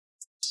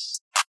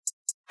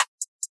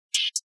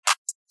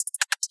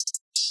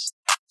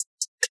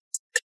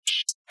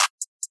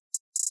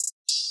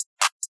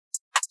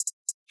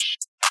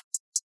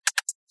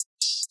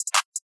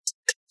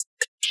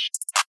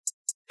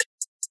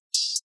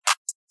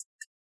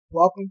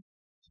Welcome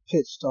to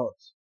Pitch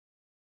Talks.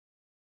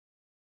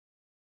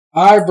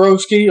 All right,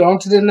 broski, on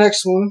to the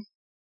next one.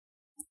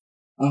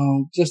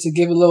 Just to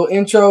give a little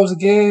intros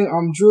again,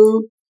 I'm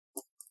Drew.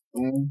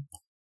 And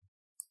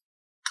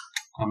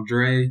I'm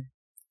Dre.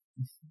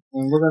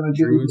 And we're gonna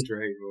Drew and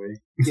Dre, boy.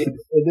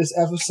 In this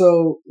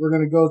episode, we're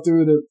gonna go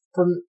through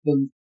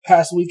the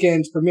past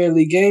weekend's Premier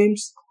League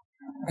games,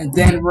 and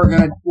then we're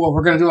gonna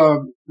do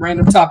a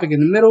random topic in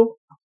the middle,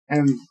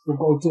 and we'll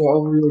go through an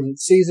overview of the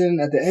season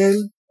at the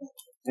end,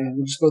 and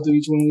we'll just go through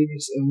each one of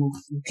these, and we'll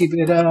keep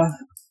it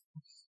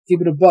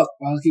a buck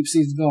while we keep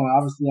season going.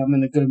 Obviously, I'm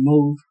in a good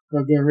mood for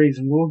a good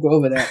reason. We'll go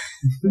over that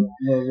a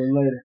little bit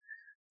later.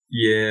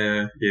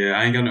 Yeah.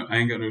 I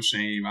ain't got no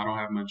shame. I don't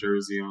have my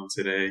jersey on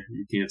today.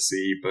 You can't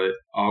see, but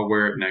I'll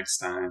wear it next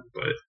time.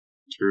 But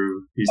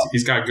Drew,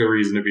 he's got good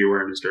reason to be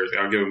wearing his jersey.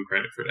 I'll give him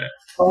credit for that.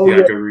 Oh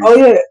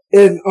yeah.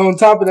 And on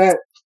top of that,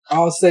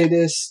 I'll say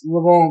this: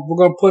 we're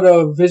gonna put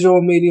a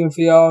visual medium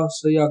for y'all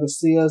so y'all can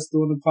see us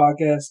doing the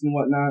podcast and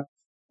whatnot.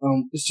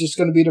 It's just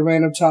gonna be the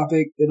random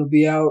topic. It'll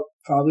be out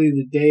probably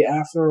the day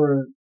after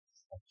or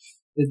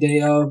the day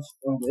of.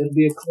 It'll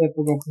be a clip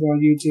we're gonna put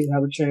on YouTube.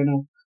 Have a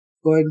channel.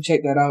 Go ahead and check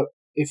that out.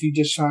 If you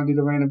just trying to do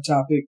the random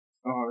topic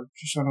or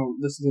just trying to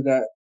listen to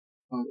that,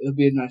 it'll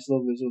be a nice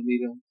little visual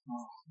medium.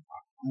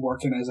 I'm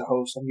working as a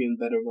host. I'm getting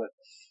better, but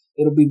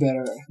it'll be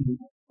better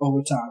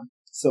over time.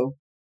 So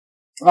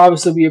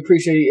obviously, we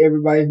appreciate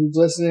everybody who's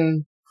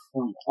listening.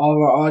 All of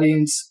our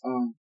audience.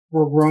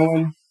 We're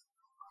growing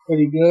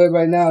pretty good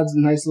right now. It's a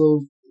nice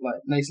little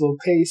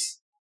pace.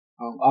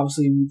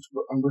 Obviously,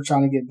 we're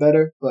trying to get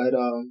better, but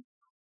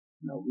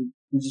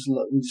we just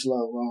love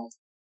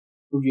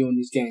reviewing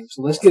these games.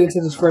 So let's get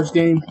into this first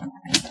game.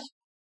 Yes,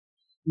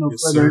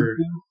 sir.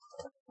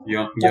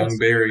 Young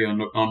Barry on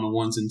the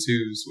ones and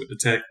twos with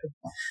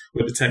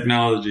the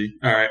technology.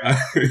 All right.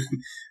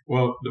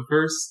 Well, the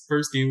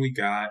first game we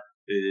got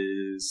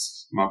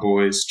is my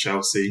boys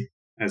Chelsea,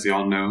 as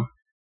y'all know,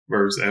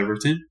 versus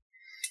Everton.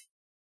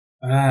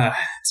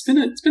 It's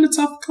been a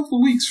tough couple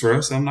of weeks for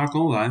us. I'm not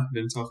gonna lie,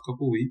 been a tough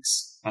couple of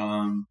weeks.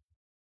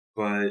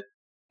 But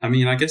I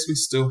mean, I guess we're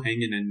still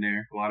hanging in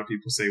there. A lot of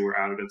people say we're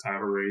out of the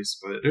title race,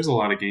 but there's a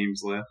lot of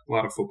games left, a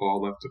lot of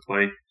football left to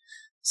play.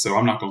 So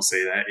I'm not gonna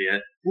say that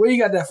yet. Where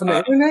you got that from? The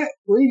internet?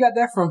 Where you got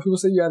that from? People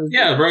say you got.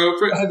 Yeah, bro.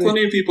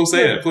 Plenty of people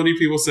say that. Plenty of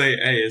people say,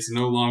 "Hey, it's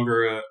no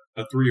longer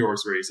a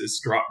 3-horse race. It's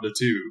dropped to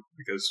 2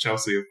 because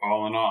Chelsea have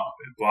fallen off."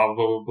 And blah blah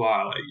blah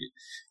blah.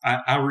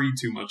 Like, I read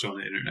too much on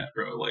the internet,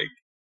 bro. Like,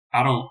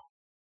 I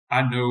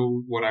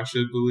know what I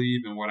should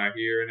believe and what I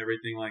hear and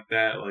everything like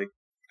that. Like,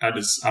 I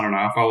don't know.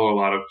 I follow a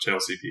lot of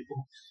Chelsea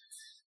people.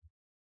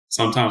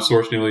 Sometimes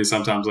fortunately,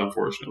 sometimes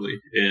unfortunately.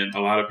 And a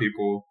lot of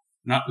people,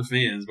 not the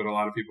fans, but a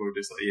lot of people are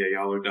just like, yeah,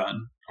 y'all are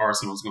done.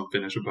 Arsenal's going to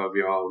finish above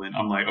y'all. And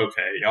I'm like,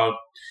 okay,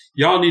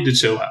 y'all need to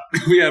chill out.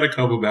 We had a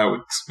couple bad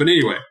weeks. But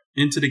anyway,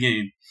 into the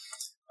game.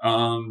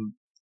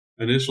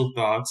 Initial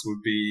thoughts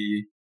would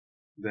be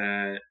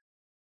that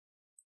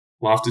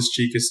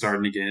Loftus-Cheek is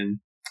starting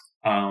again.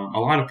 A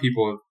lot of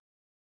people have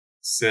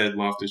said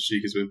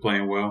Loftus-Cheek has been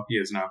playing well. He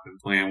has not been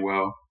playing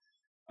well.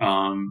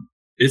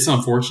 It's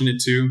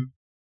unfortunate too,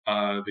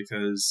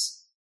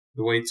 because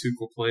the way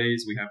Tuchel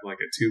plays, we have like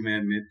a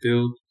 2-man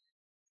midfield,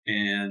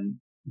 and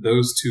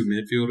those 2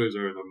 midfielders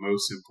are the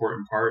most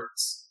important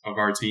parts of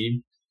our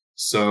team.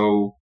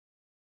 So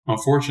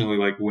unfortunately,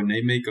 like when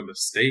they make a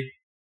mistake,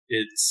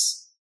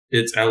 it's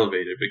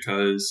elevated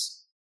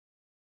because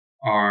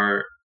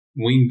our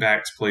wing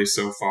backs play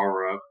so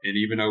far up, and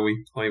even though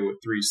we play with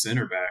 3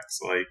 center backs,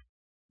 like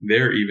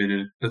they're even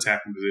in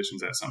attacking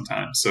positions at some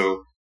time.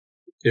 So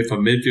if a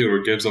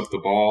midfielder gives up the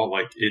ball,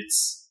 like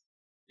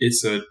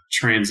it's a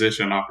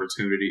transition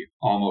opportunity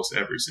almost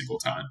every single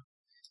time.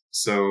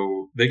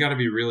 So they got to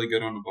be really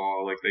good on the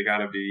ball. Like they got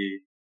to be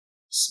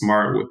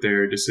smart with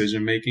their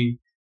decision making.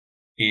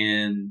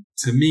 And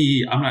to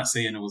me, I'm not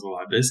saying it was a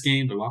lot this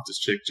game, but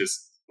Loftus-Cheek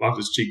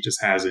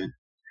just hasn't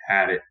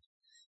had it.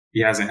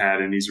 He hasn't had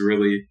it, and he's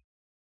really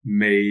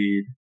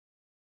made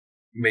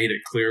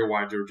it clear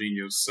why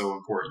Jorginho is so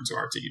important to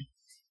our team.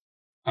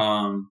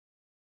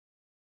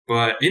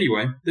 But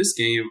anyway, this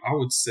game, I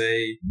would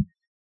say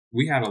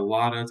we had a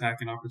lot of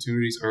attacking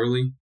opportunities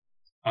early.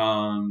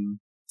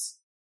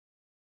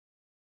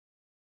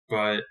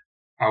 But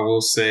I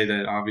will say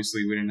that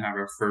obviously we didn't have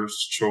our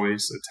first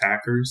choice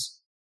attackers.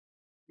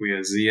 We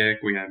had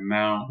Ziyech, we had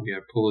Mount, we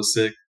had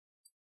Pulisic.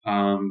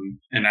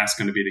 And that's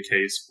going to be the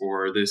case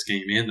for this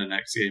game and the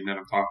next game that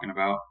I'm talking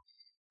about.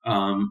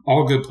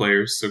 All good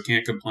players, so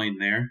can't complain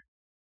there.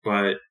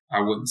 But I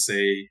wouldn't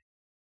say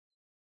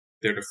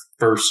they're the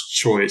first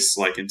choice,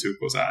 like in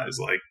Tuchel's eyes.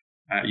 Like,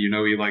 he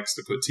likes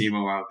to put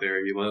Timo out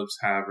there. He loves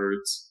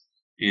Havertz.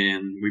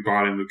 And we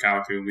brought in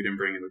Lukaku, and we didn't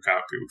bring in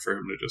Lukaku for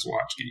him to just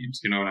watch games.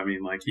 You know what I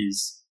mean? Like,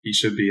 he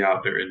should be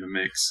out there in the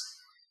mix.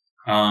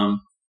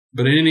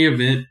 But in any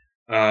event,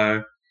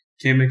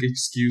 can't make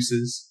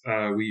excuses.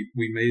 We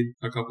made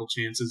a couple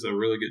chances, a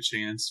really good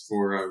chance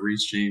for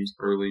Reece James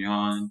early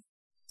on.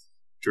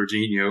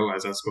 Jorginho,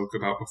 as I spoke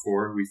about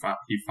before,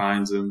 he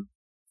finds him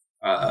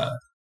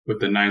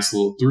with a nice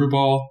little through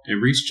ball.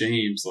 And Reece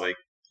James, like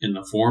in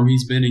the form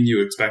he's been in,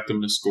 you expect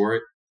him to score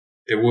it.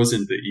 It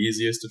wasn't the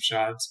easiest of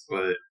shots,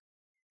 but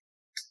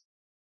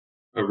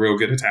a real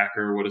good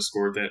attacker would have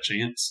scored that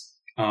chance.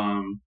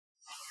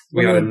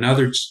 We got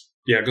another.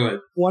 Yeah, go ahead.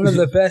 One of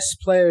the best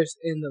players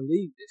in the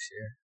league this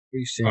year.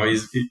 Oh,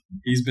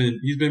 he's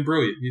been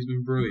brilliant. He's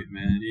been brilliant,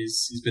 man.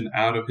 He's been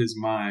out of his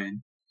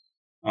mind.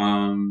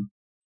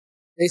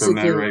 From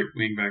that right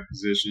wing back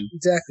position.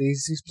 Exactly.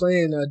 He's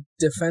playing a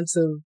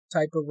defensive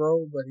type of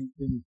role, but he's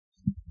been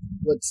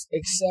what's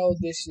excelled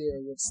this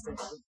year.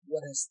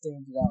 What has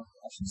stand out,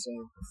 I should say,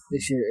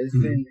 this year has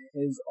been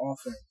his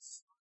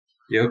offense.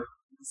 Yep,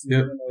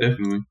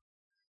 definitely.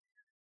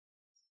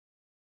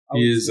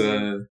 He is.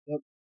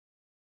 Yep.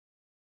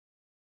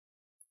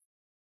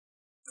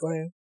 Go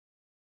ahead.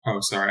 Oh,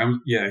 sorry.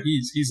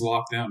 He's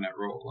locked down that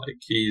role. Like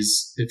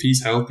if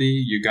he's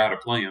healthy, you got to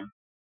play him.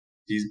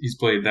 He's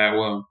played that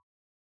well.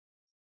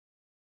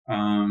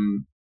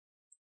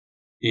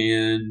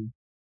 And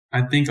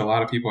I think a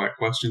lot of people had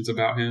questions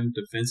about him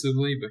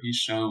defensively, but he's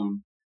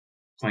shown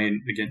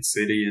playing against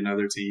City and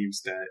other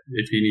teams that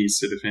if he needs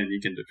to defend, he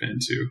can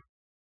defend too.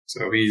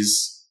 So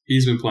he's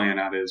been playing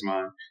out of his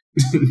mind.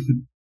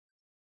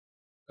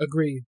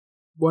 Agreed.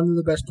 One of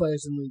the best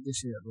players in the league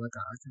this year. Like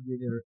I can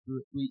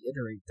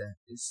reiterate that.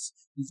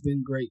 He's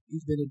been great.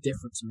 He's been a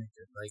difference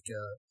maker. Like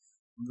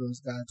one of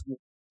those guys,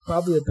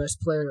 probably the best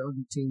player on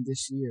the team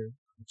this year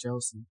for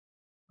Chelsea.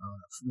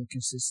 From a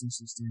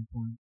consistency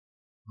standpoint,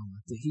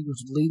 I think he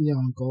was leading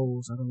on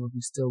goals. I don't know if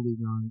he's still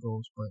leading on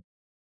goals, but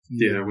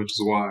which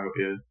is wild.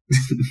 Yeah,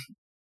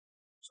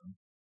 so,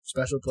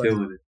 special player,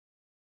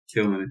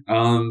 killing it.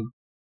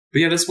 But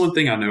yeah, that's one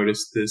thing I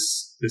noticed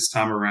this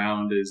time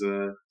around is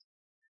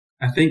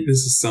I think this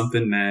is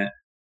something that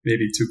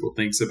maybe Tuchel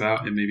thinks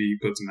about, and maybe he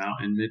puts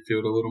Mount in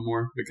midfield a little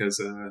more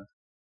because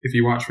if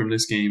you watch from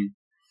this game,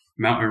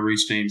 Mount and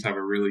Reece James have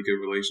a really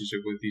good relationship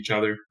with each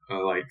other,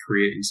 like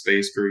creating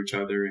space for each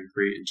other and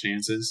creating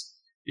chances.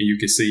 And you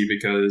can see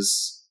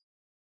because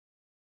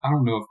I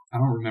don't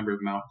remember if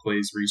Mount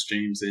plays Reece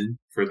James in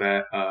for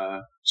that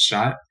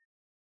shot,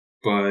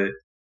 but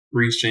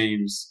Reece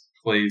James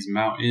plays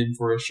Mount in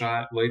for a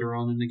shot later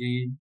on in the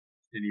game,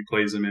 and he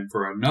plays him in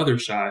for another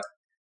shot,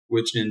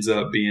 which ends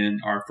up being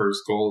our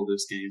first goal of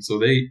this game. So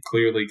they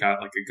clearly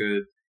got like a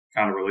good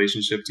kind of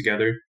relationship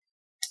together.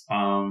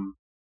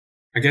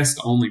 I guess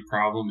the only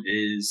problem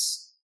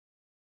is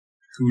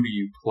who do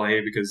you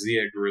play, because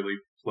Ziyech really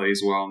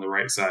plays well on the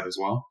right side as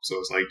well. So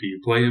it's like, do you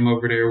play him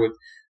over there with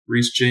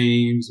Reece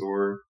James,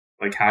 or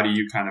like how do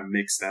you kind of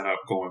mix that up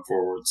going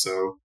forward?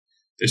 So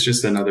it's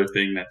just another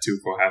thing that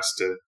Tuchel has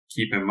to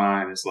keep in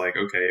mind. It's like,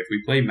 okay, if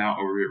we play Mount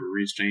over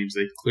Reece James,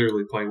 they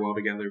clearly play well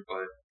together,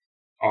 but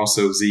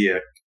also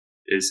Ziyech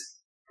is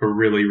a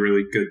really,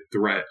 really good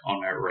threat on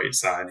that right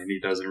side, and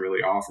he doesn't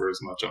really offer as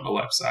much on the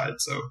left side.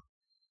 So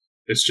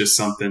it's just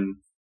something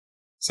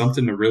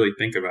to really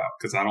think about,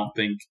 because I don't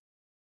think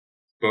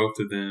both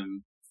of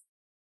them,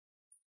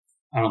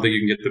 I don't think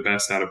you can get the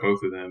best out of both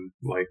of them.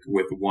 Like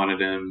with one of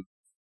them,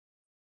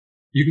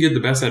 you can get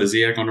the best out of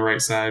Ziyech on the right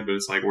side, but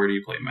it's like, where do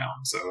you play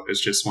Mount? So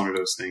it's just one of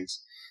those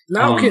things.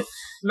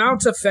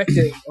 Mount's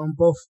effective on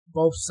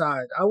both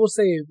sides. I will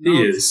say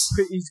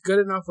he's good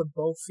enough with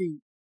both feet.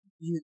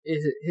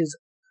 His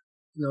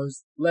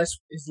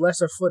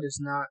lesser foot is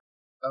not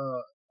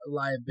a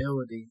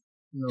liability.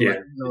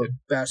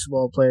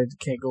 Basketball players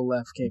can't go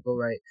left, can't go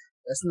right.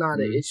 That's not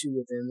an issue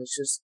with him. It's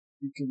just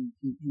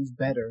he's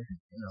better,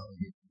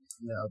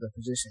 in the other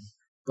position.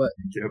 But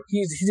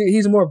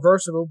he's more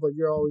versatile. But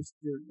you're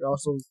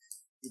also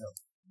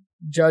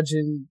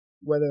judging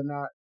whether or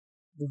not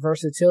the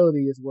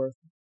versatility is worth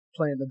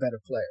playing the better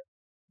player.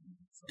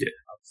 So,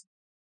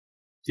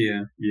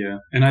 yeah.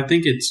 And I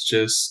think it's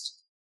just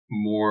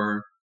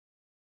more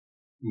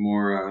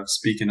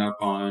speaking up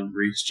on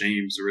Reece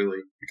James, really,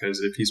 because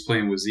if he's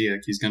playing with Ziyech,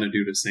 he's going to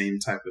do the same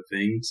type of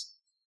things.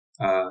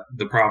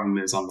 The problem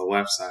is on the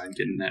left side,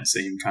 getting that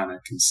same kind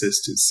of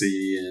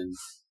consistency and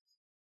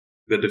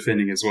the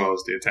defending as well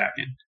as the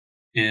attacking.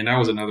 And that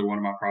was another one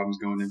of my problems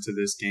going into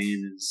this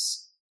game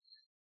is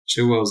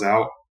Chilwell's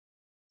out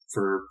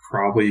for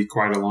probably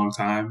quite a long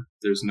time.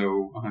 There's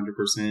no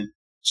 100%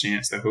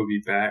 chance that he'll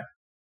be back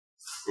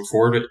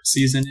before the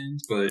season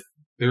ends, but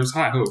there's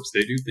high hopes.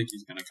 They do think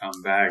he's going to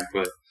come back,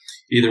 but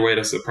either way,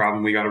 that's the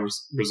problem we got to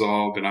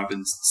resolve. And I've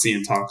been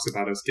seeing talks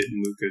about us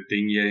getting Luca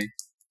Digne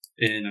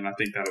in, and I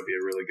think that'll be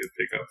a really good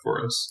pickup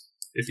for us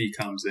if he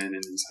comes in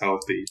and is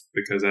healthy,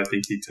 because I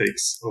think he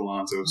takes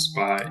Alonso's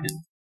spot and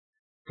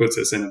puts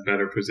us in a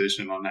better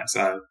position on that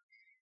side.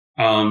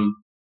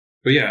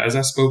 But yeah, as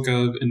I spoke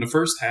of in the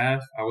first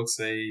half, I would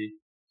say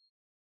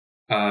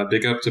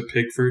big up to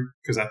Pickford,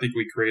 because I think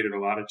we created a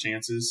lot of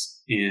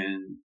chances.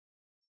 And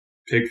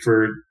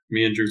Pickford,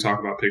 me and Drew talk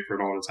about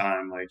Pickford all the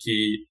time. Like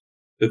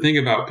the thing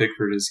about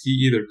Pickford is he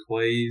either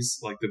plays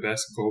like the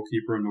best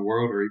goalkeeper in the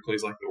world or he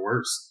plays like the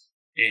worst.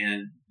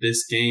 And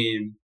this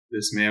game,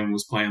 this man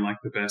was playing like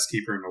the best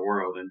keeper in the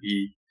world, and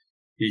he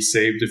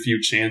saved a few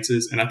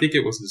chances. And I think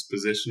it was his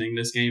positioning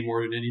this game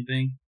more than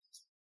anything.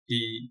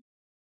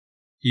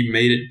 he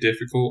made it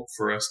difficult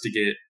for us to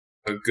get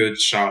a good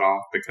shot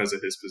off because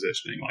of his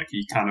positioning. Like,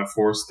 he kind of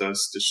forced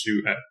us to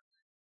shoot at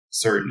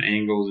certain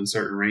angles and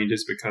certain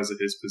ranges because of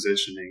his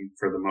positioning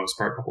for the most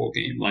part the whole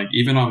game. Like,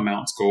 even on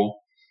Mount's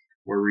goal,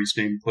 where Reece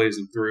James plays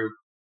him through,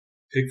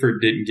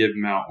 Pickford didn't give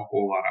Mount a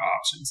whole lot of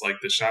options. Like,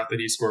 the shot that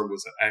he scored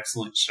was an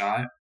excellent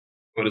shot,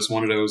 but it's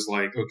one of those,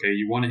 like, okay,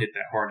 you want to hit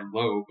that hard and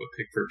low, but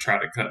Pickford tried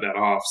to cut that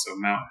off, so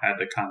Mount had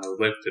to kind of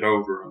lift it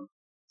over him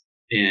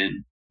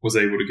and was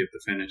able to get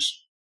the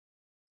finish.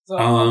 So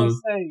I would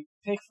say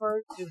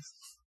Pickford is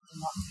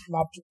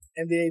my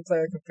NBA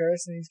player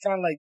comparison. He's kind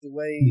of like the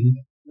way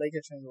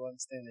Lakers fans will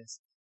understand this.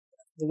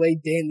 The way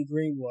Danny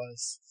Green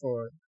was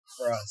for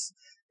us.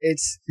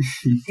 It's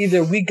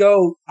either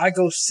I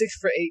go 6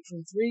 for 8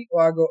 from 3,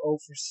 or I go 0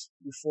 for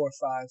 4,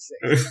 5,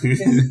 6.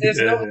 There's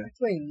no in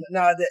between.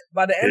 Now,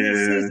 by the end of the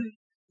season,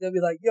 they'll be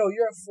like, "Yo,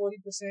 you're a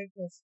 40%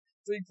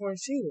 3-point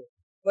shooter."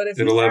 But if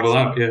it'll level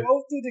up, go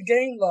through the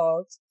game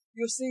logs,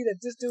 you'll see that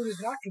this dude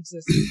is not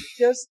consistent.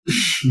 Just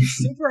he's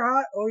super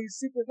hot or he's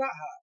super not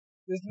hot.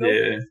 There's no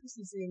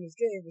consistency in this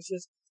game. It's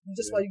just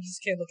why you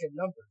just can't look at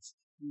numbers.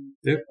 You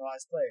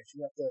analyze players.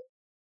 You have to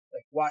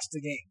watch the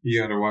game.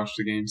 You gotta watch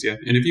the games, yeah.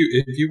 And if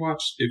you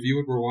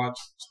would watch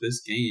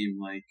this game,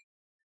 like,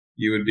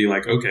 you would be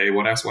like, okay,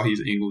 well, that's why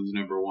he's England's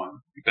number one.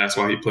 That's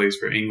why he plays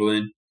for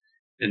England,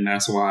 and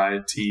that's why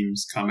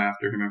teams come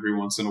after him every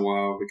once in a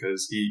while,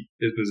 because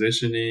his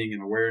positioning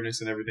and awareness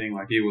and everything,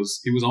 like, he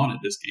was on it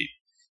this game.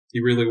 He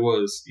really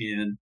was.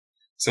 And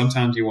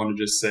sometimes you want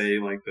to just say,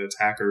 like, the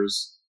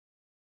attackers,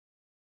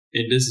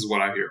 and this is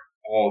what I hear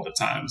all the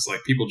time. It's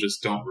like, people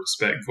just don't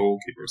respect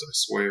goalkeepers, I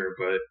swear,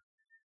 but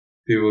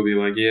people will be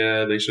like,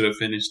 yeah, they should have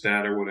finished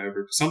that or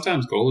whatever. But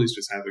sometimes goalies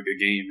just have a good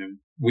game. And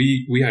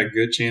we had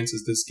good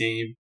chances this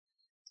game,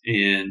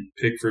 and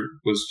Pickford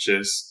was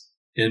just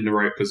in the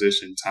right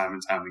position time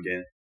and time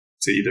again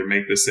to either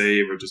make the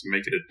save or just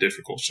make it a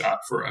difficult shot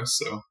for us.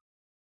 So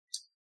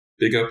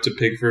big up to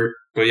Pickford.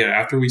 But yeah,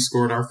 after we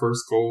scored our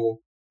first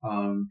goal,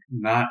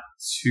 not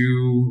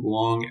too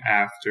long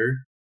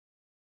after,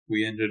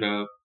 we ended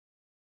up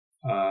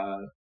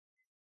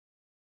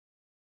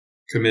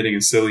committing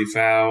a silly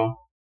foul.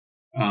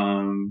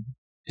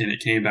 And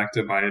it came back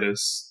to bite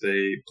us.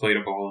 They played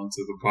a ball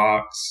into the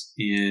box,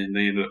 and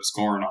they ended up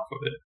scoring off of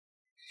it.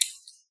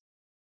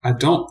 I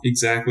don't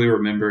exactly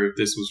remember if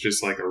this was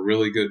just like a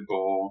really good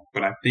ball,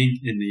 but I think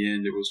in the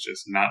end it was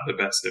just not the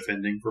best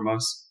defending from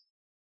us.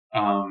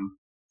 And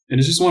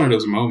it's just one of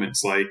those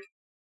moments, like,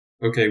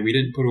 okay, we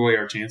didn't put away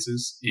our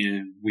chances,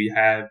 and we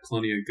had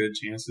plenty of good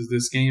chances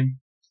this game,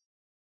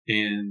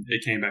 and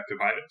it came back to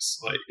bite us.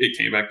 Like, it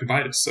came back to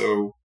bite us.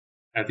 So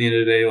at the end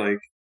of the day, like,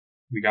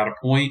 we got a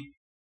point.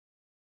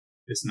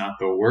 It's not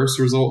the worst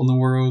result in the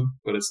world,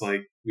 but it's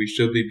like, we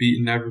should be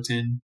beating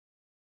Everton.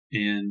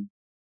 And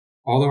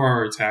although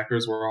our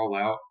attackers were all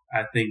out,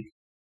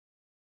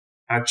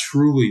 I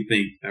truly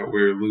think that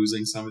we're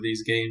losing some of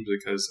these games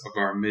because of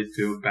our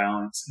midfield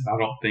balance. And I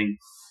don't think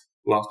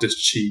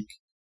Loftus-Cheek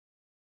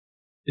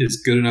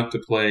is good enough to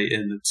play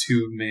in the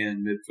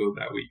 2-man midfield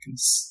that we can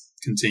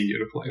continue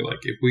to play. Like,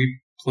 if we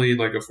played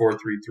like a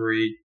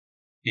 4-3-3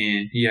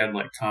 and he had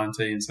like Conte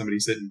and somebody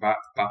sitting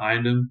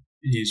behind him,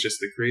 he's just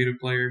the creative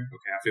player,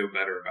 okay, I feel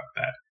better about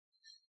that.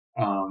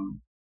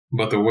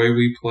 But the way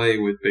we play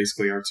with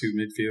basically our 2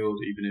 midfield,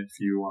 even if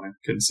you want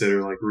to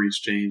consider like Reece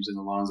James and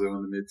Alonso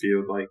in the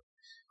midfield, like,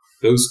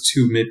 those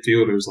 2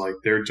 midfielders, like,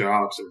 their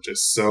jobs are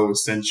just so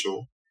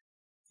essential.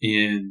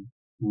 And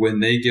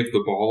when they give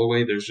the ball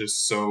away, there's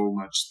just so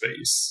much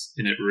space,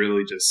 and it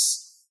really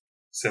just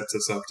sets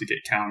us up to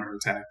get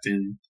counterattacked.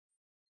 And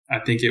I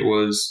think it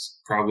was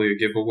probably a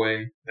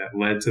giveaway that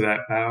led to that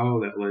foul,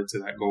 that led to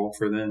that goal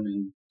for them.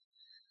 And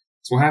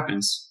that's what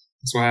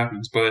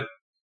happens. But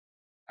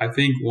I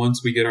think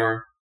once we get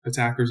our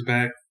attackers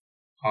back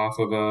off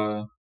of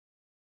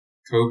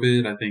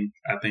COVID, I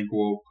think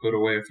we'll put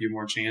away a few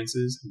more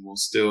chances, and we'll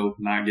still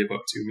not give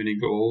up too many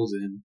goals,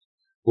 and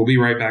we'll be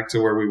right back to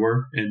where we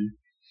were. And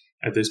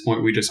at this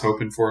point, we're just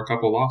hoping for a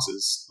couple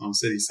losses on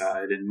City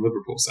side and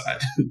Liverpool side.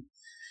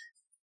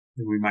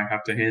 And we might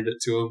have to hand it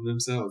to them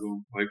themselves,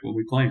 like when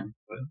we play them.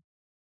 But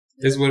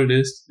it's what it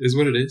is. Is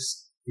what it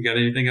is. You got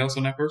anything else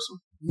on that first one?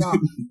 No.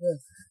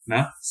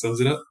 Nah, sums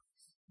it up.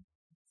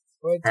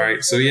 All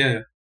right, so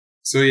yeah,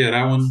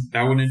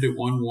 that one ended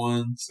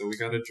 1-1. So we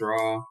got a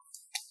draw.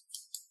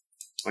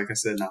 Like I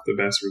said, not the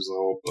best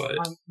result, but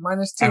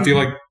 -2. I feel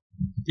like,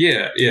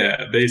 yeah,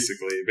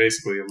 basically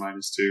a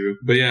 -2.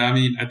 But yeah, I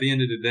mean, at the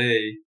end of the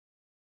day,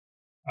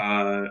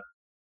 I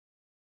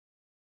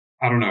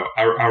don't know.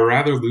 I'd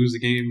rather lose a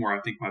game where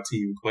I think my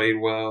team played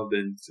well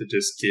than to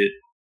just get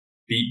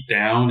beat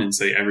down and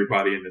say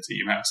everybody in the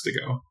team has to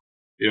go.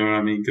 You know what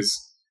I mean?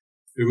 Because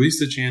at least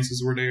the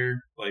chances were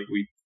there. Like,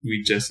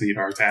 we just need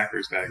our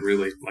attackers back,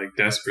 really, like,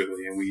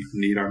 desperately, and we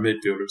need our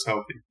midfielders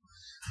healthy.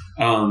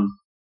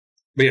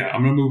 But yeah,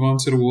 I'm going to move on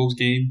to the Wolves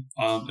game.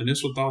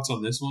 Initial thoughts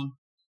on this one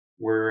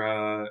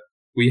were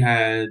we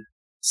had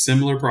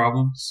similar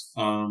problems.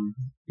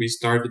 We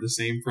started the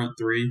same front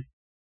three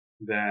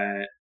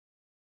that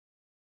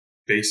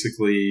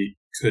basically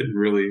couldn't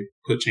really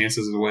put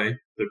chances away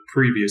the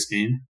previous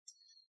game.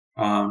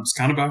 It's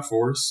kind of by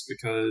force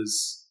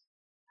because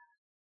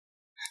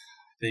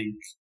I think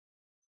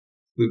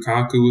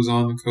Lukaku was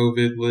on the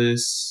COVID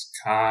list,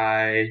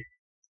 Kai,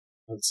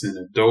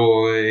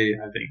 Hudson-Odoi,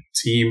 I think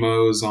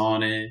Timo's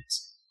on it.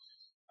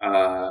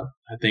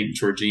 I think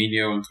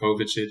Jorginho and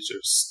Kovacic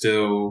are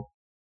still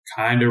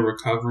kind of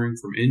recovering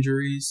from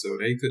injuries, so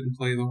they couldn't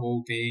play the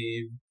whole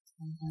game.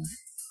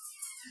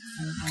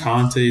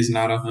 Conte's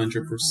not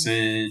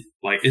 100%.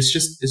 Like, it's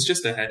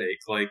just a headache.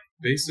 Like,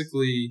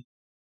 basically,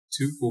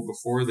 Tuchel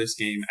before this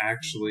game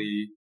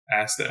actually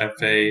asked the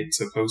FA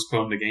to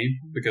postpone the game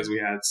because we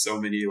had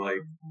so many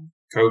like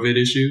COVID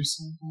issues,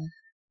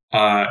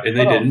 and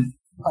they didn't.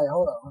 Hey,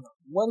 hold on.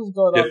 What is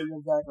going on in your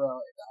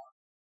background right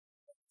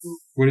now?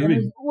 What do you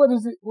mean? What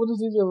is it? What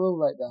is in your room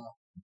right now?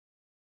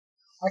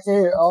 I can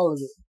hear all of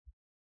it.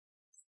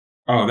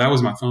 Oh, that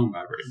was my phone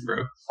vibrating,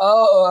 bro.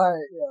 Oh, all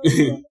right.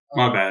 Yeah.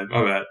 My bad.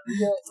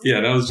 Yeah,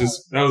 that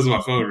was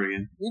my phone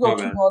ringing. You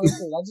gonna keep all this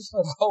thing. I just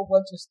heard a whole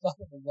bunch of stuff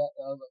in the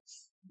background. Like,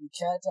 the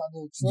cat's out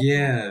there tripping.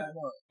 Yeah.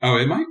 Oh,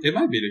 it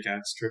might be the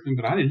cat's tripping,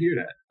 but I didn't hear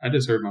that. I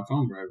just heard my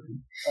phone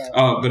vibrating.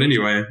 But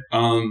anyway,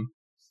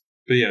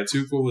 but yeah,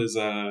 Tuchel is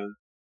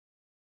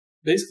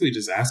basically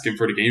just asking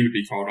for the game to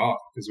be called off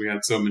because we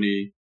had so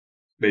many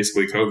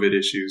basically COVID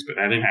issues, but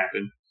that didn't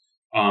happen.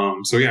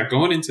 So yeah,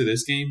 going into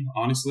this game,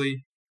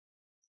 honestly,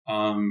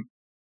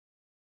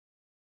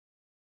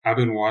 I've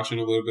been watching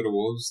a little bit of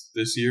Wolves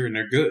this year, and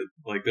they're good.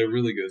 Like, they're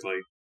really good.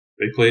 Like,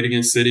 they played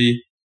against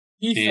City,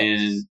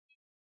 and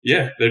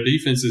yeah, their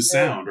defense is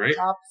sound, right?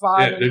 Top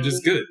 5. Yeah, they're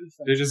just good.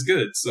 They're just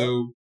good.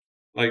 So,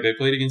 like, they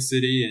played against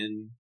City,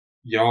 and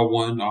y'all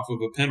won off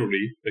of a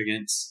penalty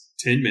against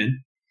 10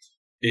 men.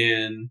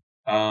 And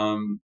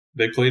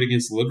they played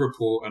against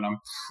Liverpool, and I'm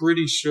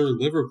pretty sure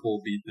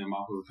Liverpool beat them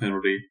off of a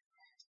penalty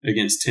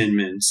against 10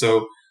 men.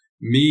 So,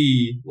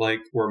 me,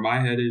 like, where my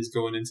head is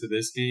going into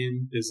this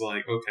game is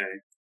like, okay,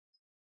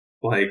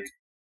 like,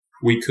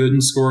 we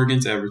couldn't score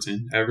against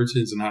Everton.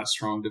 Everton's not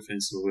strong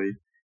defensively.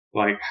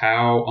 Like,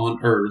 how on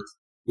earth,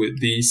 with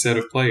these set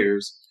of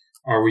players,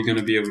 are we going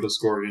to be able to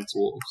score against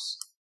Wolves?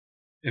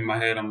 In my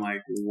head, I'm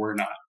like, we're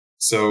not.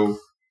 So,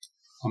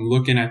 I'm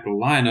looking at the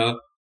lineup,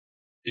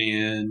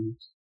 and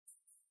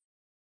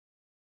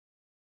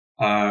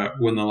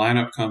when the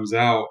lineup comes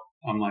out,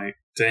 I'm like,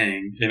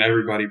 dang. And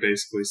everybody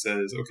basically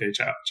says, okay,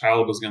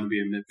 Chalobah's going to be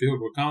in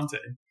midfield with Conte.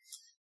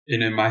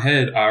 And in my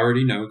head, I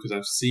already know, because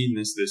I've seen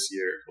this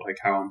year, like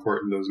how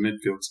important those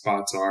midfield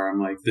spots are. I'm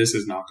like, this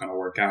is not going to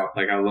work out.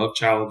 Like, I love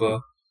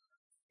Chalobah,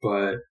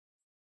 but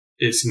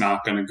it's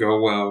not going to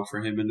go well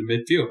for him in the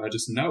midfield. I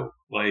just know.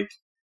 Like,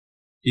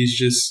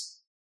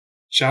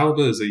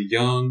 Chalobah is a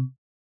young,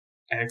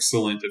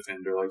 excellent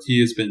defender. Like,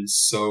 he has been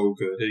so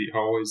good. He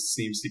always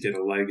seems to get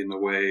a leg in the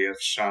way of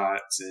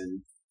shots,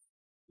 and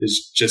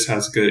just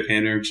has good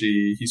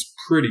energy. He's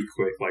pretty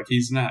quick. Like,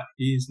 he's not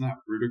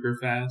Rudiger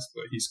fast,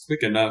 but he's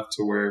quick enough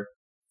to where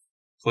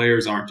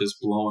players aren't just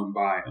blowing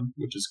by him,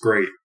 which is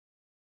great.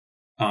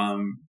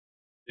 And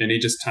he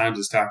just times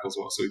his tackles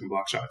well so he can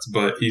block shots.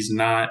 But he's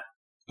not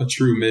a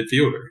true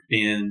midfielder.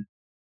 And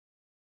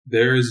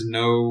there is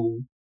no,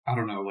 I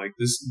don't know, like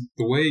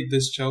the way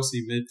this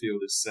Chelsea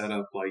midfield is set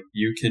up, like,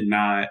 you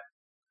cannot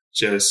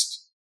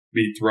just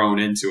be thrown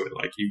into it.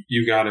 Like,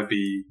 you gotta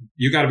be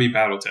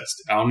battle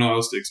tested. I don't know how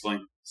else to explain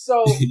it.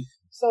 So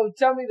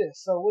tell me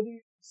this.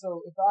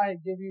 So if I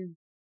give you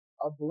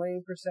a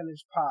blame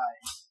percentage pie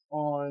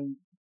on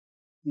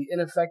the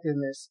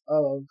ineffectiveness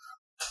of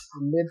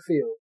the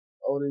midfield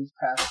over these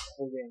past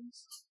couple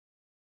games,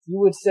 you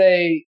would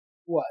say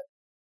what?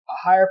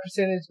 A higher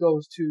percentage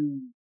goes to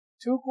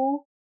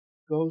Tuchel,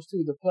 goes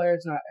to the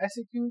players not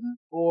executing,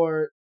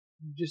 or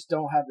you just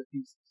don't have the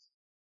pieces?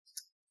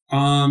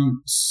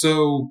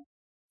 So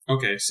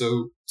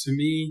to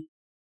me,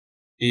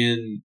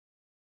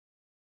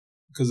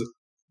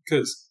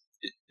 because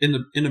in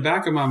the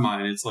back of my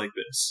mind, it's like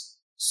this.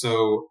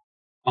 So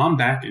I'm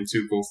backing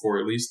Tuchel for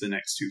at least the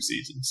next 2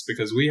 seasons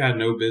because we had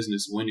no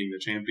business winning the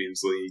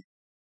Champions League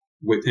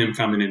with him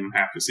coming in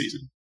half the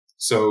season.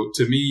 So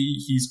to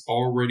me, he's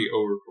already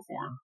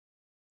overperformed.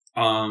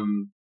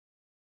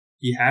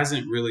 He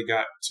hasn't really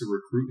got to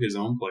recruit his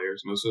own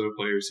players. Most of the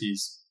players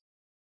he's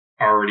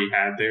already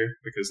had there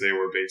because they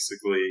were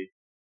basically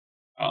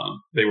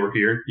they were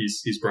here.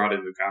 He's brought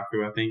in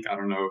Lukaku, I think. I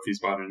don't know if he's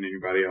brought in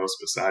anybody else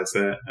besides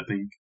that. I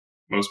think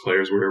most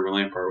players were here when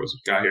Lampard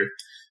got here.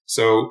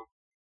 So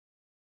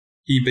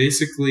he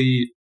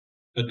basically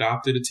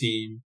adopted a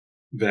team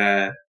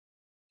that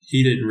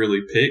he didn't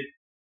really pick,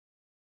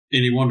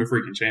 and he won the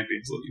freaking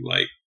Champions League.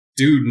 Like,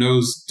 dude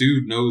knows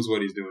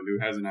what he's doing.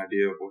 Dude has an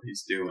idea of what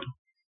he's doing.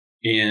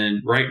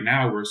 And right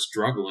now we're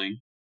struggling,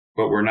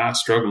 but we're not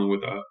struggling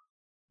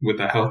with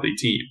a healthy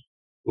team.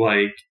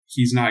 Like,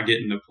 he's not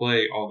getting to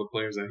play all the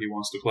players that he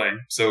wants to play.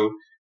 So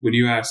when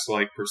you ask,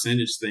 like,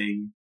 percentage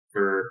thing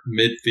for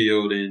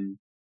midfield and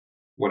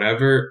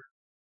whatever,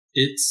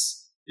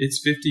 it's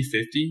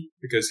 50-50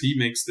 because he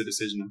makes the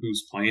decision of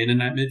who's playing in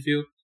that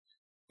midfield.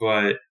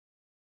 But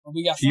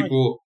we got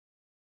people,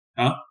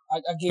 Frankie. I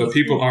gave But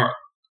people are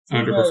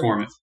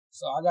underperforming. Variables.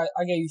 So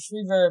I gave you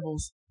 3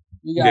 variables.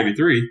 You gave me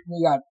 3.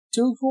 We got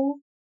Tuchel.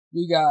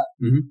 We got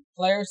Mm-hmm.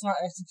 players not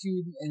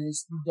executing, and you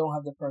don't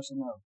have the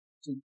personnel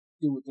to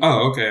do it.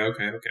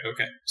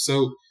 Okay.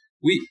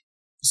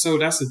 So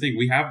that's the thing.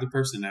 We have the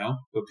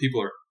personnel, but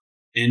people are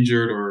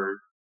injured or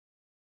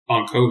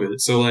on COVID.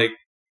 So like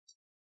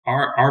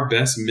our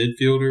best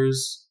midfielders,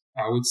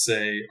 I would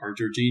say, are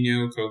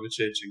Jorginho,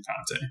 Kovacic, and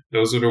Conte.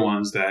 Those are the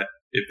ones that,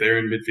 if they're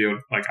in midfield,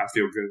 like, I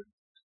feel good.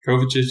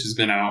 Kovacic has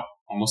been out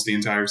almost the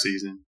entire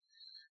season.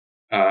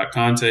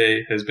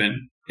 Conte has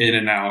been in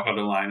and out of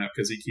the lineup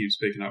because he keeps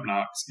picking up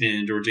knocks.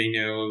 And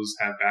Jorginho's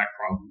had back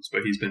problems,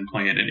 but he's been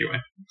playing anyway.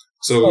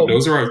 So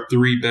those are our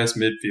 3 best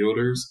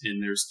midfielders,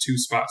 and there's 2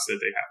 spots that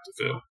they have to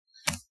fill.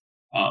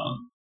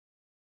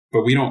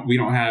 But we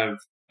don't have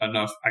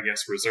enough, I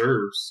guess,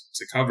 reserves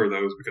to cover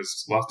those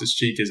because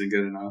Loftus-Cheek isn't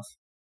good enough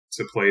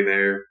to play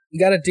there. You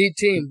got a deep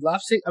team.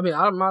 Loftus-Cheek, I mean,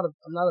 I'm not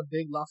a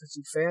big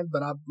Loftus-Cheek fan,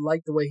 but I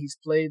like the way he's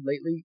played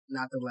lately.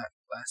 Not the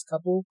last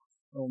couple.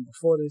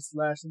 Before this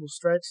last little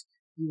stretch,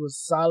 he was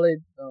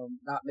solid,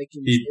 not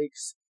making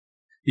mistakes.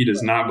 He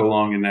does not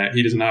belong in that.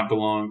 He does not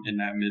belong in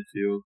that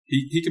midfield.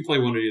 He can play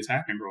one of the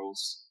attacking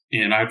roles,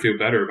 and I'd feel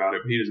better about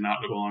it. But he does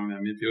not belong in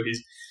that midfield.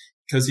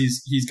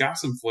 He's got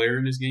some flair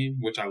in his game,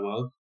 which I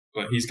love,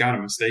 but he's got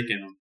a mistake in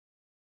him.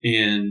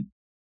 And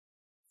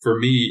for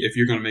me, if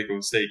you're going to make a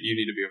mistake, you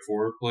need to be a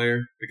forward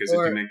player, because if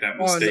you make that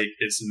mistake,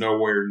 it's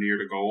nowhere near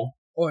the goal.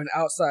 Or an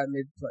outside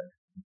mid player.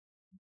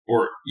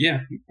 Or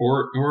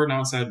an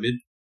outside mid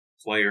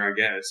player, I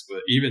guess.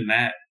 But even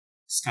that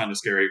is kind of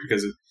scary,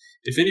 because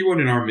if anyone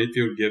in our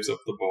midfield gives up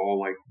the ball,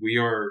 like, we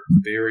are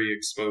very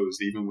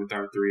exposed, even with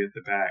our 3 at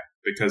the back,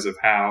 because of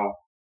how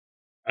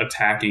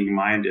attacking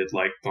minded,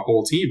 like, the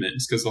whole team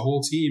is. Because the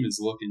whole team is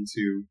looking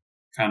to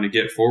kind of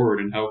get forward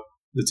and help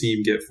the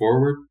team get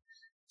forward,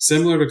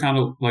 similar to kind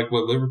of like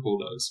what Liverpool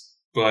does.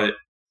 But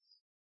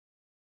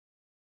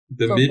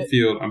the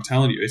midfield, I'm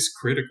telling you, it's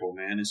critical,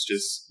 man. It's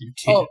just, you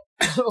can't.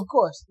 Oh, of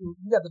course. You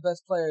got the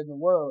best player in the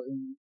world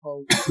in the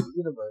whole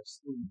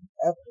universe,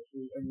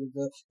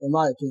 in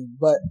my opinion.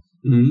 But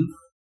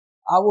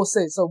I will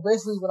say, so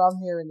basically what I'm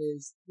hearing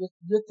is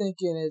you're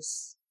thinking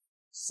it's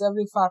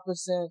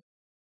 75%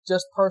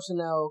 just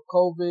personnel,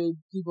 COVID,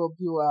 people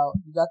out.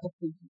 You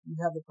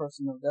have the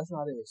personnel. That's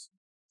not an issue.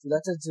 So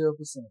that's at 0%.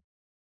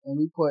 And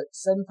we put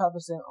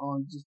 75%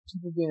 on just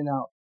people being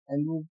out,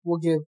 and we'll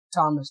give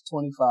Thomas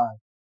 25.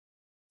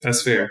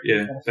 That's fair.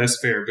 Yeah, that's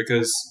fair.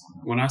 Because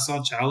when I saw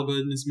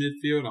Chalobah in this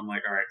midfield, I'm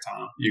like, all right,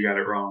 Tom, you got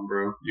it wrong,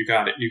 bro. You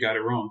got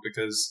it wrong,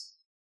 because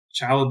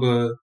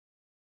Chalobah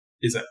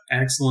is an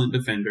excellent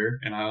defender,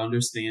 and I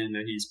understand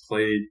that he's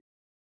played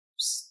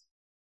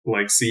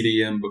like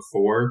CDM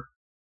before,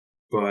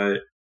 but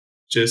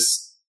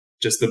just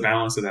the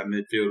balance of that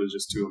midfield is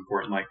just too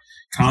important. Like,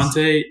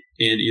 Conte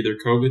and either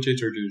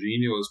Kovacic or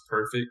Jorginho is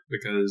perfect,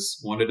 because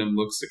one of them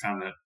looks to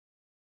kind of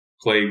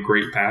play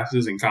great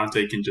passes, and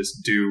Conte can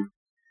do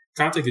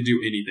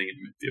anything in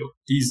the midfield.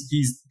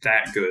 He's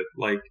that good.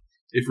 Like,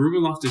 if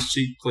Ruben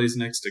Loftus-Cheek plays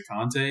next to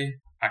Conte,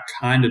 I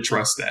kind of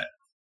trust that.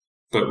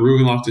 But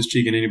Ruben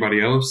Loftus-Cheek and anybody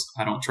else,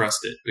 I don't trust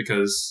it,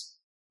 because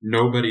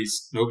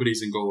nobody's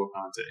in goal with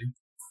Conte.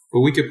 But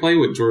we could play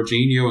with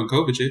Jorginho and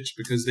Kovacic,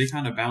 because they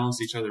kind of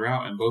balance each other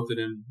out, and both of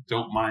them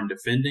don't mind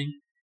defending,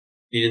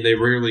 and they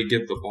rarely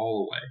give the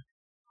ball away.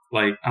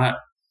 Like, I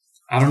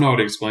don't know how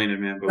to explain it,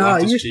 man. But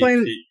Loftus-Cheek,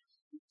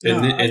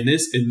 and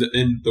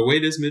the way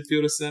this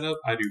midfield is set up,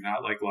 I do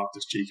not like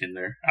Loftus-Cheek in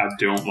there. I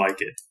don't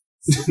like it.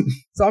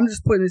 So I'm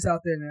just putting this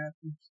out there in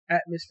the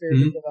atmosphere,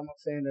 because I'm a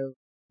fan of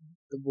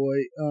the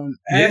boy.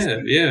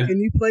 Aspie, yeah. Can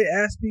you play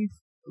Aspie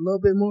a little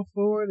bit more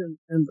forward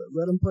and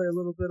let him play a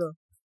little bit of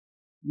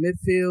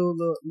midfield,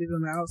 maybe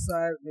on the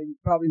outside,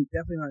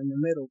 definitely not in the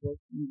middle, but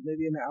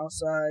maybe in the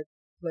outside,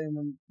 play him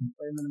in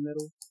the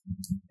middle.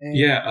 And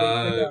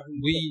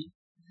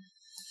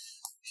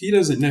he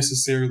doesn't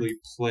necessarily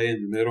play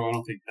in the middle. I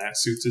don't think that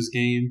suits his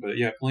game, but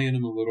yeah, playing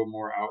him a little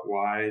more out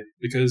wide,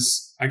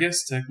 because I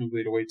guess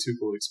technically the way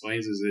Tuchel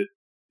explains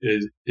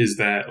is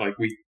that, like,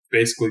 we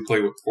basically play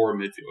with 4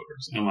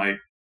 midfielders, and like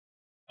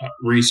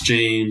Reece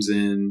James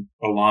and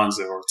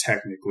Alonso are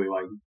technically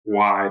like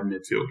wide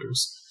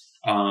midfielders.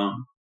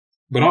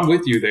 But I'm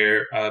with you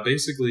there.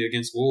 Basically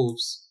against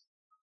Wolves,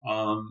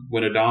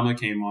 when Adama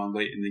came on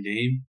late in the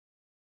game,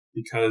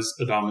 because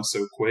Adama's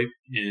so quick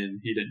and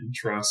he didn't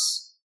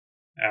trust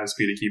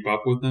Aspie to keep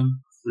up with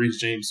him,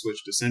 Reece James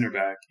switched to center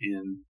back,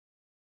 and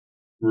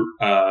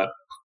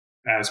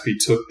Aspie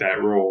took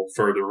that role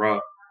further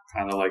up,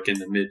 kind of like in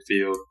the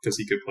midfield, because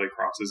he could play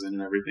crosses in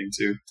and everything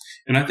too.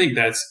 And I think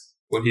that's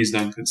what he's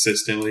done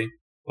consistently.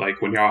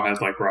 Like, when y'all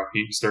had like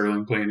Raheem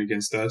Sterling playing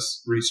against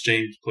us, Reece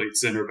James played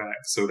center back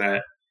so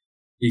that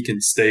he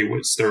can stay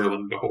with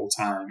Sterling the whole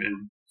time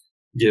and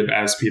give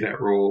Aspie that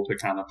role to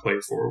kind of play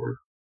forward.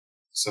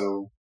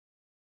 So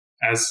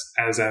as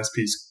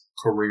Aspie's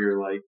career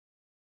like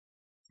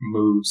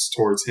moves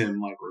towards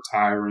him like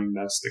retiring,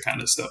 that's the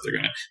kind of stuff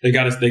they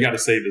gotta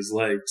save his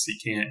legs. He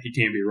can't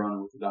be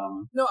running with the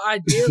Adama. No,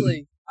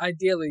 ideally,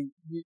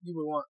 you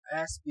would want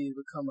Aspie to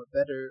become a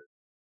better,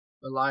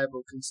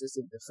 reliable,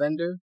 consistent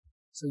defender,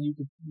 so you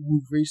could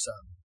move Reese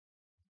up.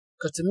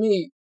 Because to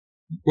me,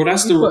 well,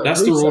 that's the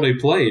role they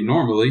play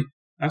normally.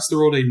 That's the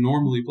role they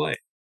normally play.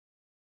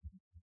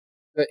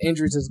 But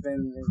injuries has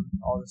been and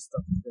all this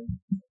stuff has been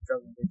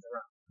juggling things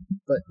around.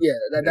 But yeah,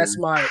 that's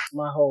my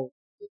whole.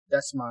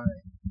 That's my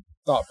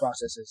thought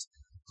process is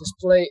just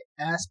play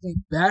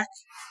Aspie back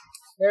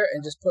there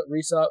and just put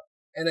Reese up,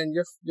 and then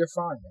you're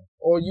fine, man.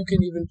 Or you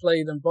can even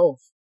play them both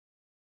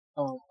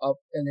up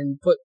and then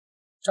put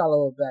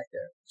Chalawa back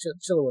there,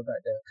 Chilwell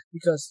back there,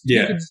 because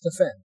you can just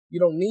defend. You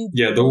don't need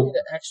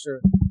the extra.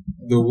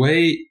 The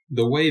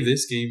way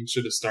this game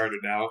should have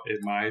started out, in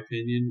my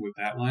opinion, with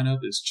that lineup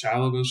is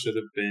Chalobah should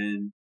have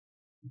been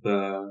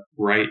the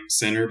right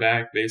center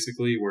back,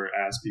 basically, where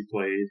Aspie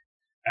played.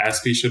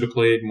 Aspie should have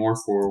played more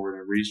forward,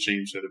 and Reece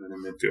James should have been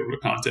in midfield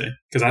with Conte.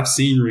 Because I've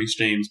seen Reece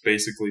James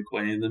basically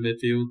play in the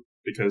midfield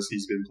because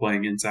he's been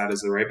playing inside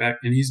as the right back,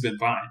 and he's been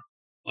fine.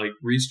 Like,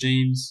 Reece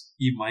James,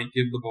 he might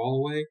give the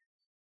ball away,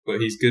 but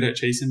he's good at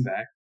chasing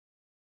back.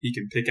 He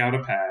can pick out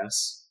a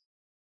pass,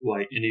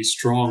 and he's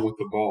strong with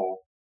the ball.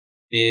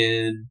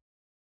 And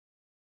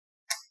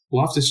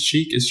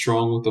Loftus-Cheek is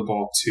strong with the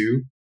ball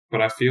too,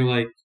 but I feel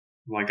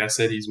like I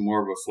said, he's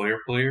more of a flair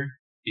player,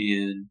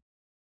 and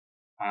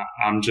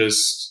I'm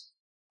just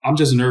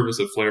nervous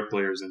of flair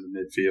players in the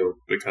midfield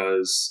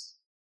because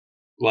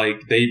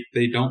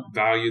they don't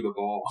value the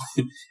ball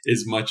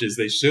as much as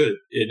they should,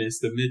 and it's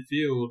the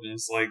midfield, and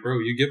it's like, bro,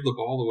 you give the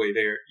ball away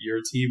there, your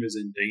team is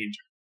in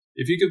danger.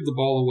 If you give the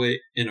ball away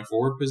in a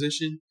forward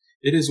position,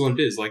 it is what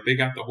it is. Like, they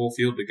got the whole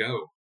field to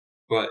go,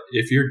 but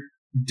if you're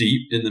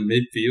deep in the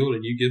midfield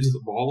and you give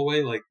the ball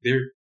away, like,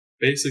 they're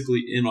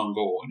basically in on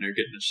goal and they're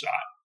getting a shot.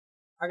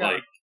 I got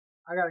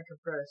a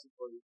comparison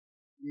for you.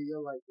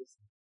 You'll like this.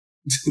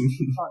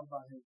 Talked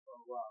about him for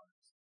a while.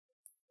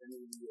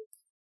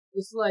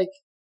 It's like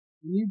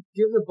when you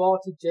give the ball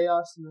to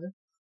J.R. Smith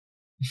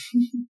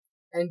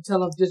and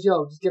tell him just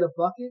get a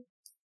bucket.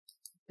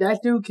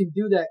 That dude can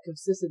do that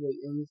consistently,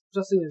 and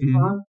especially in his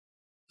prime.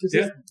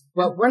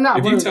 But we're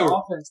not running the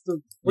offense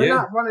through. We're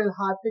not running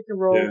high pick and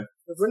roll. Yeah.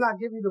 We're not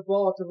giving you the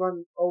ball to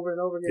run over and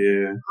over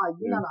again.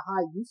 You're not a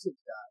high usage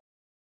guy.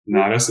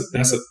 No, that's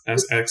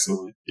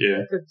excellent.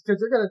 Yeah, because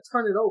they're gonna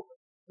turn it over.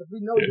 Because we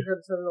know they're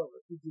gonna turn it over.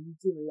 If you give you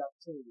too many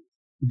opportunities.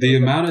 The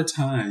amount of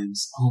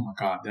times, oh my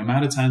God, the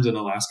amount of times in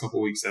the last couple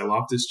of weeks that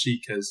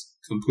Loftus-Cheek has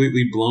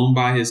completely blown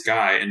by his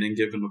guy and then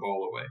given the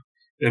ball away,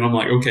 and I'm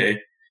like, okay,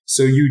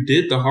 so you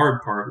did the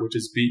hard part, which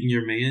is beating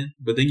your man,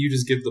 but then you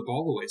just give the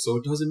ball away, so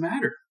it doesn't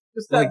matter.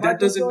 That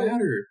doesn't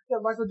matter. Yeah,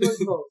 Michael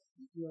Jordan goes,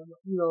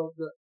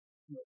 the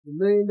 $1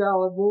 million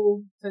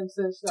move,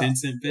 10-cent shot.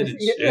 10-cent finish.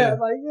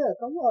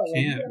 Come on.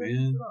 Can't,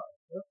 man.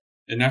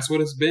 And that's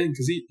what it's been,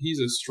 because he's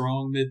a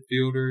strong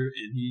midfielder,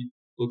 and he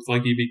looks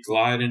like he'd be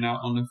gliding out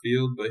on the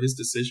field, but his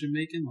decision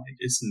making,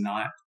 it's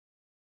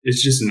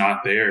just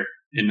not there.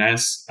 And I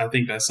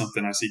think that's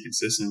something I see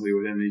consistently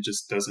with him. He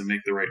just doesn't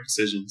make the right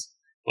decisions.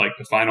 Like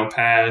the final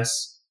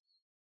pass,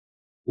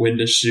 when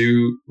to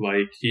shoot,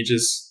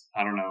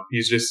 I don't know.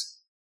 He's just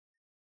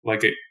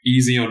like an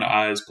easy on the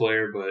eyes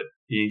player, but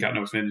he ain't got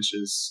no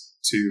finishes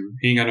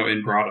he ain't got no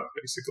end product,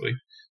 basically.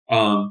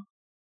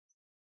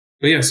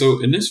 But yeah,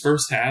 so in this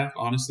first half,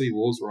 honestly,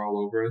 Wolves were all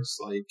over us.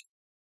 Like,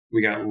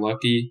 we got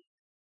lucky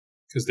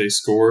because they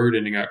scored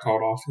and it got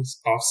called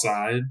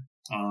offside.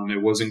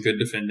 It wasn't good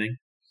defending.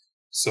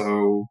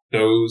 So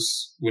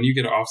when you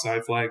get an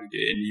offside flag and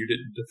you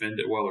didn't defend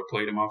it well or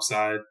played them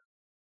offside,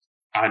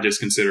 I just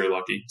consider it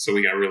lucky. So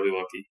we got really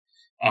lucky.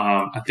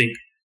 I think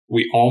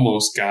we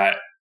almost got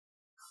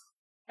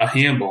a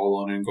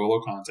handball on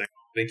N'Golo Kanté.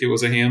 I think it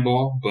was a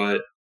handball,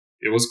 but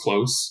it was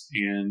close,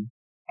 and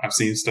I've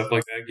seen stuff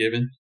like that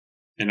given,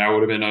 and that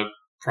would have been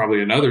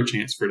probably another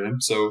chance for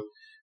them. So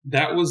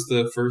that was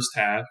the first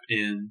half,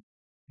 and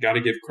got to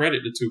give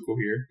credit to Tuchel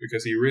here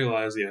because he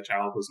realized,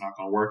 Chalobah's not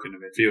going to work in the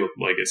midfield.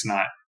 Like, it's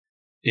not.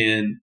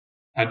 And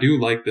I do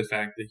like the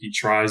fact that he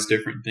tries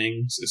different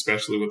things,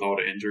 especially with all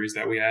the injuries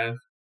that we have.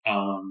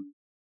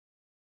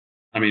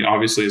 I mean,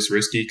 obviously it's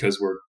risky because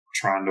we're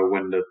trying to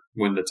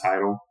win the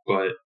title,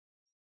 but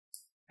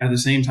at the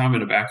same time,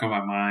 in the back of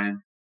my mind,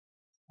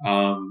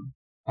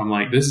 I'm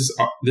like, this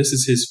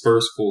is his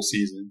first full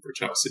season for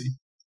Chelsea.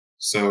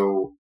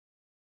 So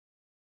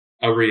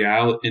in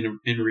reality,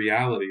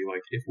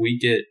 like, if we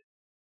get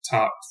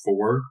top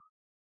 4,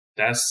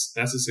 that's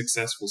a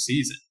successful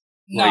season.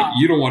 Like,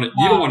 you don't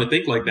want to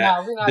think like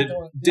that. We're not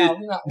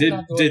doing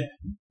that.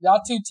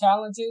 Y'all too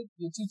talented.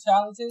 You're too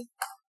talented.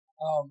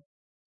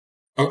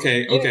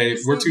 Okay.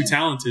 We're too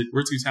talented.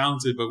 We're too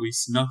talented, but we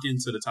snuck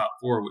into the top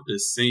 4 with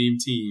this same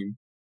team,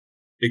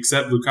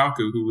 except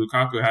Lukaku, who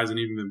hasn't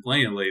even been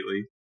playing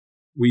lately.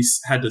 We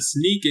had to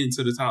sneak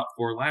into the top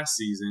 4 last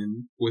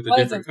season with a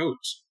different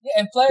coach.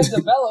 Yeah, and players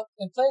develop,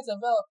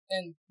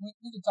 and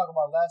we can talk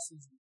about last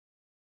season.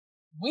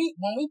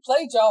 when we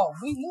played y'all,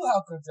 we knew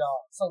how good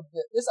y'all. So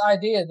this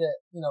idea that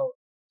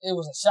it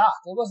was a shock.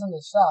 It wasn't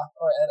a shock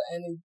or at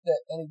any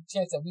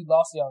chance that we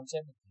lost y'all in the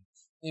championship.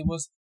 It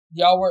was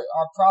y'all were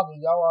our problem.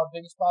 Y'all were our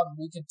biggest problem.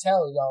 We could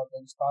tell y'all were our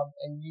biggest problem,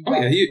 and you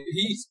guys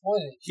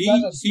exploited it.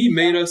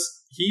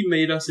 He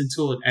made us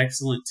into an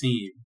excellent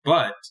team,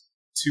 but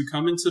to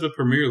come into the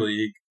Premier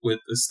League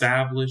with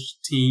established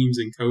teams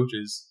and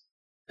coaches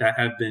that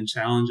have been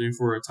challenging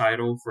for a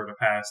title for the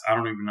past, I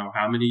don't even know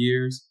how many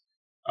years,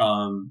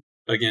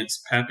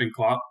 against Pep and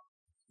Klopp,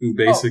 who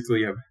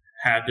basically have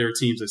had their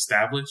teams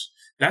established.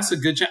 That's a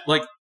good chance.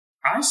 Like,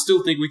 I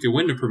still think we could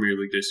win the Premier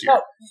League this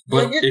year.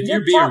 But if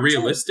you're being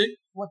realistic,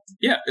 but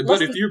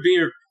if you're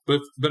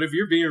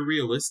being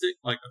realistic,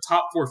 like a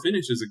top 4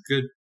 finish is a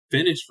good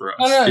finish for us.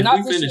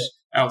 If we finish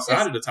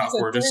outside of the top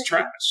 4, that's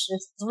trash.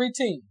 It's 3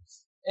 teams.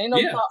 Ain't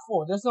no top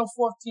 4. There's no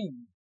 4th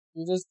team.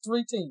 There's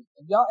 3 teams.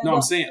 If y'all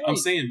I'm saying,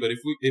 but if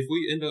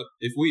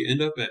we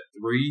end up at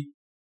 3,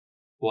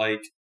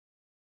 like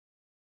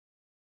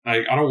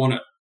I don't want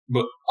to.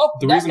 But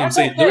the reason I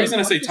say top 4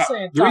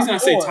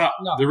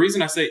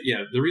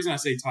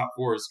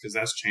 is because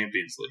that's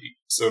Champions League.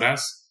 So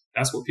that's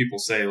what people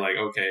say. Like,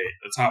 okay,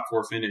 a top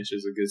 4 finish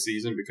is a good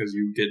season because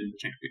you get in the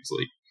Champions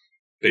League,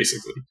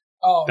 basically.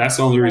 That's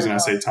the only reason I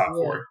say top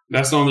 4.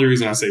 That's the only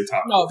reason I say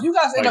top 4. No, if you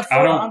guys end up 4,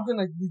 I'm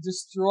gonna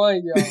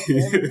destroy y'all.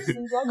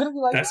 I'm gonna be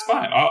like, that's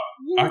fine.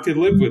 I could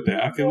live with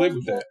that. I could live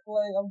with that.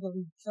 I'm gonna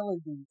be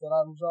killing you that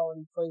I was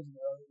already praising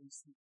earlier.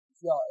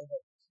 If y'all end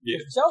up,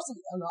 Chelsea,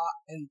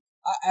 and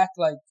I act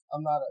like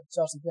I'm not a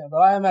Chelsea fan,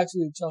 but I am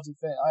actually a Chelsea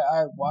fan.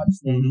 I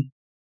watch them. Mm-hmm.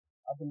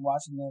 I've been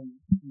watching them.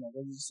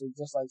 They're just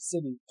like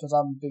City because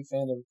I'm a big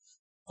fan of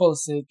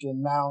Pulisic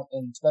and Mount,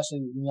 and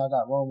especially when y'all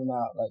got Roman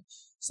out,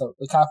 so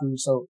Lukaku.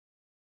 So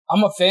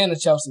I'm a fan of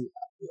Chelsea.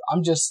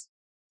 I'm just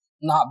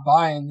not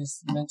buying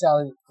this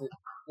mentality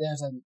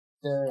that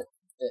they're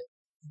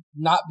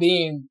not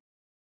being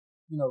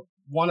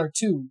 1 or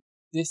 2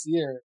 this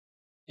year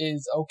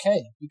is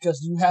okay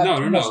because you have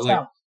too much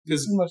talent.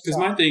 Because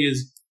my thing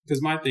is,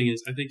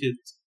 I think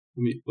it's.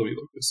 Let me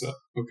look this up.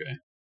 Okay,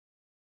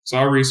 so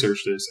I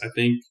researched this. I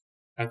think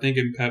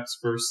in Pep's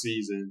first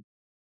season,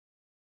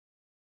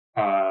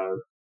 I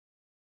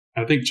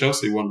think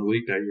Chelsea won the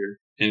league that year,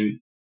 and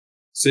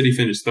City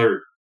finished 3rd.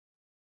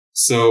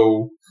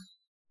 So,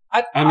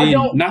 I mean,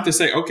 not to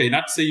say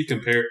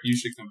you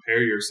should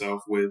compare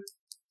yourself with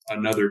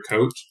another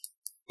coach,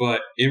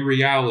 but in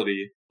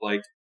reality,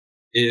 like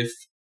if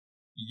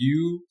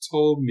you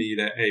told me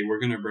that, hey, we're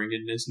going to bring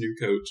in this new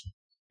coach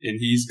and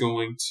he's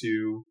going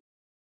to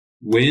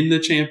win the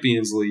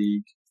Champions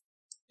League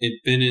and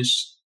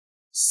finish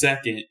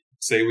second,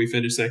 say we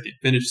finish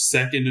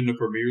second in the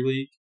Premier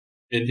League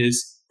in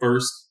his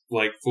first,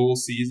 full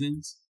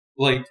seasons,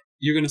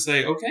 you're going to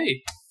say,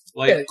 okay,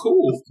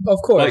 cool. Of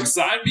course.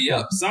 Sign me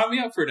up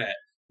for that.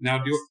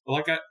 Now,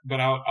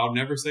 I'll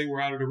never say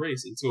we're out of the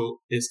race until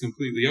it's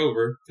completely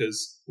over.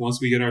 Because once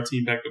we get our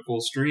team back to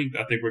full strength,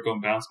 I think we're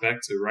going to bounce back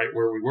to right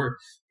where we were.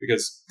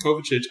 Because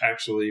Kovacic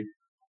actually,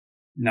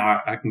 now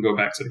I can go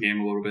back to the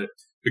game a little bit.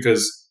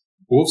 Because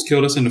Wolves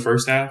killed us in the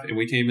first half, and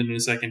we came in the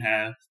second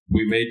half.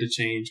 We made the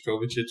change.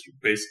 Kovacic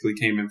basically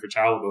came in for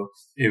Chalobah,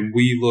 and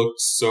we looked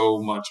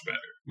so much better.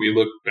 We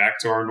looked back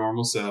to our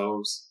normal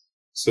selves.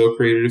 Still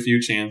created a few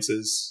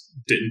chances.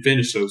 Didn't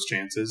finish those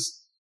chances.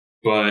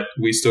 But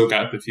we still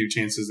got the few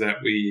chances that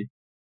we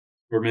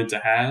were meant to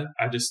have.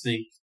 I just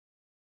think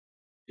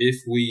if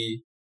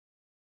we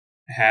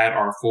had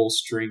our full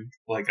strength,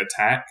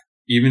 attack,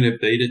 even if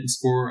they didn't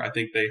score, I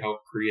think they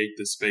helped create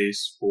the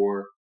space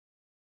for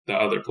the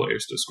other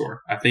players to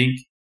score. I think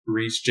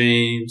Reece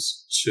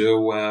James,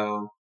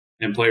 Chilwell,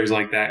 and players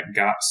like that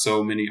got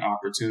so many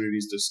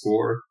opportunities to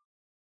score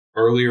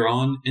earlier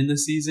on in the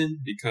season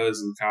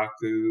because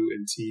Lukaku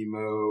and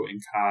Timo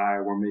and Kai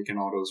were making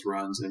all those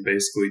runs and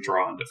basically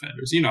drawing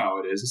defenders. You know how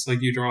it is. It's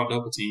like you draw a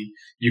double team,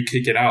 you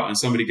kick it out, and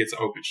somebody gets an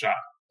open shot.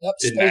 Yep,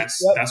 and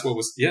that's what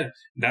was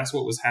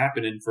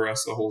happening for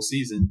us the whole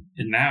season.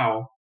 And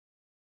now,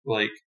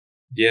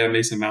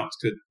 Mason Mount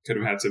could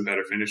have had some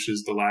better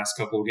finishes the last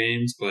couple of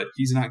games, but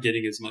he's not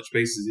getting as much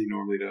space as he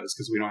normally does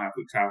because we don't have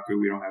Lukaku,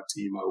 we don't have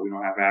Timo, we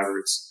don't have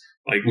Havertz.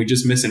 We're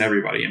just missing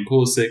everybody. And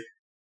Pulisic,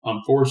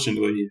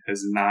 unfortunately,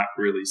 has not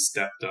really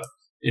stepped up.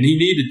 And he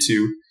needed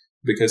to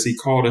because he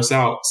called us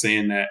out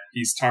saying that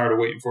he's tired of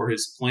waiting for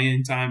his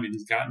playing time and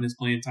he's gotten his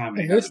playing time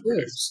and he hasn't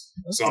produced.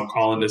 So I'm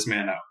calling this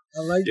man out. I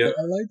like that.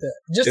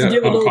 Just to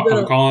give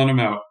I'm calling him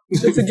out.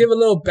 Just to give a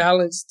little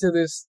balance to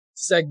this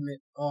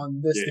segment on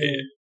this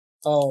game.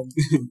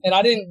 And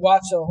I didn't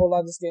watch a whole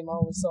lot of this game. I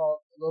only saw a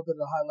little bit of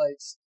the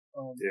highlights.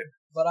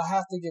 But I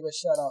have to give a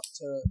shout out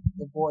to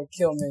the boy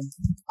Kilman.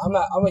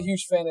 I'm a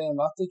huge fan of him.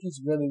 I think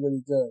he's really,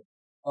 really good.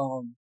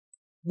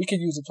 We could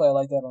use a player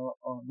like that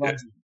on Roger,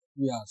 to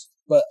be honest.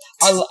 But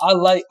I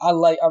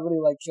really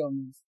like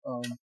Kilman.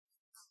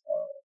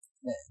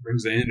 Man.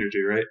 Brings the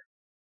energy, right?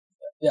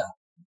 Yeah.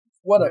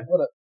 What a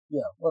play.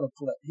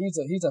 He's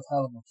a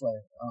hell of a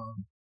player.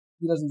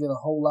 He doesn't get a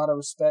whole lot of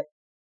respect.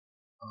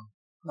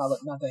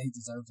 Not that he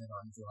deserves it or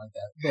anything like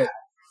that.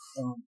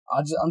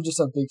 I'm just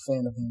a big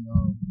fan of him.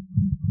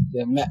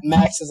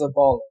 Max is a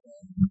baller,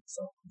 man.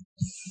 So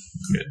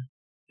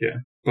yeah.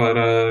 But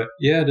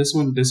this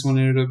one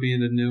ended up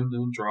being a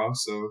 0-0 draw.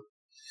 So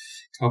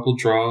a couple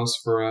draws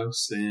for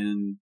us,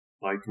 and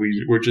like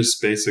we're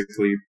just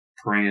basically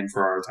praying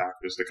for our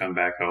attackers to come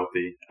back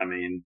healthy. I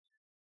mean,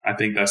 I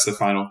think that's the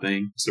final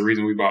thing. It's the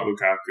reason we bought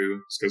Lukaku.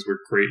 It's because we're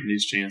creating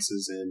these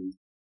chances and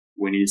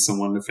we need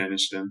someone to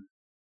finish them.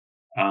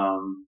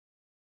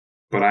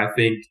 But I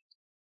think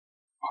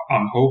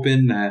I'm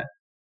hoping that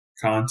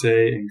Conte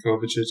and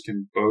Kovacic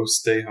can both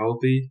stay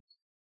healthy,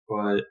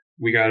 but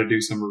we got to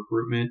do some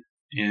recruitment,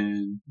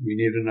 and we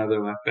need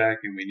another left back,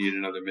 and we need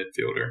another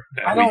midfielder.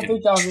 I don't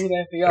think y'all need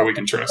anything else. That we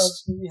can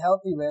trust. To be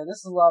healthy, man. This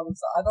is what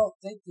I don't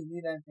think you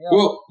need anything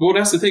else. Well,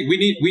 that's the thing. We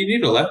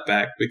need a left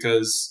back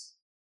because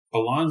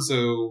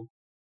Alonso,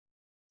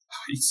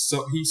 he's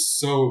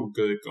so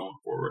good going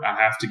forward. I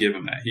have to give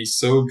him that. He's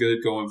so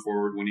good going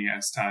forward when he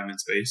has time and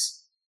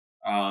space.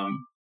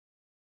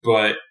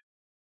 But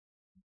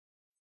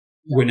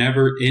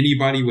whenever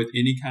anybody with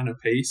any kind of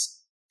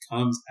pace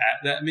comes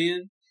at that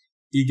man,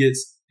 he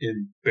gets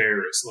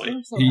embarrassed. Like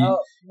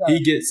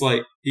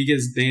he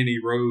gets Danny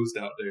Rose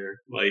out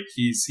there. Like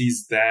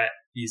he's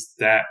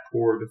that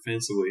poor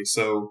defensively.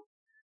 So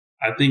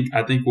I think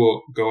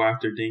we'll go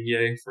after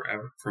Digne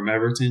from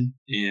Everton,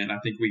 and I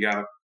think we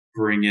gotta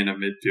bring in a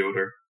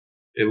midfielder,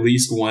 at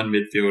least one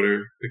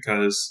midfielder,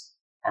 because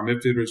our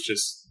midfielders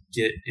just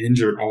get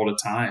injured all the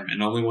time,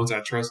 and the only ones I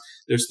trust,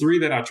 there's 3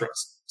 that I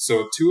trust. So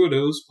if 2 of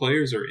those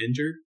players are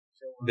injured,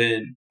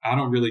 then I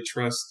don't really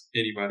trust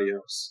anybody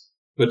else.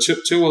 But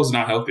Chilwell's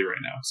not healthy right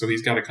now, so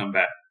he's got to come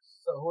back.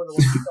 So who are the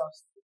ones you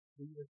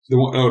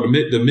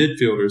trust? The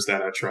midfielders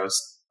that I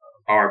trust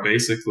are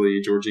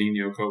basically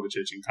Jorginho,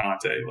 Kovacic, and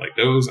Conte. Like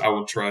those, I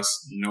will trust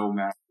no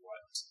matter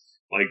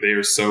what. Like they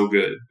are so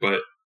good.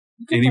 But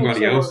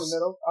anybody else?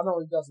 I know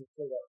he doesn't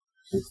play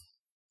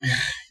that.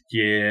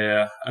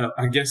 Yeah,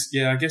 I guess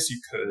you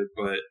could,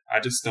 but I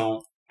just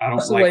don't. I don't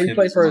That's like the way he him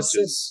played as for much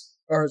as.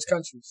 Or his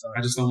country. Sorry.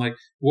 I just don't like.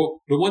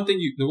 Well, the one thing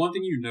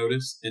you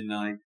notice, and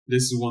like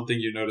this is one thing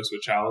you notice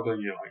with Chalobah,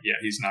 and you're like, yeah,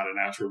 he's not a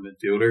natural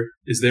midfielder.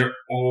 Is they're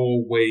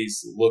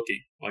always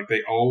looking, like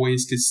they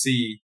always can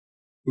see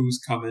who's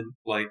coming.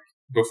 Like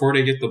before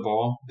they get the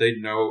ball, they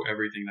know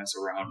everything that's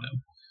around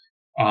them.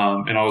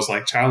 And I was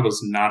like,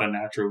 Chalobah's not a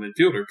natural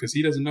midfielder because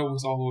he doesn't know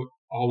what's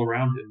all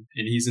around him,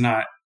 and he's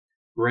not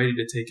ready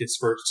to take his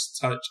first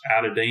touch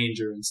out of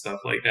danger and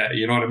stuff like that.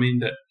 You know what I mean?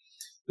 That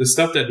the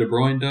stuff that De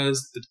Bruyne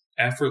does, the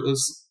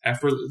effortless,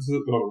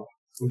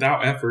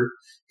 without effort,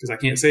 because I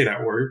can't say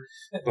that word,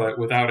 but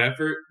without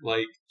effort,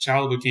 like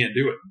Chalobah can't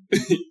do it.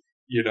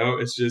 You know,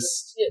 it's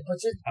just but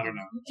I don't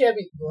know. You can't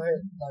be go ahead.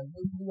 Like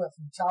you went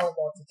from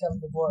Chalobah to Kevin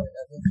De Bruyne.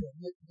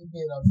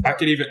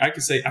 I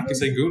could say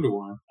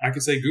Gundogan. I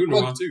could say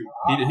Gundogan too.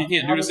 He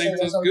can't do the same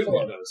things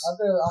Gundogan does.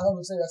 I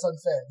would say that's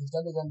unfair because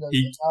Gundogan does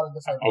out of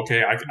defense.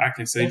 Okay, I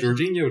can say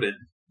Jorginho then.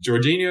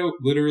 Jorginho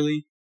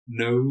literally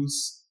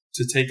knows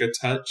to take a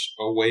touch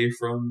away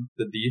from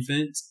the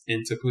defense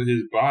and to put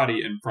his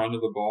body in front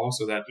of the ball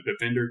so that the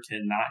defender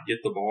cannot get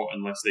the ball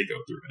unless they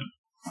go through him.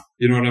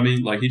 You know what I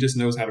mean? Like he just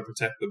knows how to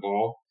protect the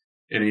ball,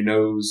 and he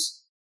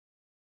knows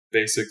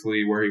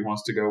basically where he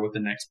wants to go with the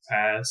next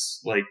pass.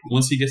 Like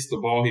once he gets the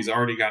ball, he's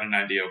already got an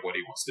idea of what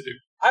he wants to do.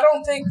 I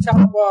don't think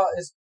Chalobah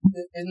is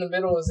in the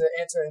middle is the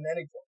answer in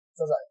any point.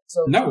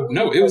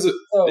 No, it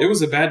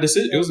was a bad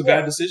decision. It was a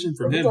bad decision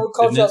from him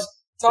in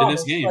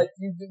this game. Like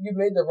you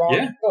made the wrong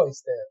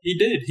choice there.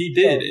 He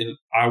did, and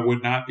I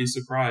would not be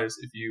surprised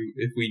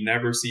if we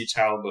never see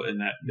Chalobah in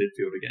that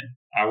midfield again.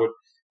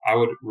 I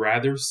would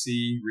rather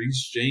see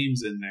Reece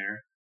James in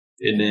there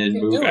and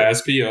then move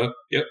Aspi up.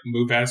 Yep,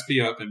 move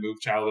Aspi up and move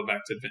Chalobah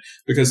back to defense,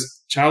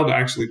 because Chalobah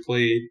actually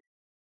played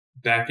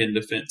back in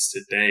defense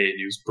today, and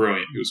he was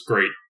brilliant. He was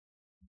great.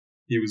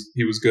 He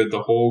was good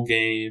the whole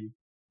game.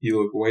 He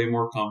looked way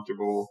more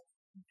comfortable,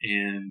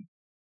 and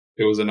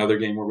it was another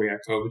game where we had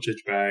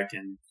Kovacic back,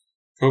 and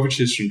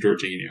Kovacic and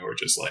Jorginho are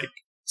just like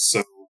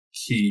so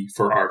key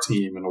for our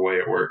team and the way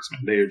it works,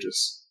 man. They are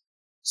just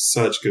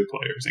such good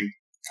players, and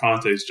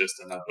Conte's just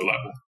another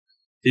level.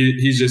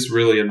 He's just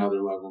really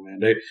another level, man.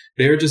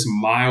 They're just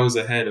miles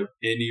ahead of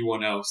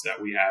anyone else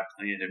that we have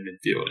playing in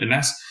midfield, and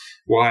that's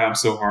why I'm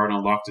so hard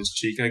on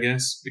Loftus-Cheek, I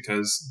guess,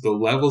 because the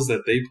levels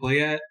that they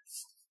play at,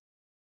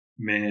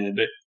 man,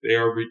 they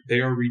are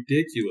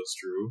ridiculous,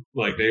 Drew.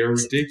 Like they are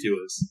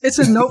ridiculous. It's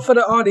a note for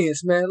the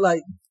audience, man.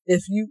 Like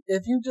if you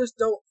just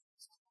don't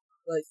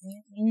like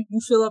you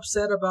feel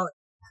upset about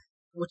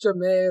what your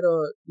man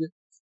or your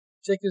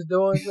chick is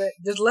doing, man,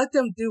 just let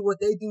them do what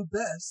they do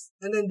best,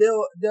 and then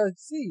they'll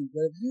see.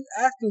 But if you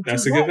ask them,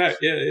 that's a good fact.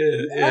 Yeah.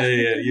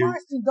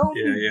 Don't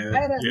be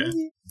mad at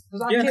me.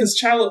 Because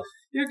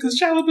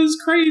Chalobah is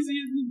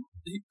crazy.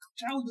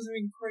 Chalobah's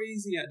been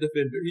crazy at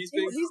defender. He's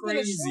been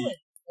crazy.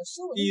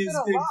 He's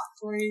been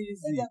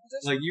crazy.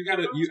 Like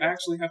you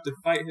actually have to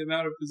fight him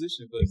out of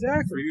position. But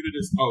for you to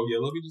just,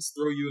 let me just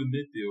throw you in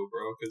midfield,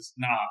 bro. Because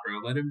bro,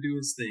 let him do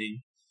his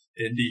thing.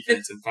 in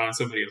defense and find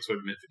somebody else for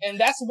the midfield. And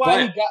that's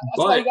why he got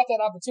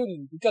that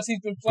opportunity, because he's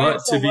been playing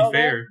so well.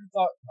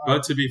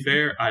 But to be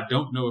fair, I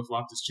don't know if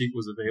Loftus-Cheek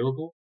was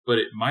available, but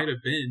it might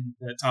have been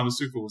that Thomas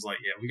Tuchel was like,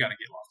 yeah, we got to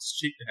get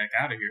Loftus-Cheek the heck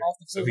out of here.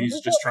 So he's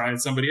just trying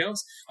somebody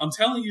else. I'm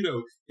telling you,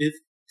 though,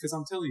 because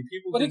I'm telling you,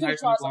 people been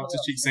hyping up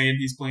Loftus-Cheek saying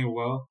he's playing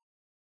well,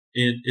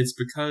 and it's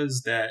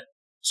because that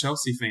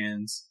Chelsea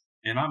fans,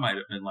 and I might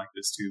have been like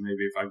this too,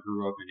 maybe if I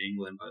grew up in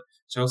England, but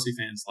Chelsea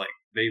fans, like,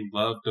 they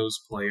love those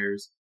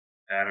players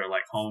that are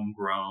like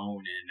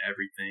homegrown and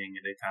everything,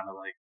 and they kind of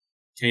like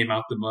came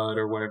out the mud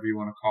or whatever you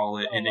want to call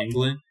it in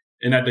England,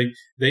 and I think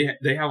they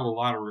have a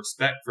lot of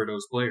respect for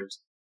those players.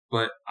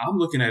 But I'm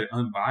looking at it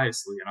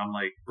unbiasedly, and I'm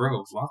like,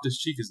 bro,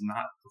 Loftus-Cheek has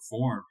not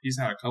performed. He's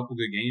had a couple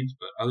good games,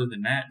 but other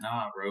than that,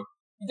 nah, bro.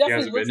 He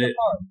definitely looks the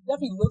part.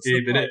 Definitely looks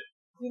the part.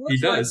 He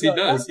does.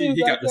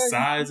 He got the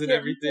size and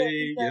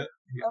everything. Yep.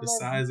 He got the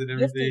size and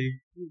everything.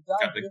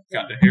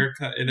 Got the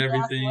haircut and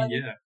everything.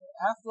 Yeah.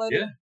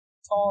 Athletic,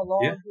 tall,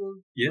 long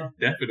dude. Yeah,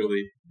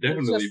 definitely. But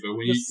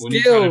when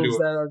he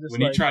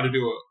try to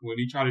do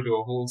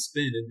a whole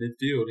spin in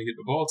midfield and get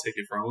the ball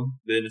taken from him,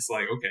 then it's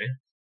like, okay.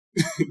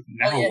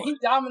 Now what? He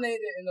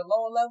dominated in the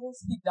lower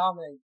levels. He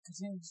dominated because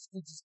he was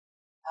just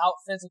out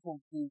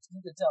physical dudes.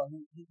 You could tell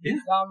he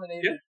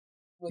dominated.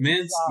 Yeah.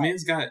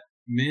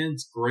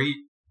 Man's great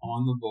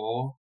on the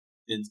ball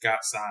and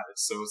got size.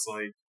 So it's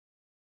like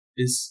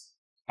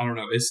I don't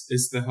know.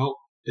 It's the help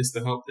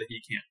that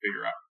he can't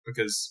figure out,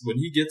 because when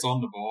he gets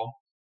on the ball,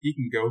 he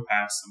can go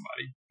past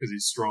somebody because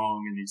he's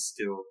strong and he's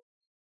skilled.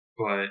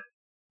 But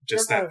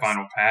just that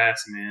final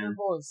pass, man.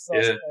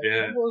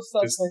 Yeah.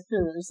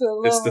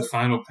 It's the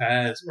final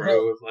pass,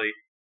 bro. Like,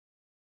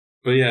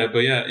 but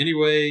yeah.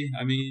 Anyway,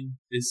 I mean,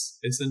 it's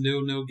a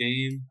 0-0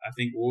 game. I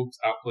think Wolves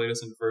outplayed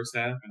us in the first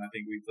half, and I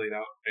think we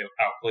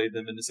outplayed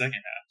them in the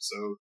second half.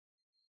 So,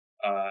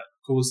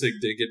 Pulisic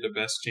did get the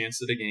best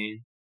chance of the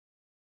game.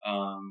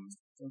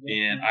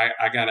 And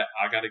I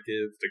gotta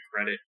give the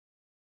credit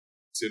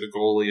to the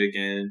goalie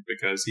again,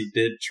 because he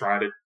did try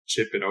to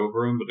chip it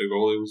over him, but the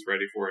goalie was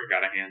ready for it,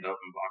 got a hand up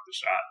and blocked the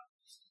shot.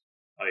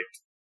 Like,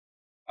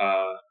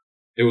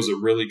 it was a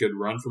really good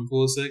run from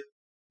Pulisic.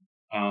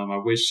 I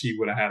wish he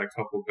would have had a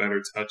couple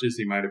better touches.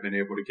 He might have been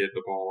able to get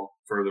the ball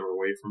further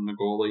away from the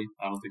goalie.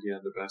 I don't think he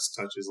had the best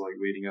touches like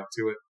leading up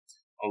to it.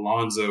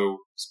 Alonso's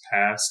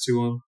pass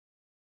to him,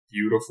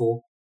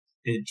 beautiful,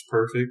 inch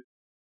perfect.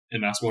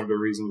 And that's one of the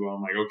reasons why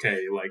I'm like,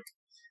 okay, like,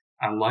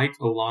 I like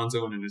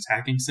Alonso in an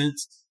attacking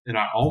sense, and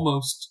I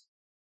almost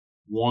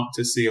want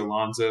to see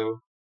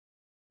Alonso,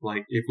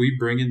 like, if we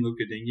bring in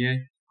Luca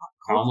Digne,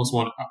 I almost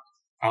want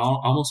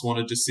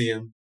to just see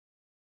him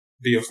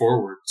be a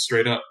forward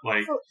straight up.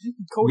 Like,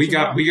 we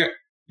have a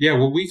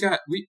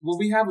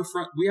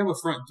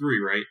front three,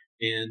 right?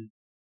 And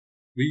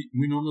we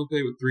normally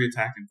play with 3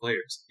 attacking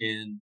players,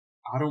 and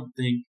I don't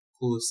think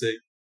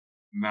Pulisic,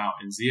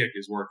 Mount, and Ziyech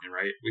is working,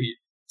 right?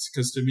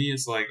 Because to me,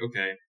 it's like,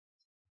 okay,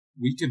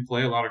 we can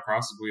play a lot of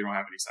crosses, but we don't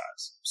have any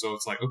size. So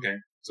it's like, okay,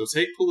 so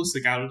take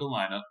Pulisic out of the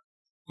lineup,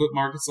 put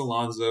Marcos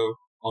Alonso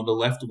on the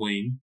left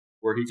wing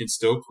where he can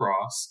still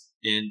cross,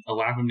 and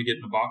allow him to get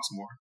in the box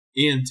more,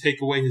 and take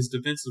away his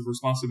defensive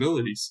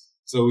responsibilities,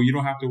 so you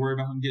don't have to worry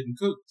about him getting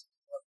cooked.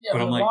 Yeah,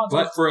 but I'm like,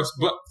 but for us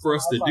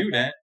to do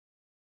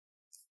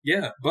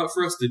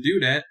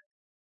that,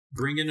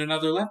 bring in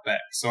another left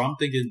back. So I'm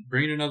thinking,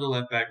 bring in another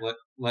left back,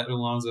 let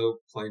Alonso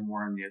play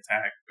more in the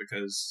attack,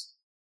 because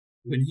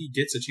when he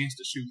gets a chance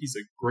to shoot, he's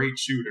a great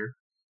shooter.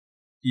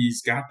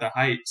 He's got the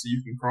height, so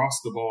you can cross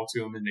the ball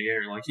to him in the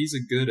air. Like, he's a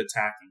good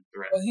attacking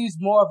threat. But he's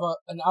more of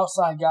an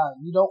outside guy.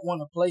 You don't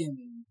want to play him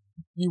in.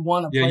 You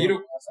want to play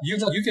him. You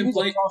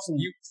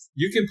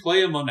can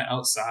play him on the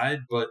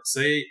outside, but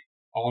say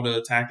all the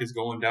attack is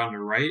going down the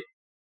right,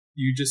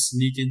 you just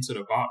sneak into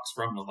the box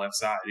from the left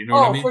side. You know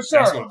what I mean? For sure.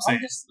 That's what I'm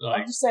saying.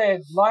 I'm just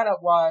saying,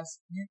 lineup wise,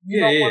 you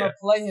don't want to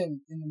play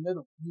him in the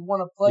middle. You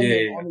want to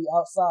play him on the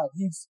outside.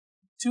 He's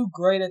too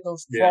great at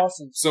those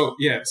crosses. So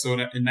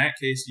in that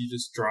case, you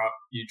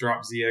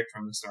drop Ziyech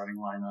from the starting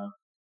lineup.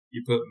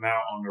 You put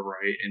Mount on the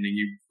right, and then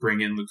you bring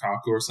in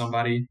Lukaku or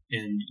somebody,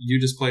 and you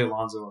just play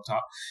Alonso up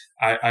top.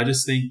 I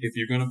just think if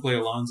you're going to play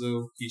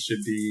Alonso, he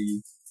should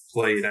be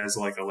played as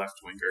like a left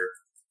winger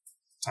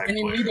type player.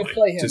 And you need to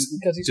play him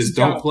because he's just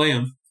don't play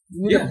him.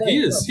 Yeah,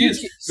 he is.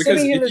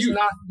 Because if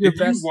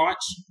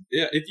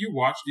you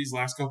watch these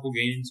last couple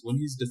games, when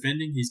he's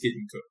defending, he's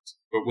getting cooked.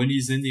 But when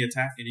he's in the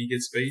attack and he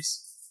gets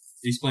space,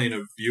 he's playing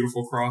a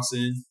beautiful cross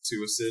in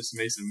to assist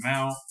Mason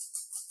Mount.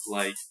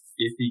 Like,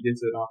 if he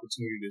gets an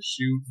opportunity to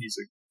shoot, he's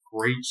a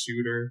great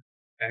shooter,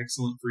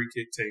 excellent free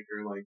kick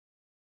taker. Like,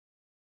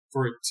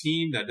 for a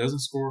team that doesn't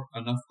score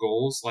enough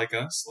goals like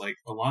us, like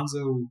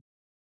Alonso,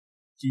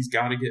 he's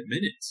got to get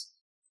minutes.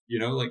 You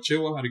know, like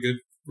Chilwell had a good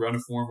run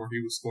of form where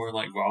he was scoring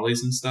like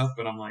volleys and stuff,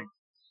 but I'm like,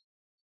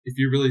 if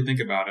you really think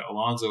about it,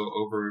 Alonso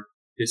over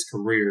his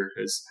career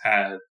has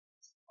had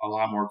a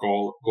lot more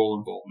goal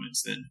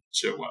involvements than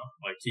Chilwell.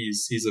 Like,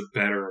 he's a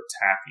better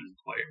attacking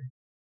player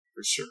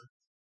for sure.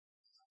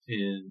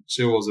 And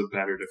Chilwell's a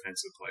better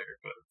defensive player,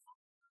 but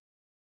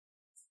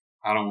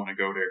I don't want to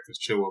go there because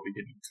Chilwell be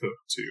getting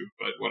cooked too.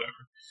 But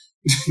whatever.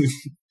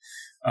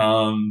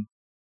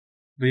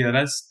 But yeah,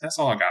 that's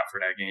all I got for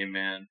that game,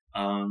 man.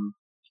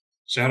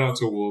 Shout out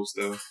to Wolves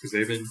though, because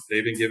they've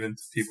been giving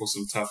people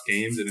some tough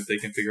games, and if they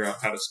can figure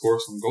out how to score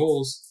some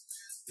goals,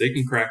 they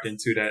can crack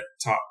into that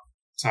top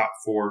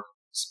 4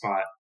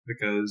 spot.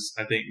 Because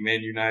I think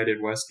Man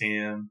United, West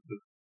Ham,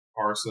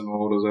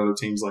 Arsenal, those other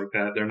teams like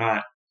that, they're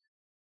not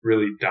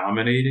really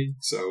dominating,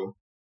 so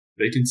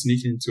they can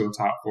sneak into a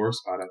top 4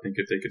 spot. I think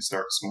if they could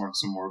start scoring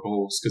some more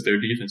goals, because their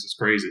defense is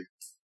crazy.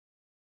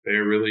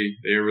 They're really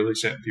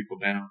shutting people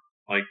down.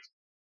 Like,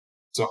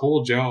 to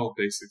hold y'all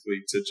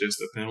basically to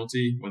just a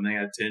penalty when they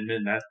had 10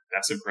 men,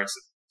 that's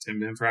impressive. 10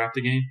 men for half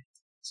the game,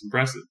 it's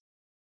impressive.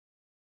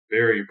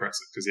 Very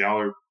impressive, because y'all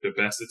are the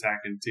best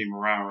attacking team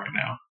around right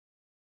now.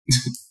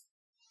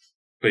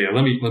 But yeah,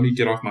 let me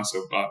get off my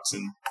soapbox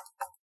and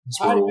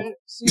let's roll. All right, man.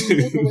 See the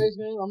takeaways,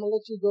 man. I'm gonna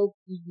let you go.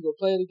 You can go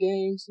play the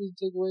game. See the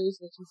takeaways.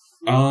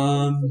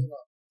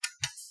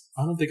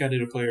 I don't think I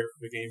did a player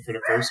of the game for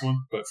the first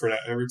one, but for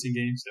that Everton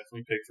game,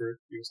 definitely Pickford.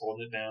 He was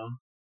holding it down.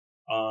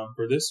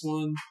 For this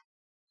one,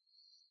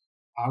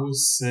 I would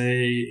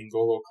say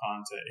N'Golo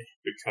Kante,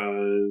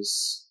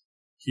 because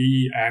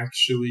he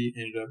actually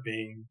ended up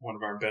being one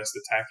of our best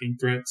attacking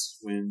threats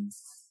when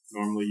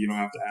normally you don't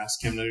have to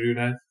ask him to do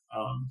that.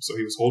 So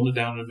he was holding it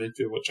down in the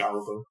midfield with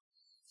Chalobah.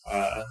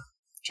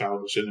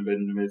 Chalobah shouldn't have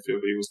been in the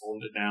midfield, but he was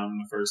holding it down in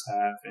the first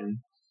half, and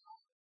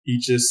he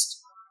just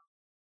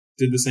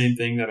did the same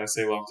thing that I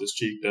say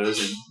Loftus-Cheek does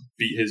and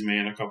beat his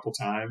man a couple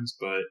times,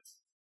 but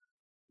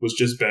was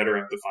just better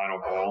at the final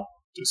ball.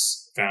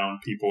 Just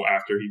found people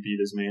after he beat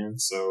his man,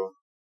 so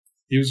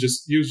he was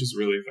just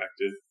really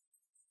effective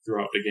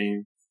throughout the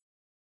game,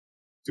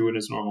 doing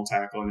his normal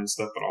tackling and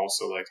stuff, but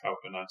also like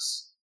helping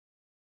us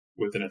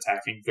with an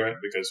attacking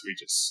threat, because we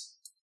just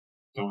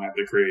don't have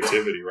the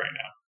creativity right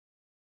now.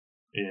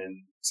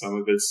 And some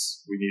of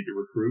this we need to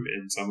recruit,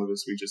 and some of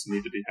this we just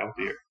need to be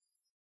healthier.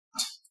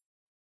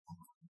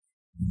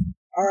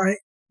 All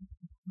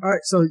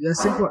right. So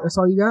that's it. That's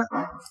all you got?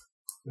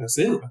 That's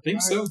it. I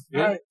think so.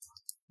 Yeah. All right.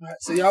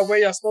 So y'all where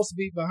y'all supposed to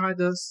be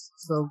behind us.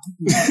 So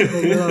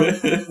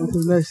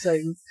the next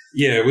segment.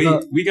 Yeah, we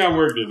got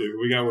work to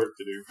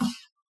do.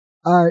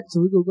 All right. So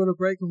we're gonna go to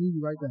break and we'll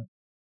be right back.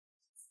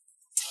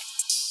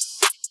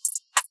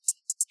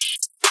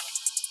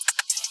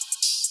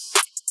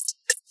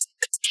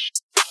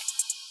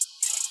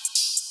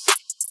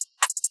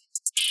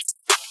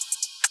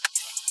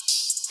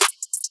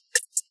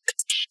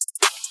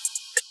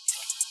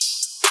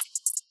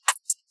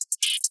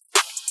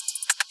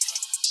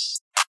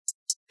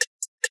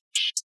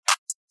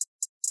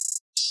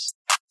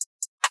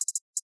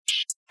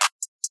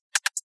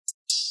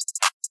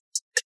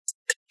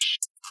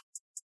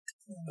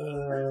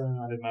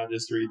 I did not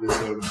just read this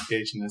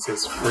notification that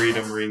says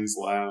 "Freedom rings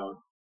loud."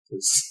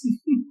 Did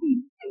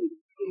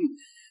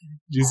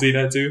you see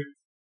that too?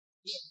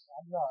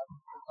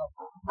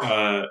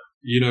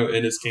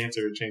 Ennis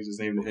Cantor changed his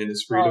name to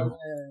Ennis Freedom.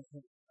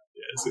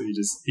 Yeah, so he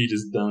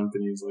just dunked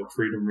and he was like,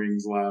 "Freedom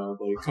rings loud."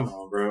 Like, come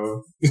on,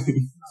 bro.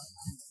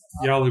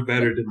 Y'all are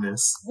better than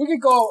this. We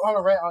could go on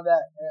a rant on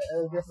that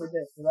a different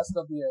day, so that's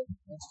gonna be an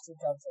interesting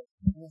conversation.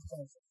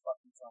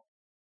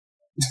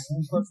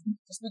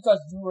 Just because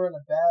you were in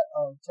a bad,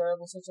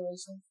 terrible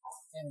situation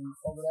and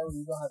over there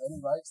you don't have any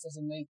rights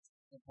doesn't make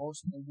the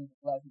bullshit they do to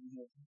black people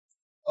here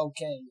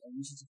okay, and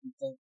we should just be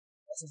thankful.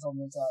 That's his own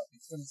mentality.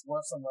 Because it's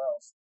worth somewhere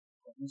else.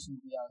 But we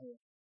shouldn't be out here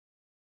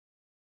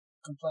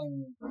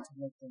complaining to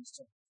make things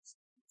change.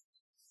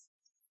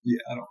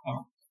 Yeah, I don't.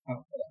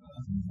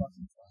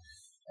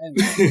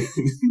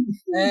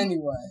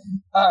 Anyway.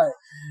 Alright.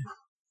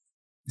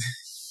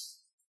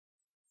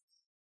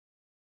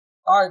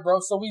 Alright, bro,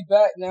 so we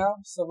back now.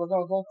 So we're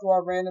gonna go through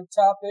our random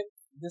topic.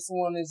 This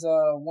one is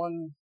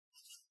one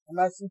I'm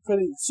actually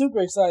pretty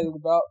super excited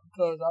about,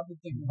 because I've been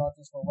thinking about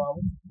this for a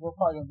while. We're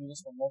probably gonna do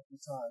this for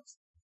multiple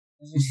times.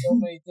 There's just so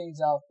many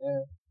things out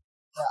there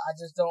that I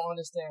just don't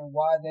understand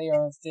why they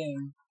are a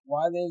thing,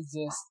 why they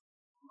exist.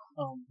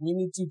 We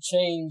need to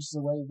change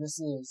the way this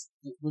is.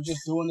 We're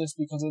just doing this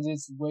because it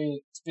is the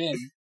way it's been,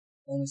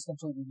 and it's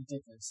completely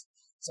ridiculous.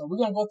 So we're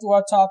gonna go through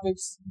our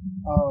topics,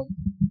 our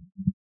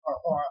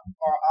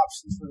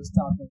options for this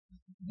topic,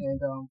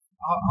 and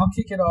I'll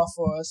kick it off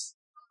for us.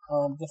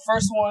 The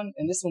first one,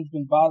 and this one's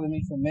been bothering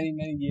me for many,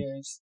 many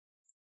years,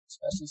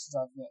 especially since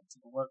I've been to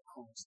the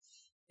workforce,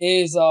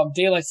 is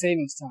daylight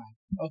savings time.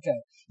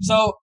 Okay,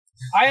 so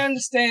I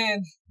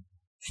understand.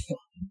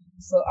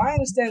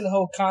 The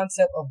whole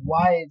concept of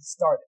why it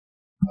started.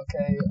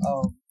 Okay,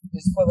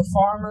 it's for the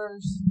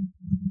farmers.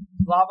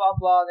 Blah blah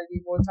blah. They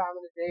need more time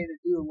in the day to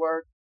do the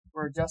work.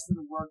 We're adjusting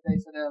the work day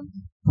for them,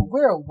 but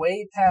we're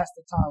way past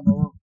the time where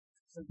we're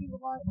completely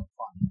reliant on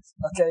farmers.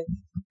 Okay.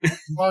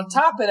 On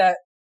top of that,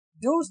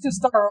 dudes can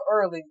start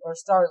early or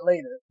start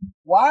later.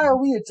 Why are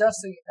we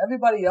adjusting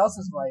everybody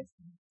else's life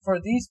for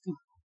these people?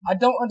 I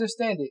don't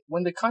understand it.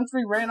 When the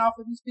country ran off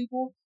of these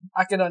people,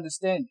 I can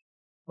understand it.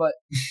 But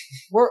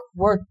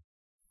we're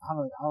I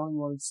don't even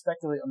want to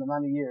speculate on the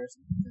amount of years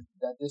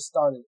that this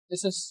started.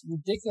 It's a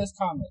ridiculous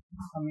concept.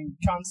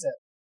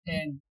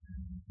 And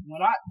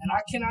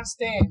I cannot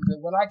stand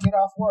that when I get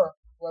off work,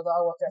 whether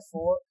I work at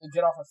 4, and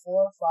get off at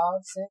 4,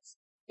 5, 6,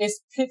 it's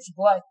pitch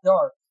black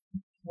dark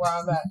where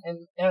I'm at,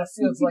 and it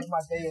feels like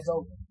my day is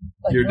over.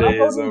 Like, your day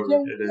is over.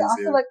 Gym, I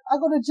feel like I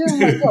go to the gym,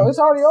 like, yo, it's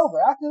already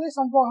over. After this,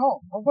 I'm going home.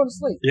 I'm going to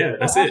sleep. Yeah,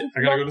 that's it.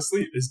 I gotta go to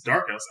sleep. It's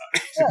dark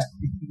outside. Yeah.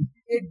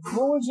 It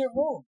ruins your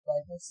mood.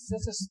 Like, it's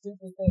such a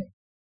stupid thing.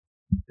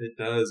 It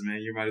does,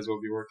 man. You might as well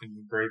be working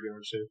the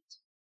graveyard shift.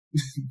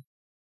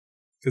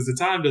 Because the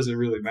time doesn't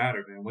really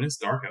matter, man. When it's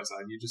dark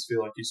outside, you just feel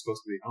like you're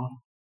supposed to be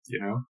home, you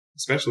know?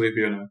 Especially if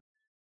you're in a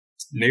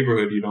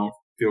neighborhood you don't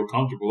feel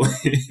comfortable in.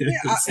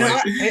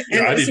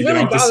 I need to get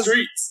off the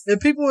streets. And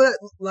people that,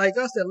 like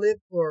us that live,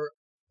 or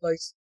like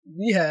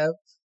we have,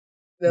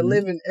 that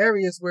live in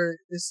areas where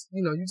it's,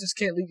 you know, you just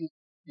can't leave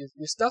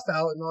your stuff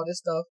out and all this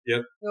stuff.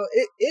 Yep. You know,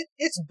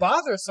 it's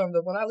bothersome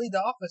that when I leave the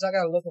office, I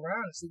got to look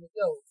around and see,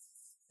 yo,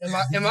 am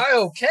I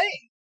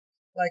okay?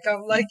 Like,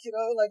 I'm like, you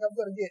know, like I'm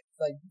going to get,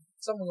 like,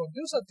 someone going to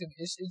do something.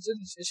 It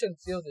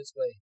shouldn't feel this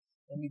way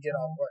when we get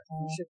off work.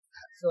 We should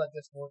feel like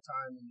there's more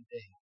time in the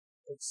day.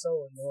 It's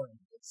so annoying.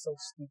 It's so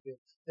stupid.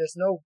 There's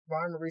no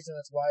rhyme or reason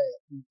that's why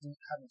we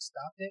haven't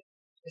stopped it.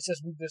 It's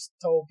just we just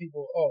told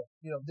people, oh,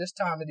 you know, this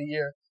time of the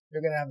year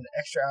you're gonna have an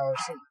extra hour of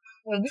sleep.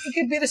 Well, it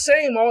could be the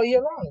same all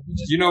year long. If we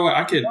just, you know what?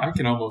 I can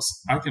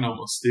almost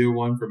steal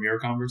one from your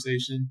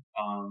conversation.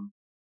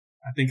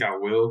 I think I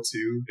will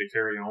too, to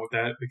carry on with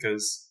that,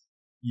 because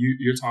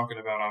you're talking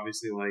about,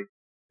 obviously, like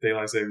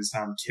daylight savings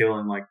time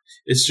killing, like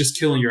it's just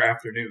killing your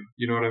afternoon.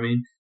 You know what I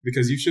mean?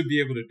 Because you should be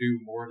able to do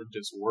more than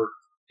just work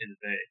in the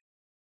day.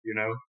 You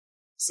know,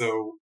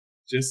 so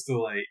just to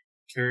like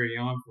carry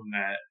on from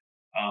that,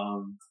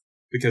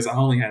 because I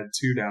only had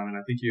 2 down and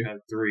I think you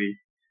had 3.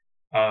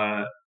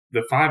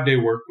 The 5-day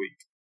work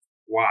week.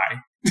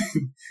 Why?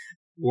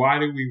 Why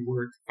do we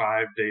work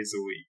 5 days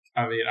a week?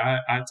 I mean,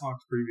 I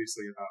talked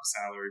previously about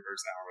salary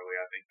versus hourly.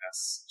 I think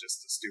that's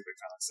just a stupid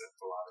concept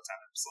a lot of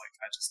times. Like,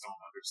 I just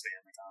don't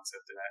understand the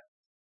concept of that.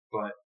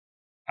 But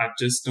I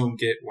just don't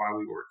get why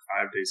we work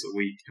 5 days a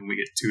week and we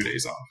get 2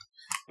 days off.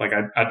 Like,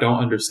 I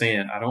don't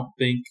understand. I don't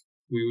think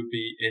we would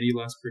be any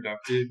less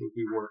productive if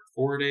we work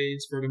 4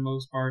 days for the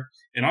most part.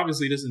 And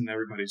obviously, this isn't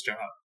everybody's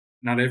job.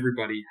 Not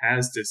everybody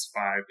has this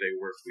 5-day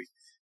work week.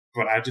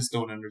 But I just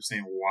don't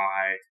understand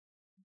why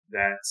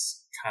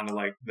that's kind of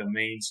like the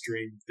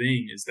mainstream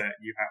thing, is that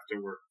you have to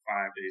work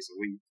 5 days a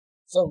week.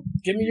 So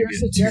give me your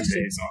suggestion.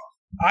 2 days off.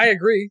 I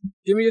agree.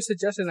 Give me your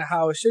suggestion of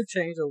how it should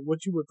change, or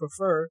what you would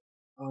prefer.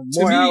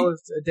 More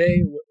hours a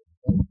day.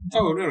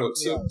 Oh, no.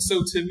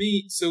 So to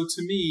me,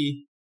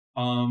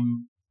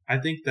 I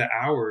think the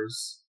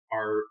hours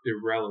are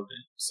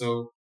irrelevant.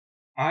 So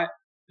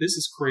this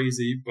is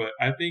crazy, but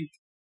I think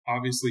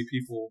obviously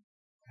people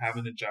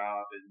having a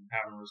job and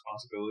having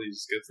responsibilities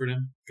is good for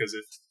them, because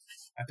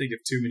I think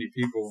if too many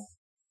people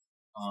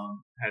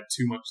had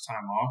too much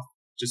time off,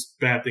 just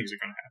bad things are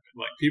going to happen.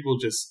 Like, people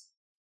just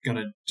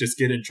gonna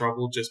get in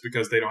trouble just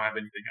because they don't have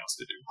anything else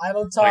to do.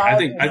 Idle time.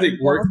 Like, I think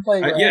work.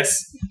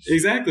 Yes,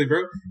 exactly,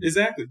 bro.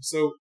 Exactly.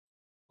 So,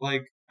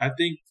 like, I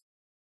think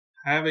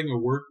having a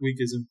work week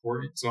is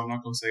important. So I'm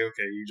not gonna say,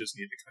 okay, you just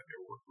need to cut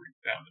your work week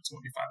down to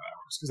 25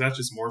 hours, because that's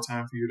just more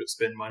time for you to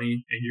spend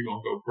money, and you're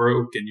gonna go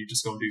broke, and you're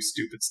just gonna do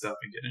stupid stuff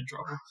and get in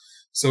trouble.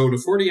 So the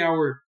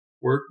 40-hour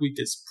work week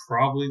is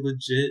probably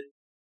legit.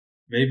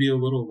 Maybe a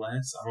little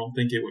less. I don't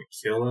think it would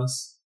kill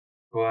us,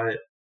 but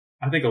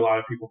I think a lot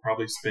of people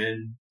probably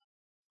spend.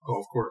 Oh,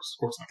 of course,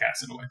 I'm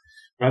casting away.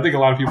 But I think a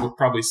lot of people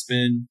probably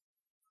spend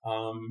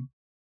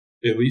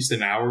at least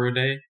an hour a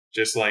day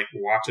just like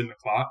watching the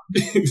clock.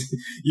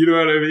 You know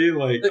what I mean?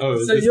 Like, oh,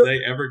 is this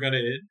day ever gonna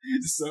end?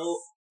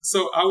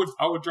 So I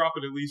would drop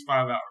it at least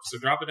 5 hours. So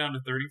drop it down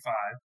to 35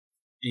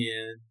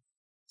 and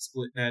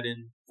split that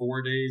in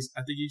 4 days.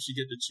 I think you should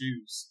get to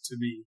choose, to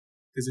me,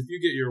 because if you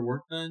get your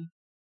work done,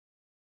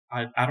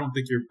 I don't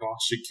think your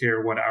boss should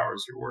care what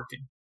hours you're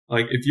working.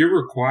 Like, if you're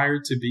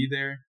required to be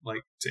there,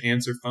 like, to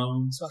answer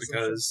phones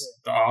because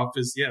the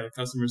office,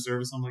 customer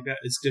service, something like that,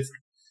 it's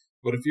different.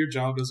 But if your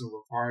job doesn't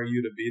require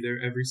you to be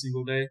there every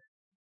single day,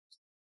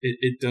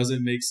 it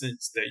doesn't make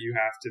sense that you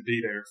have to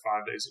be there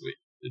 5 days a week.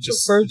 It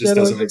just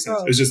doesn't make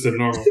sense. It's just a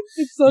normal.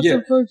 It's such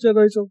a first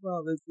generation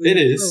problem. It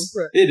is.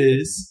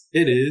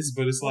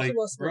 But it's like,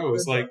 bro,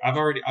 it's like I've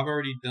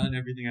already done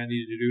everything I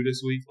needed to do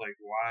this week. Like,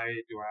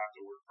 why do I have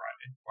to work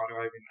Friday? Why do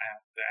I even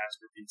have to ask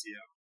for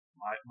PTO?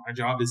 My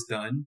job is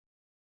done.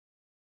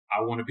 I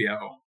want to be at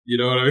home. You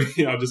know what I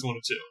mean? I just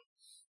want to chill.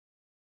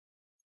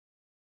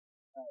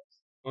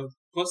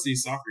 Plus,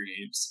 these soccer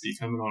games be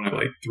coming on at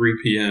like 3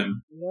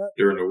 p.m.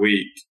 during the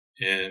week,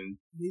 and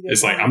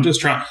it's like I'm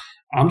just trying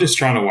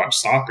to watch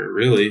soccer.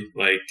 Really,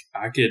 like,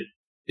 I could,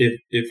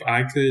 if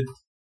I could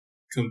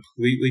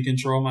completely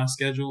control my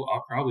schedule,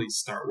 I'll probably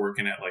start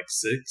working at like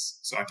 6,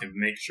 so I can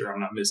make sure I'm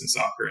not missing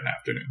soccer in the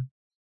afternoon.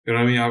 You know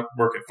what I mean? I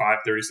work at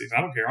 5:36.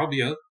 I don't care. I'll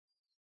be up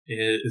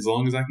as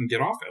long as I can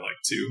get off at like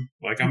 2.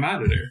 Like, I'm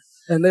out of there.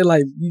 And they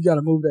like, you got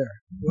to move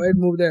there. Go ahead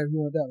and move there if you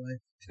want that. Like,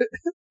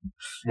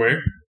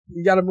 Where?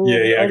 You gotta move.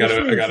 Yeah. I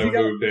gotta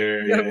move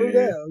there. You gotta move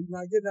there. You're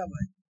not getting that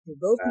much.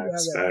 Those people have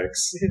that.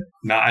 Facts.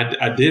 No,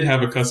 I did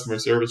have a customer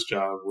service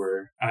job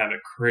where I had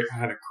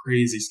a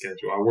crazy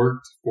schedule. I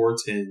worked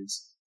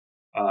 4/10s,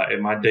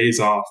 and my days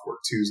off were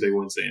Tuesday,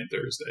 Wednesday, and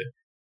Thursday.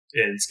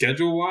 And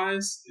schedule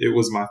wise, it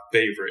was my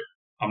favorite.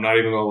 I'm not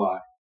even gonna lie.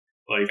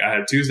 Like, I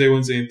had Tuesday,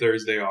 Wednesday, and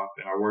Thursday off,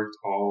 and I worked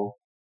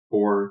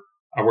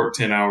I worked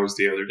 10 hours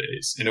the other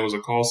days, and it was a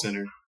call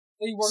center.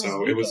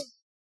 So it was.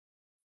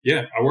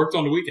 Yeah, I worked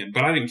on the weekend,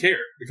 but I didn't care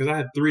because I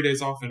had 3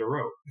 days off in a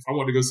row. If I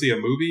wanted to go see a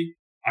movie,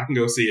 I can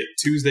go see it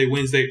Tuesday,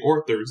 Wednesday,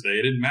 or Thursday.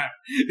 It didn't matter.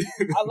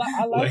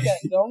 I like that.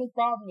 The only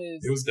problem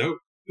is it was dope.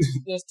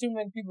 There's too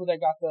many people that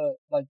got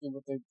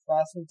with the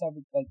fast food type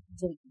of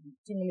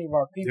too many of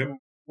our people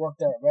work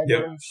that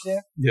regular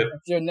shift. Yep.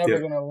 You're never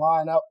gonna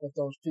line up with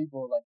those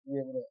people, like be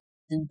able to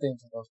do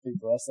things with those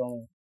people. That's the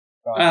only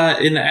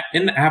problem.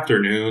 In the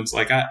afternoons,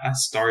 like I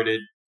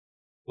started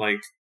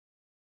like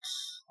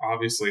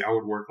obviously I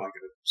would work like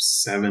a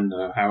 7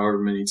 to however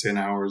many 10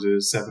 hours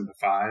is 7 to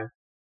 5.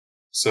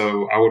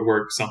 So I would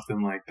work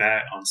something like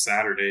that on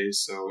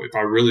Saturdays. So if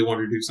I really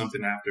wanted to do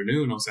something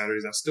afternoon on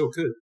Saturdays, I still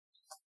could.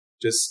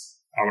 Just,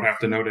 I would have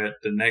to know that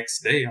the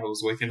next day I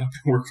was waking up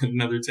and working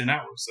another 10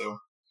 hours. So,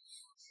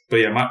 but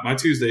yeah, my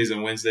Tuesdays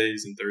and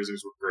Wednesdays and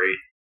Thursdays were great.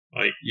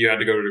 Like, you had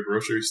to go to the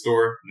grocery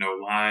store, no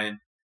line.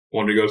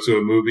 Wanted to go to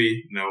a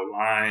movie, no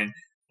line.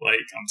 Like,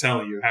 I'm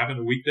telling you, having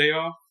a weekday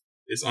off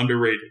is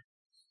underrated.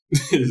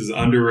 It is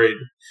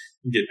underrated.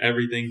 You get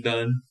everything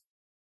done.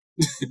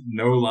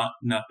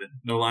 Nothing.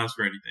 No lines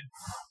for anything.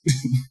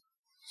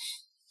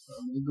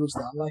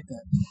 I like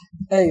that.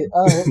 Hey,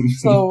 all right.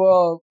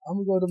 So I'm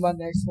gonna go to my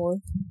next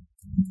one.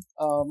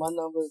 My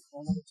number 2,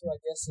 I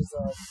guess, is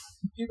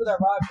people that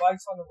ride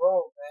bikes on the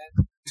road,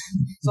 man.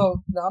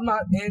 So now, I'm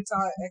not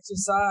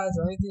anti-exercise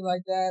or anything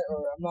like that,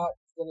 or I'm not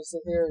gonna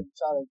sit here and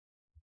try to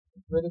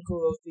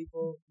ridicule those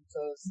people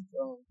because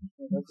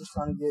they're just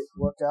trying to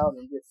work out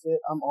and get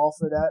fit. I'm all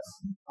for that.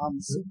 I'm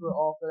super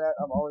all for that.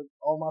 I'm always,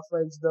 all my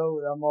friends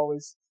know that I'm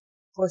always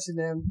pushing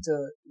them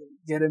to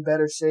get in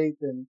better shape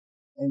and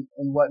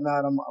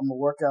whatnot. I'm a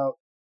workout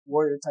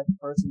warrior type of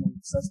person. I'm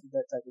obsessed with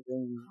that type of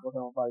thing, working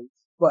on my body.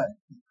 But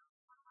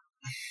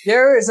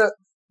there is a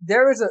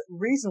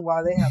reason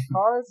why they have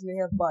cars and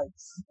they have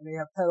bikes and they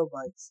have pedal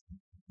bikes.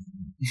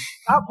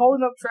 Stop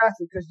holding up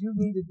traffic because you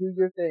need to do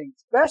your thing.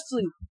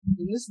 Especially,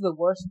 and this is the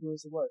worst,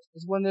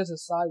 is when there's a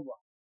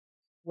sidewalk.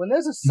 When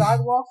there's a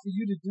sidewalk for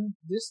you to do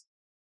this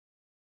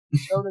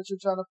show that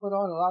you're trying to put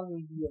on, a lot of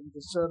them do with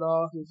the shirt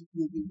off.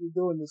 You're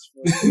doing this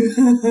for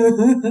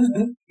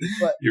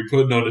but you're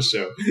putting on a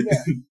show.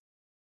 Yeah.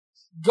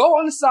 Go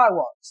on the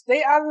sidewalk.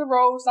 Stay out of the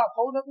road. Stop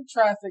holding up the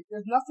traffic.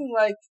 There's nothing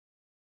like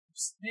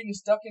being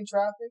stuck in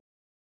traffic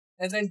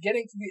and then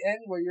getting to the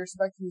end where you're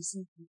expecting to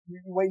see,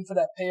 you're waiting for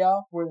that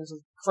payoff where there's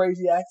a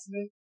crazy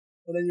accident,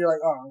 and then you're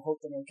like, oh, I'm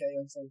hoping okay.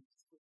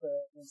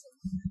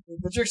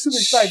 But you're super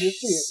excited to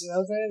see it. You know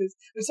what I'm saying?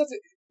 It's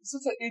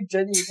such an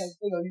ingenuous type of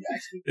thing. You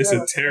actually it's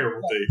a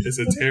terrible thing. It's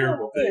a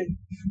terrible thing.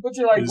 But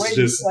you're like, wait,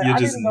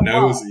 you're just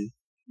nosy.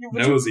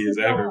 Nosy as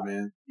ever,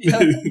 man. Yeah,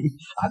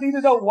 I need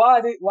to know why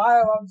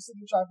I'm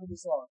sitting trying for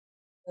this long.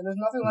 And there's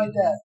nothing like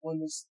that when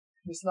there's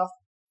nothing.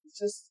 It's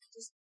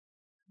just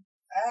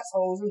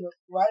assholes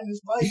riding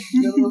this bike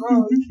in the middle of the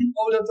road,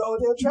 holding up the whole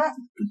damn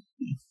traffic.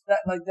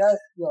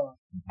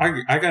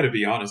 I gotta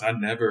be honest. I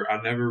never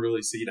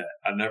really see that.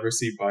 I never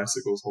see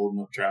bicycles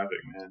holding up traffic,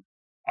 man.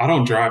 I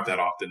don't drive that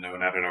often though.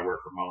 Now that I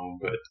work from home,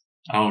 but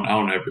I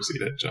don't ever see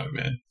that junk,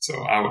 man. So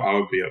I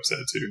would be upset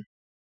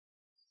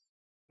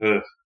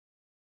too.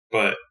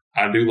 But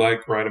I do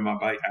like riding my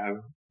bike. I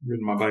haven't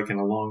ridden my bike in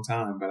a long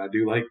time, but I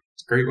do like.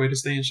 It's a great way to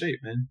stay in shape,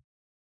 man.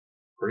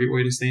 Great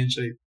way to stay in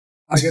shape.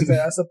 Like I said,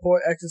 I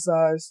support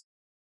exercise.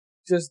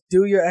 Just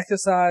do your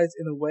exercise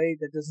in a way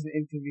that doesn't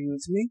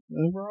inconvenience me,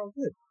 and we're all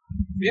good.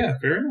 Yeah,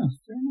 fair enough.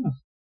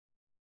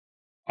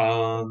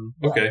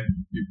 Okay.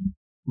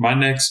 My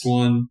next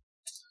one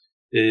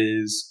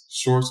is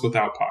shorts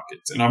without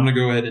pockets. And I'm going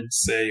to go ahead and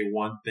say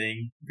one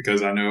thing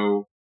because I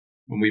know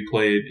when we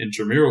played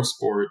intramural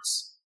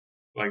sports,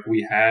 like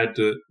we had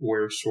to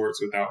wear shorts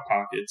without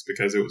pockets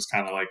because it was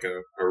kind of like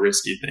a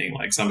risky thing.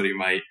 Like somebody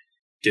might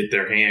get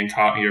their hand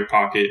caught in your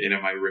pocket and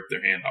it might rip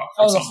their hand off.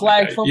 That was a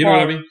flag football. You know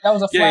what I mean? That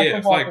was a flag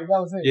football. That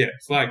was it. Yeah,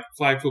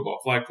 flag football.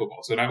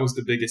 So that was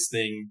the biggest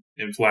thing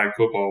in flag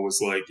football was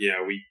like,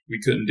 yeah, we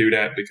couldn't do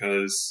that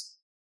because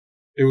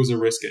it was a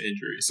risk of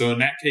injury. So in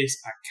that case,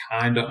 I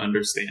kind of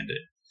understand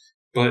it.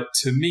 But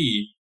to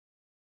me,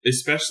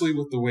 especially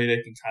with the way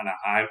they can kind of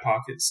hide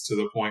pockets to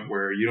the point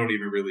where you don't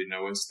even really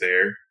know it's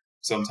there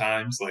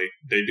sometimes, like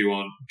they do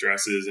on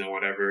dresses and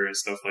whatever and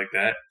stuff like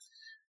that.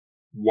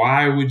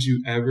 Why would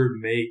you ever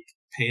make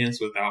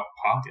pants without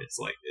pockets?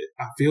 Like,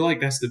 I feel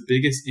like that's the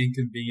biggest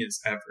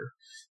inconvenience ever.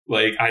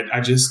 Like, I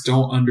just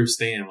don't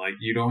understand. Like,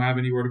 you don't have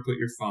anywhere to put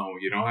your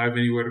phone. You don't have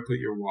anywhere to put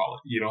your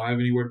wallet. You don't have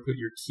anywhere to put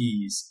your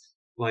keys.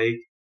 Like,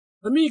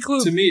 let me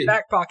include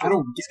back pockets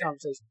in this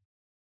conversation.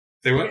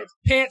 Say what?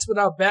 Pants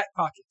without back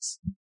pockets.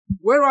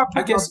 Where do I I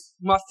put guess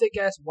my thick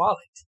ass wallet?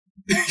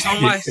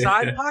 On my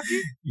side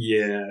pocket?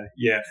 Yeah.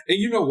 And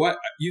you know what?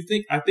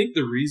 I think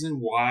the reason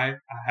why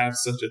I have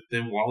such a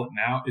thin wallet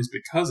now is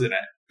because of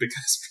that.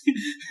 Because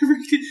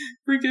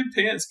freaking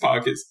pants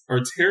pockets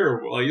are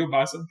terrible. Like, you'll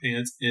buy some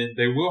pants and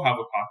they will have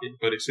a pocket,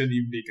 but it shouldn't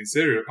even be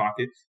considered a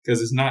pocket because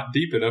it's not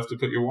deep enough to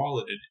put your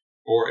wallet in it.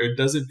 Or it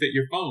doesn't fit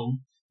your phone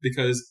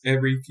because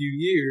every few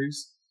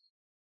years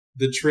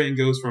the trend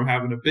goes from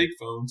having a big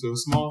phone to a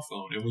small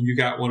phone. And when you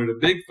got one of the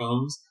big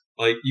phones,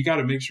 like, you got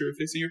to make sure it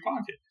fits in your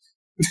pocket.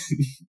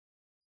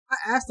 I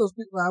ask those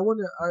people. I want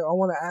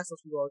to ask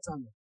those people all the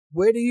time.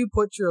 Where do you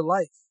put your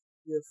life?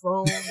 Your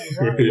phone?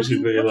 Where do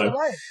you put your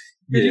life?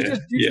 Yeah, you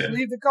just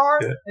leave the car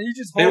and you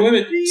just hold and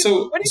women. it.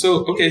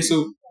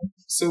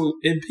 So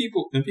and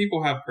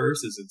people have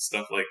purses and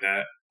stuff like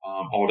that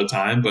all the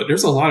time. But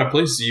there's a lot of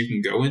places you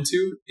can go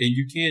into and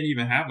you can't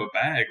even have a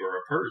bag or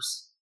a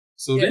purse.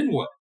 So then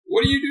what?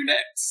 What do you do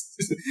next?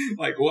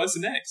 Like, what's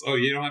next? Oh,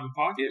 you don't have a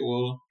pocket?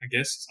 Well,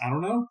 I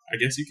don't know. I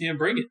guess you can't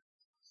bring it.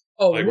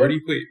 Oh, like, where do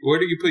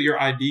you put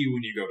your ID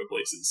when you go to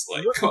places?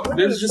 Like,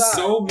 there's just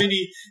so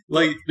many,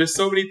 like, there's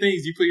so many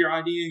things. You put your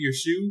ID in your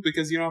shoe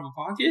because you don't have a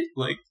pocket?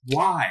 Like,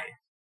 why,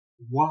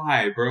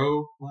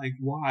 bro? Like,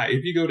 why?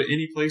 If you go to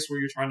any place where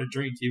you're trying to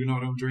drink, even though I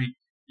don't drink,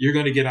 you're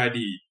going to get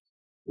ID.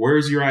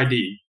 Where's your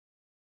ID?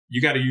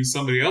 You got to use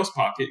somebody else's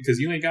pocket because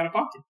you ain't got a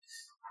pocket.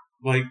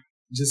 Like,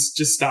 just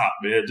stop,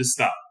 man. Just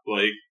stop.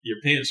 Like, your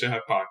pants should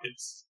have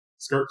pockets.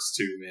 Skirts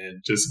too, man.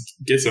 Just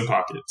get some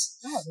pockets.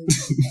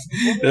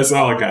 That's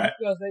all I got.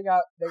 Because they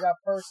got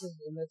purses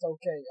and it's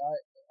okay.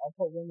 I'll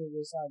put women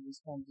aside this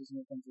competition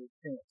when it comes to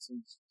pants.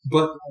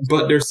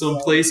 But there's some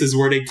places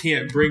where they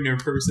can't bring their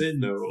purse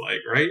in though, like,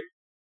 right?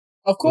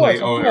 Of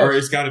course. Like, or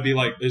it's got to be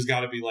like, there's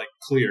got to be like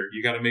clear.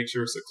 You got to make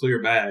sure it's a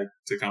clear bag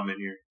to come in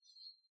here.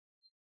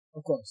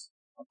 Of course.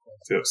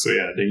 So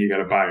yeah, then you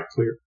got to buy it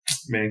clear.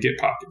 Man, get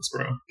pockets,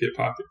 bro. Get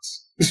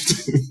pockets.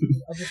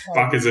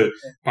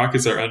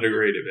 Pockets are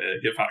underrated, man.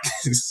 Get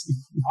pockets.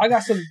 I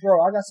got some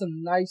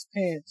nice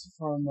pants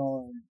from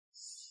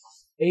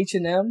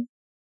H&M.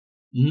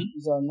 Mm-hmm.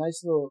 These are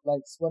nice little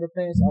like sweater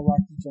pants. I rock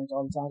these joints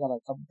all the time. I got a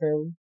couple pair of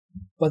them,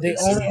 but they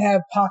only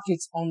have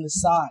pockets on the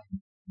side.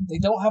 They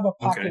don't have a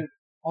pocket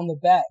on the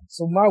back.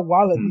 So my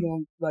wallet,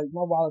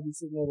 be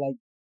sitting there like.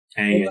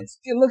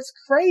 It looks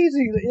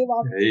crazy.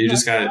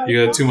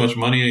 You got too much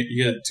money.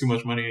 You got too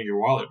much money in your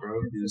wallet,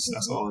 bro.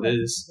 That's all it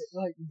is.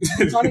 Like,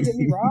 you're trying to get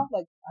me robbed?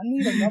 Like, I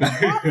need another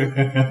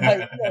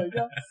pocket.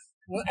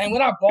 Like, and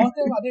when I bought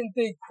them, I didn't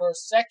think for a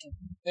second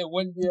it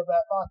wouldn't be a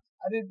bad pocket.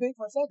 I didn't think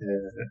for a second.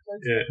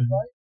 Yeah.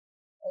 Right?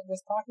 Like,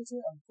 there's pockets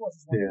here. Of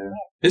course,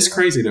 it's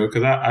crazy though,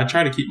 because I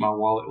try to keep my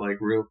wallet like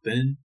real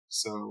thin,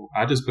 so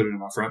I just put it in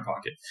my front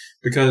pocket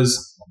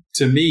because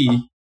to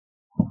me.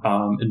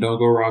 And don't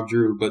go rob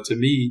Drew, but to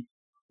me,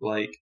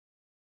 like,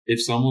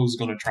 if someone was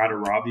going to try to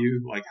rob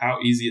you, like, how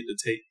easy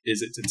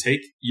is it to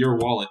take your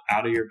wallet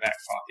out of your back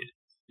pocket?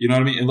 You know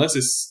what I mean? Unless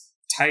it's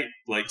tight,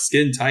 like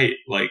skin tight,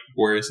 like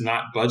where it's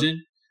not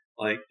budging,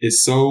 like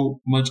it's so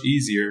much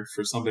easier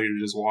for somebody to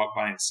just walk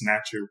by and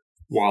snatch your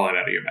wallet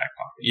out of your back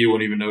pocket. You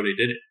won't even know they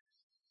did it.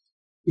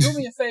 Do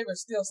me a favor,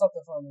 steal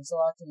something from me so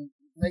I can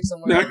make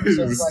some money.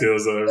 Steal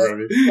something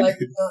from me.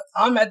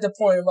 I'm at the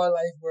point in my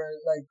life where,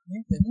 like,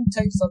 if you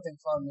take something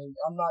from me,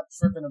 I'm not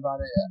tripping about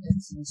it.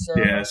 It's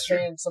insured. I'm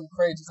paying some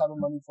crazy type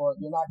of money for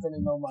it. You're not going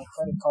to know my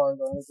credit card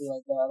or anything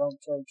like that. I don't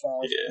carry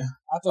cash. Yeah.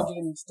 After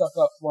getting stuck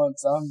up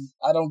once,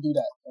 I don't do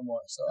that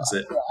anymore. So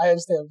I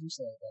understand what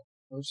you're saying,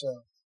 though, for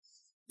sure.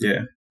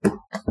 Yeah.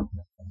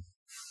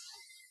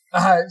 All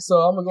right, so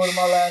I'm gonna go to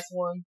my last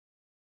one.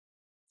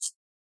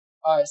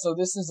 All right, so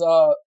this is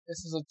a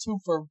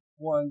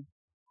 2-for-1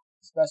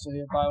 special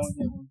here. Buy one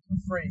get one for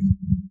free.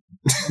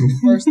 The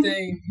first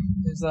thing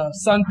is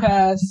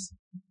SunPass,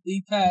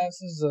 ePass.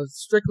 This is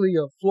strictly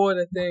a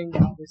Florida thing,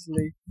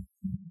 obviously,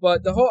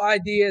 but the whole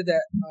idea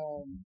that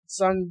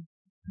Sun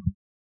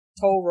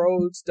toll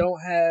roads don't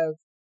have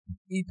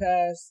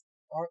ePass,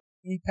 aren't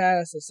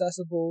ePass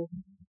accessible,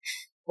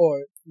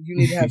 or you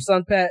need to have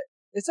SunPass.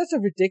 It's such a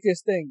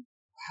ridiculous thing.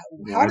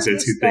 How did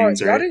this start?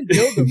 Things, right? Y'all didn't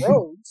build the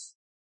roads.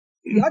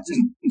 Y'all just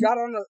got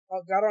on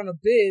a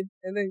bid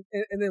and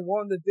then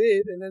won the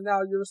bid, and then now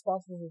you're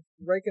responsible for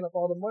raking up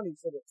all the money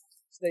for the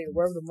state or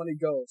wherever the money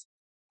goes.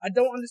 I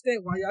don't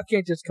understand why y'all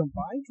can't just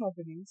combine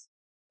companies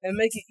and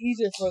make it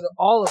easier for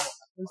all of us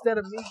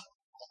instead of me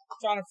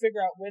trying to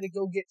figure out where to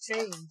go get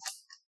change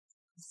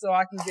so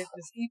I can get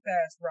this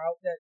ePass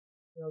route that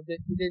that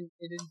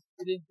it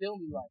didn't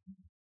bill me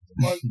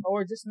right,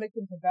 or just make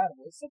them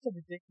compatible. It's such a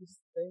ridiculous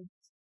thing.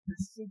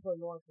 It's super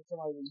annoying for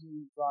somebody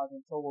who's driving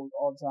toll roads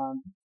all the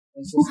time.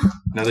 It's just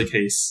another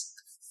case.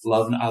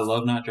 I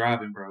love not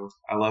driving, bro.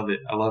 I love it.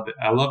 I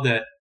love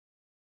that.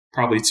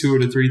 Probably 2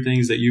 of the 3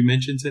 things that you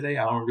mentioned today,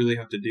 I don't really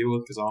have to deal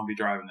with because I won't be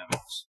driving that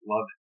much.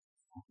 Love it.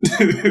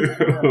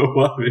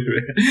 Love it,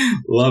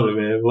 man. Love it,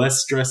 man. Less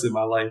stress in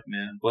my life,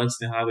 man.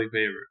 Blessed and highly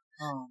favored.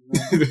 Oh,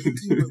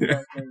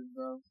 man.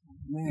 Bro.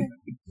 Man.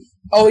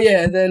 Oh,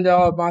 yeah. And then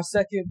my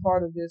second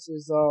part of this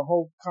is the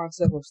whole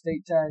concept of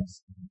state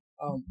tax.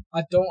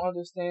 I don't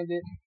understand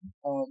it.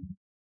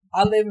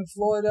 I live in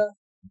Florida,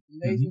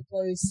 amazing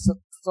place.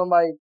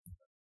 Somebody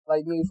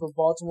like me from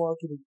Baltimore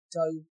could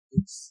tell you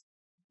it's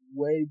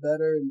way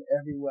better in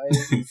every way.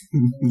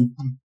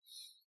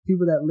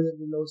 People that live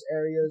in those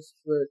areas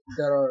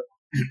that are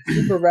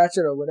super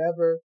ratchet or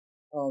whatever,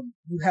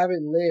 you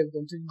haven't lived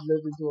until you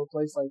lived into a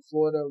place like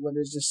Florida where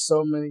there's just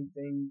so many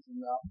things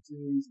and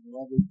opportunities and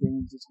lovely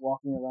things just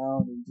walking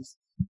around and just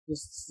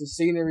the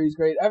scenery is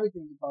great.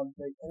 Everything's about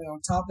great. And on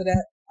top of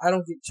that, I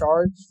don't get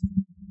charged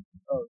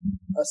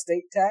a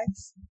state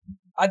tax.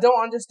 I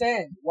don't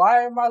understand.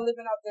 Why am I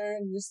living out there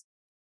in this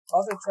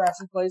other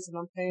trashy place and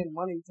I'm paying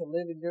money to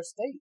live in your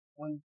state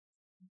when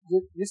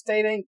your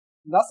state ain't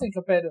nothing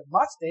compared to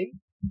my state?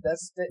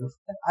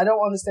 I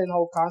don't understand the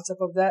whole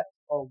concept of that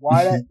or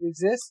why that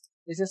exists.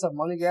 It's just a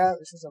money grab.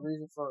 It's just a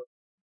reason for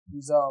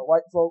these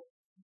white folk,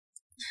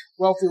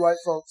 wealthy white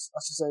folks, I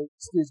should say,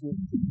 excuse me,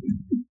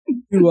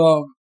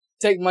 to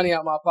take money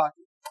out of my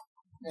pocket.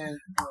 And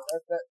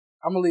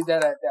I'm gonna leave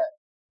that at that.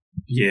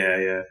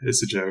 Yeah,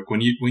 it's a joke.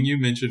 When you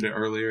mentioned it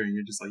earlier, and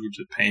you're just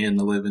paying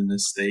to live in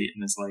this state,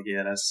 and it's like,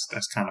 yeah,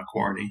 that's kind of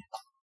corny.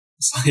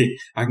 It's like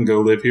I can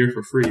go live here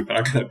for free, but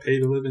I gotta pay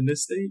to live in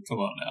this state. Come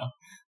on now,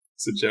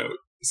 it's a joke.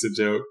 It's a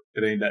joke.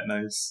 It ain't that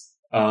nice.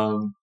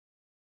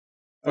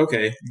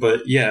 Okay,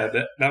 but yeah,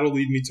 that'll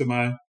lead me to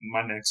my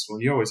next one.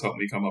 You always help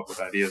me come up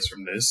with ideas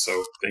from this,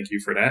 so thank you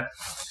for that.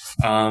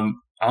 I'm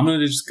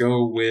gonna just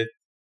go with.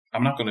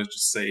 I'm not gonna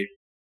just say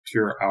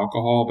pure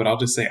alcohol, but I'll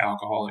just say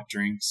alcoholic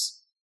drinks.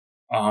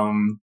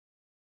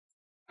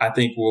 I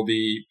think we'll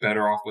be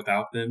better off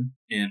without them.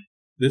 And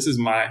this is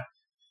my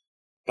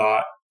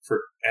thought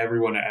for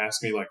everyone to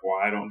ask me, like,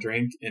 why I don't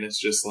drink. And it's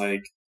just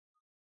like,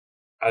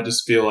 I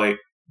just feel like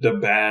the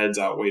bads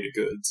outweigh the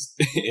goods.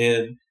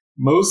 And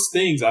most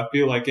things I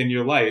feel like in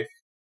your life,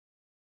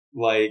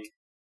 like,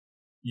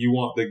 you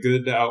want the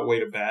good to outweigh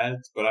the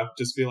bads, but I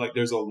just feel like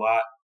there's a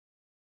lot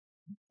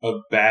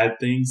of bad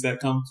things that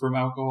come from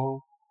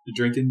alcohol,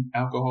 drinking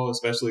alcohol,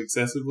 especially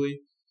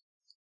excessively.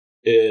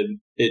 And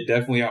it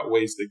definitely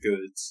outweighs the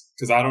goods.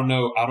 Cause I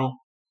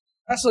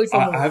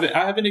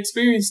haven't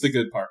experienced the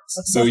good parts.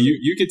 So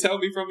you can tell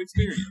me from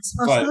experience.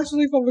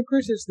 Especially from a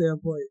Christian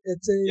standpoint.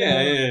 It's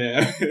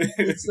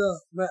it's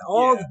man,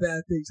 all the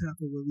bad things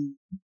happen when we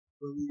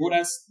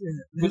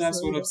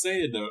that's what I'm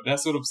saying though.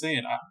 That's what I'm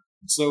saying.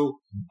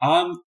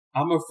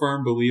 I'm a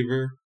firm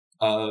believer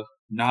of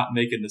not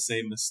making the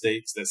same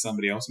mistakes that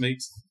somebody else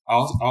makes.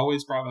 I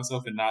always pride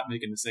myself in not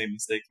making the same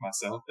mistakes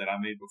myself that I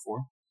made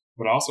before.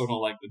 But I also don't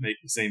like to make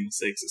the same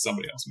mistakes that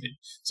somebody else made.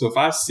 So if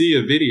I see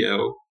a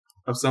video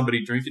of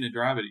somebody drinking and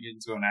driving and get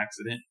into an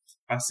accident,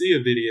 if I see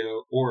a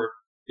video, or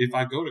if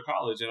I go to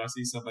college and I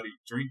see somebody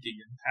drinking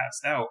and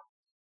passed out,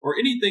 or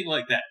anything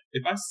like that,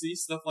 if I see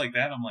stuff like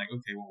that, I'm like,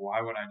 okay, well,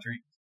 why would I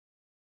drink?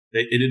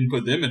 It didn't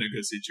put them in a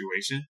good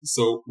situation,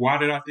 so why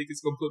did I think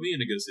it's going to put me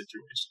in a good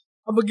situation?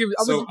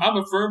 I'm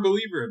a firm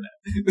believer in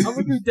that. I'm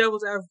going to do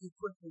devil's advocate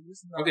quickly.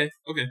 Okay.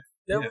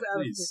 Devil's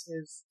advocate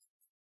is,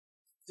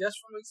 just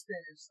from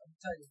experience, I'm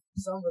telling you,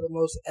 some of the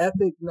most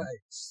epic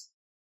nights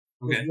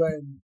was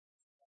when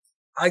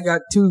I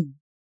got too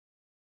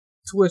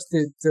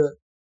twisted to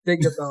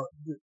think about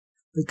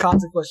the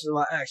consequences of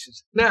my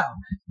actions. Now,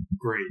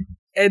 great.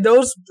 And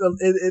those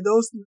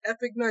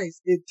epic nights,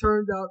 it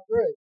turned out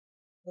great.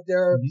 But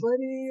there are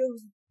plenty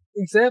of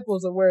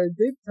examples of where it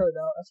did turn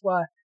out. That's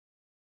why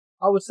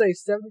I would say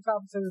 75%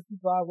 of the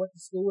people I went to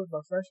school with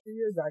my freshman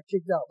year got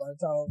kicked out by the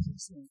time I was in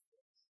school.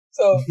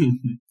 So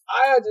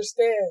I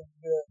understand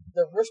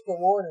the risk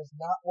reward is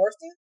not worth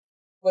it,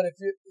 but if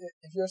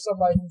you're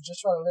somebody who's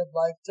just trying to live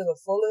life to the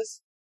fullest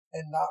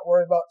and not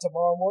worry about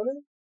tomorrow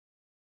morning,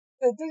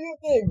 then do your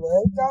thing,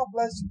 man. God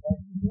bless you.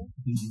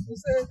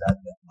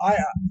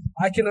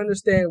 I can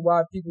understand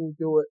why people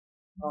do it.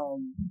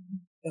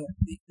 And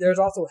there's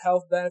also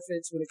health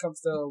benefits when it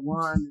comes to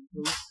wine and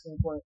food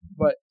standpoint,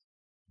 but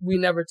we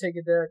never take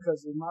it there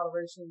because in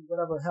moderation, what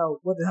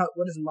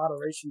does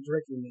moderation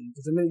drinking mean?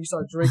 Because the minute you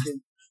start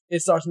drinking, it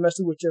starts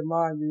messing with your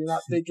mind. And you're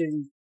not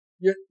thinking.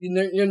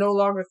 You're no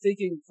longer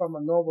thinking from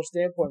a normal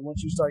standpoint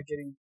once you start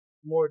getting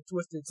more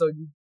twisted. So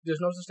there's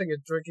no such thing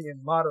as drinking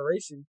in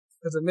moderation.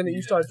 Because the minute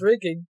you start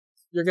drinking,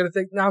 you're gonna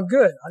think, "Now I'm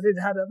good. I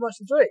didn't have that much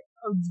to drink.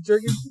 I'm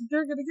drinking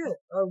again.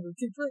 I'm gonna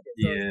keep drinking."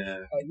 So,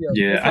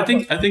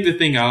 I think the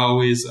thing I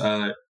always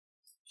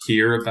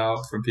hear about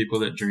from people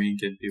that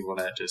drink and people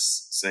that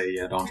just say,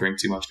 "Yeah, don't drink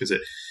too much," because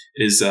it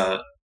is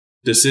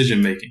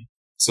decision making.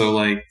 So,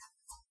 like,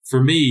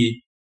 for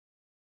me,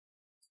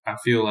 I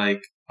feel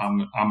like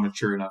I'm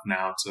mature enough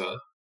now to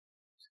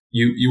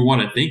you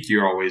want to think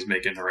you're always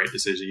making the right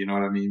decision, you know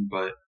what I mean?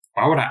 But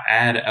why would I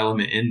add an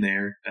element in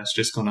there that's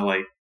just gonna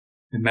like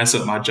mess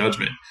up my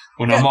judgment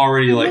when I'm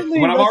already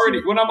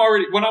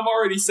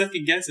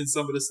second guessing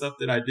some of the stuff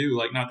that I do?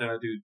 Like, not that I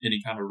do any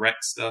kind of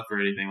wreck stuff or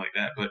anything like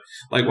that, but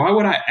like, why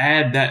would I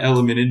add that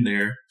element in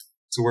there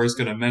to where it's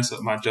gonna mess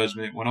up my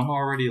judgment when I'm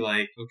already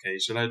like, okay,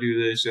 should I do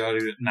this? Should I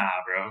do that? Nah,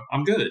 bro,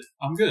 I'm good.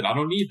 I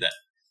don't need that.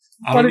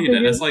 I don't need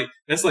that.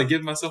 That's like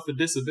giving myself a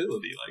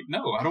disability. Like,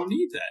 no, I don't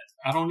need that.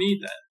 I don't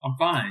need that. I'm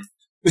fine.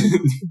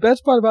 The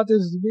best part about this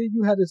is me and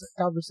you had this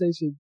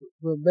conversation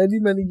for many,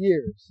 many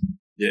years.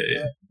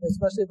 Yeah.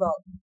 Especially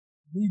about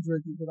me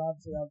drinking, because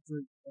obviously I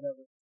drink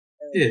whatever.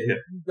 And Yeah.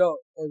 You don't.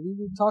 And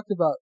we talked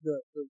about the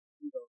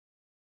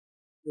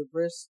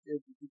risk, the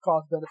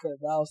cost benefit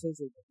analysis,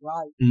 and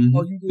why. Mm-hmm.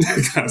 Oh, you did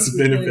this cost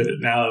benefit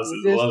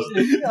analysis. Love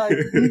it. Like,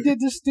 you did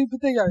this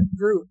stupid thing. Like,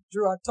 Drew,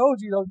 I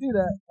told you don't do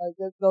that. Like,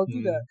 don't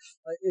do that.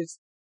 Like, it's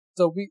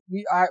so we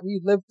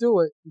lived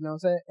through it. You know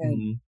what I'm saying?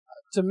 And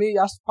to me,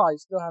 I probably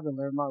still haven't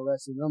learned my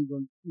lesson. I'm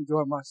going to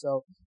enjoy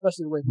myself,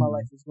 especially the way my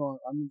life is going.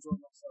 I'm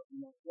enjoying myself no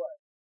matter what.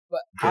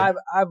 But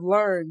I've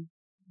learned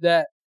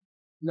that,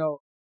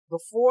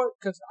 before,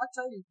 because I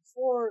tell you,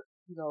 before,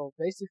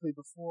 basically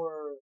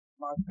before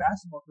my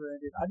basketball career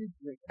ended, I didn't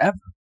drink ever.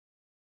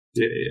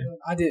 Yeah.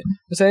 I did.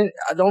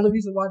 The only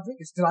reason why I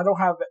drink is because I don't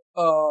have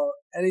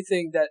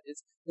anything that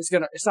it's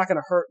not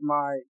gonna hurt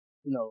my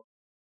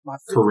my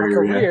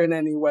career in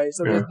any way.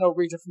 So there's no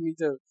reason for me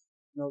to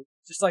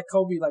just like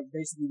Kobe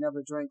basically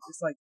never drank.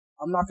 It's like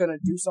I'm not gonna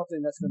do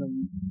something that's gonna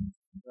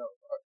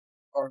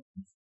or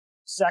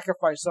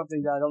sacrifice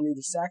something that I don't need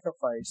to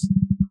sacrifice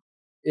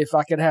if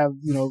I could have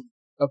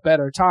a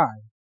better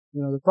time.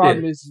 The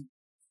problem is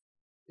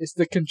it's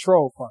the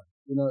control part.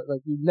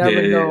 Like you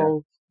never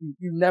know.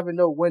 You never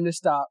know when to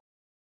stop.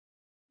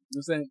 You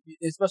know what I'm saying?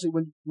 Especially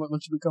when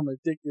you become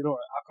addicted or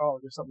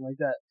alcoholic or something like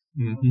that.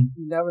 Mm-hmm.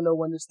 You never know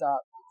when to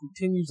stop. It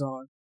continues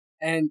on.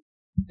 And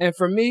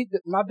for me,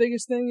 my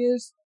biggest thing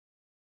is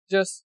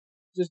just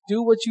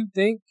do what you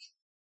think,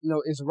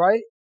 is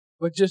right,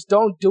 but just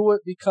don't do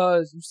it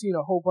because you've seen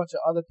a whole bunch of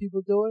other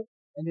people do it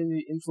and then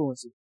you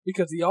influence it.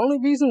 Because the only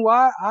reason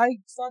why I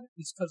started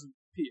is because of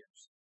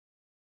peers.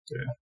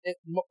 Yeah.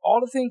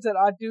 All the things that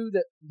I do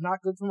that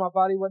not good for my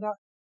body, whatnot,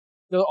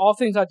 they're all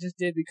things I just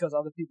did because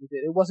other people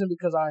did. It wasn't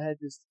because I had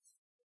this,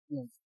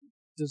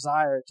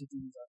 desire to do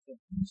these other things.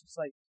 It's just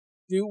like,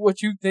 do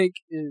what you think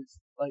is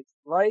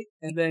right,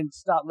 and then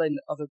stop letting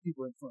other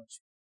people influence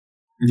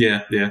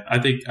you. Yeah. I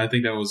think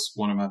that was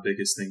one of my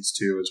biggest things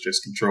too, is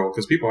just control.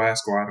 Because people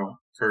ask why I don't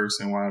curse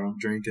and why I don't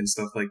drink and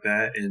stuff like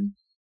that, and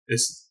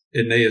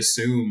they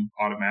assume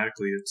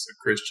automatically it's a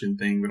Christian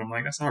thing, but I'm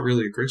like, that's not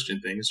really a Christian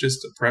thing. It's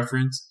just a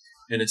preference.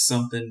 And it's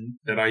something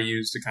that I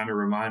use to kind of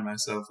remind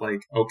myself,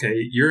 like,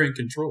 okay, you're in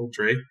control,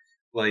 Dre.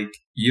 Like,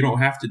 you don't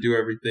have to do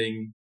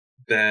everything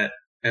that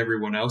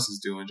everyone else is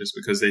doing just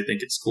because they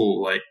think it's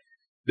cool. Like,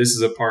 this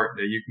is a part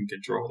that you can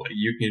control. Like,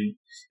 you can,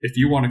 if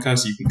you want to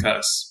cuss, you can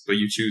cuss, but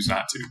you choose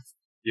not to.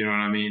 You know what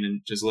I mean?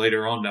 And just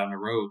later on down the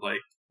road, like,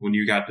 when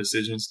you got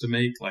decisions to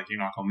make, like, you're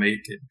not going to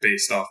make it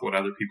based off what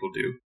other people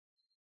do.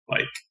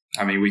 Like,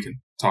 I mean, we can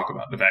talk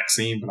about the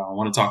vaccine, but I don't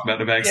want to talk about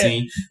the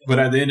vaccine. Yeah. But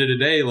at the end of the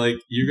day, like,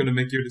 you're going to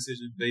make your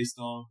decision based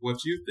on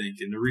what you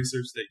think and the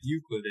research that you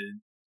put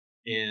in.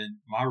 And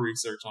my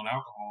research on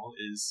alcohol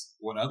is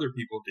what other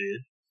people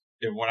did.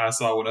 And when I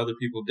saw what other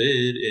people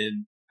did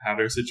and how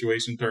their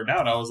situation turned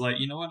out, I was like,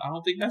 you know what? I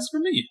don't think that's for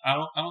me. I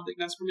don't think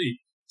that's for me.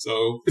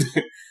 So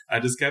I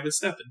just kept it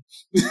stepping.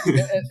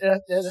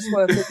 That's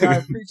what I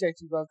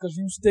appreciate you, bro, because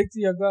you stick to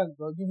your guns,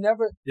 bro. You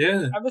never,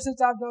 ever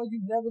since I've known you,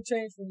 never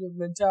changed from your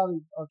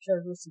mentality or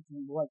characteristics,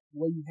 like the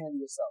way you handle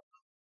yourself.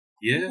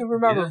 Yeah, you can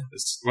remember. Yeah.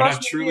 That's what I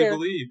truly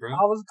believe, bro.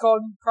 I was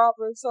calling you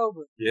proper and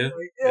sober. Yeah,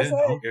 I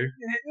don't care.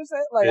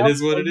 It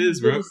is what it is,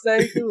 bro. The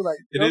same too, like,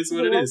 it is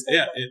what it is.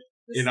 Yeah.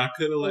 And I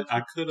could have let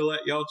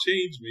y'all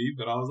change me,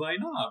 but I was like,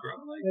 nah, bro.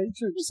 Like,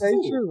 stay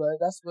true, right?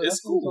 That's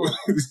cool.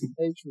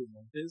 Stay true,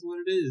 man. It is what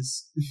it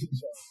is.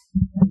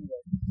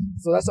 Anyway,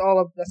 so that's all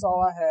I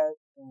had.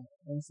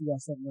 Unless you got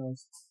something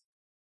else.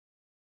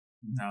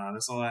 Nah,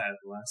 that's all I had.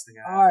 The last thing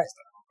I had. All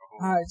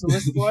right. So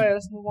let's go ahead.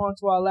 Let's move on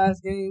to our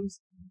last games.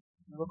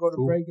 We'll go to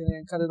break and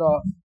then cut it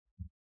off.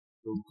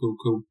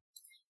 Cool.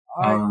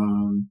 All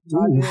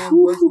right.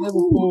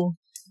 Liverpool.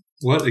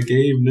 What a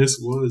game this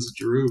was,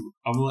 Drew.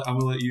 I'm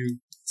gonna let you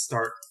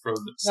start from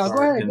the start,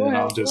 go ahead, and then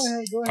I'll just.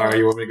 Go ahead. All right,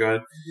 you want me to go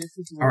ahead?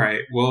 All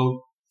right.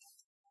 Well,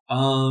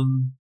 I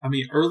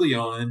mean, early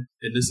on,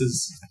 and this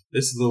is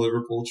the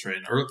Liverpool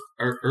trend.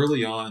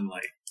 Early on,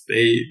 like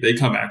they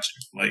come at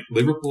you. Like,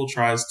 Liverpool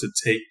tries to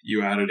take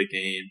you out of the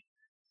game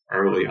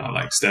early on,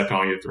 like step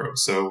on your throat.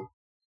 So,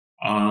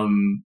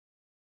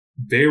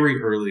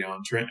 very early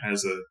on, Trent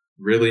has a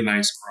really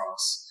nice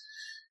cross.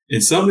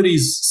 And some of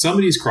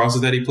these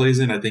crosses that he plays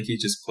in, I think he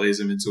just plays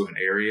them into an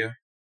area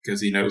because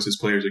he knows his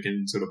players are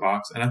getting into the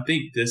box. And I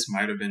think this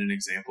might have been an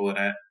example of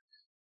that.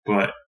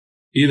 But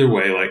either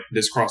way, like,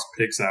 this cross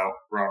picks out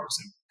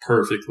Robertson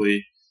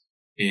perfectly.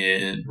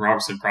 And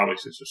Robertson probably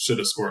should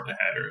have scored the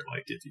header,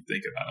 like, if you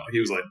think about it. Like, he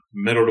was like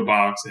middle of the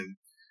box and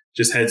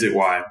just heads it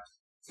wide.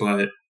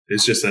 But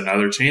it's just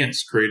another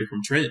chance created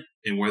from Trent.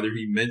 And whether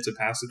he meant to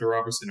pass it to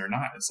Robertson or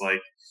not, it's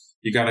like,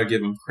 you got to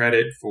give him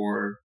credit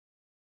for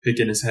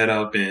picking his head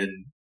up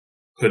and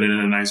putting in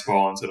a nice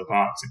ball into the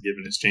box and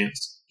giving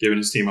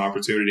his team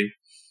opportunity.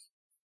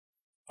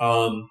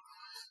 A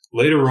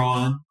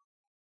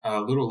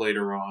little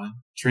later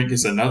on, Trent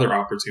gets another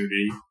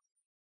opportunity.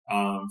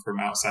 from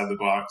outside the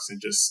box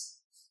and just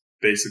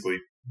basically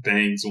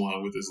bangs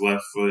one with his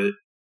left foot.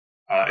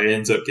 It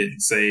ends up getting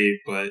saved,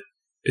 but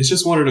it's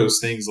just one of those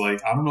things. Like,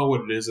 I don't know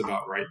what it is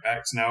about right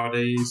backs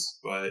nowadays,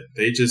 but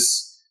they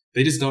just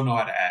don't know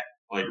how to act.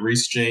 Like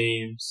Reece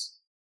James,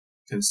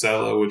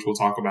 Cancelo, which we'll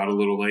talk about a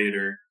little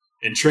later,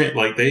 and Trent.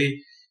 Like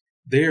they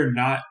are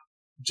not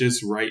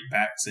just right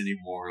backs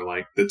anymore.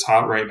 Like the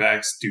top right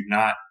backs do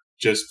not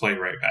just play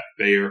right back.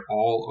 They are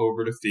all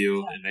over the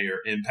field and they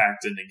are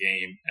impacting the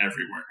game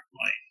everywhere.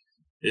 Like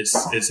it's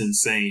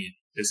insane.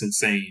 It's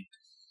insane.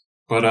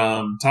 But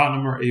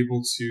Tottenham are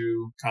able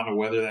to kind of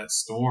weather that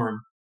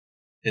storm.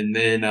 And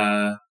then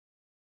I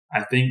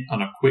think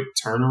on a quick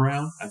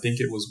turnaround, I think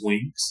it was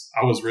Winks.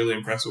 I was really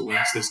impressed with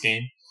Winks this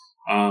game.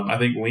 I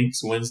think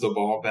Winks wins the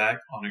ball back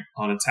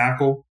on a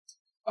tackle,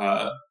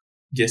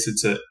 gets it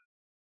to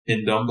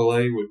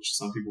Ndombele, which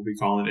some people be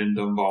calling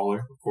Ndomballer,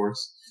 of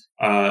course,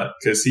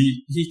 because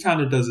he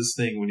kind of does his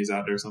thing when he's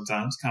out there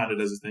sometimes, kind of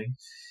does his thing.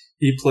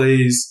 He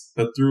plays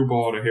a through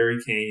ball to Harry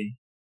Kane,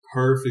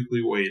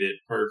 perfectly weighted,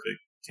 perfect.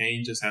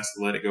 Kane just has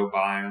to let it go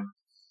by him.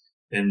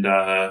 And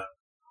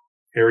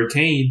Harry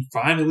Kane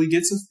finally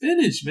gets a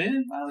finish,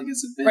 man. Finally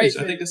gets a finish.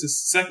 I think that's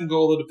his second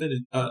goal of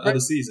the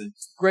season.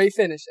 Great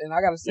finish. And I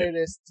got to say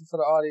this for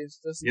the audience,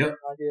 just to get an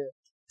idea.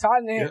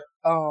 Tottenham,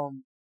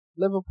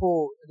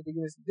 Liverpool at the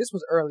beginning. This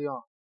was early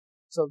on,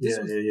 so this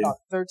was about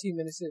 13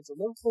 minutes in. So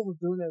Liverpool was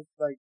doing their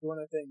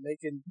thing,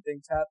 making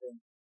things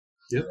happen.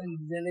 Yep. And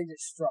then they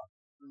just struck.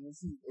 And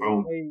this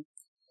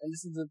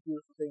is the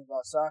beautiful thing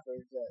about soccer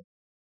is that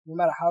no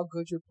matter how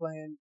good you're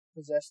playing,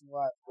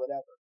 possession-wise,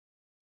 whatever,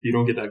 you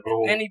don't get that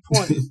goal. At any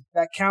point,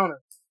 that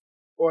counter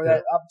or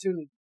that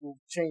opportunity will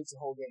change the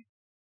whole game.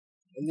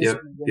 And this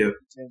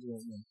change the whole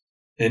game.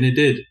 And it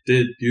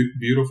did.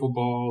 Beautiful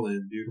ball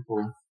and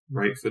beautiful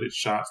right-footed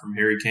shot from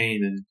Harry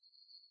Kane. And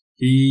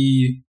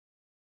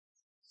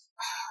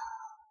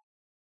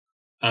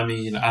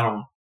I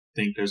don't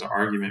think there's an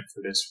argument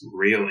for this,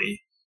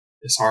 really.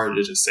 It's hard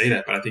to just say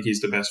that, but I think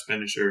he's the best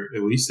finisher,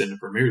 at least in the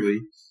Premier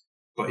League.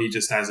 But he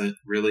just hasn't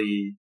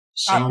really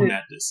shown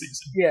that this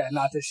season. Yeah,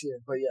 not this year,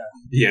 but yeah.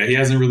 Yeah, he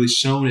hasn't really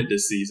shown it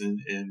this season,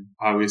 and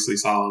obviously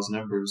Salah's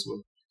numbers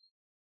would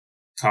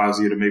cause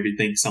you to maybe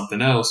think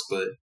something else,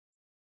 but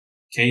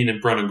Kane in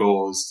front of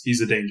goal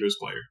he's a dangerous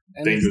player.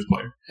 And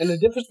the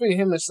difference between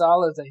him and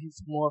Salah is that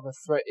he's more of a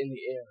threat in the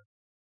air.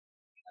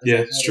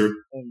 Yeah, it's true.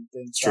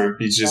 It's true.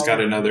 He's just got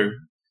another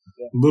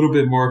little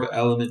bit more of an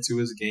element to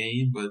his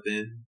game, but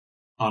then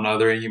on the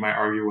other end, you might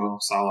argue, well,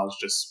 Salah's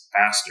just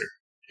faster,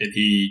 and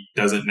he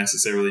doesn't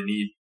necessarily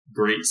need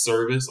great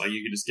service. Like,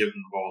 you can just give him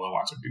the ball and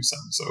watch him do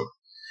something. So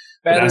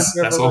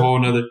that's a whole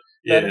nother.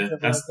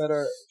 That's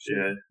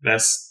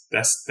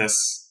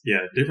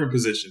different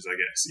positions, I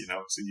guess,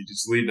 so you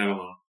just leave that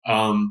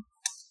alone.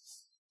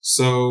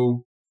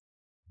 So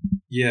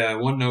yeah,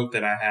 one note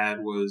that I had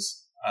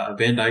was,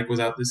 Van Dijk was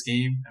out this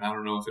game, and I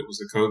don't know if it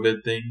was a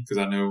COVID thing,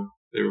 because I know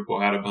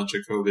Liverpool had a bunch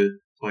of COVID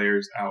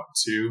players out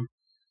too.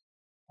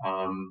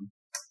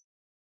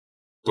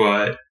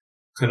 But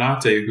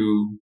Konate,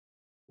 who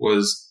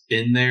was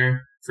in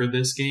there for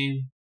this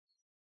game,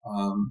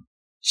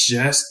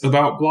 just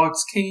about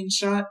blocks Kane's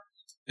shot.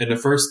 And the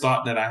first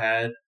thought that I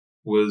had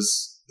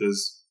was,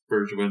 does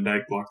Virgil van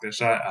Dijk block that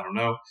shot? I don't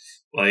know.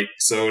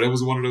 So that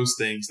was one of those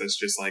things that's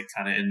just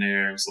kind of in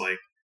there. It's like,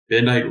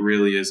 Van Dijk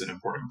really is an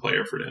important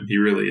player for them. He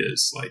really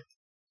is.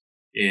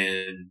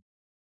 And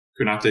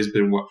Konate's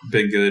been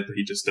good, but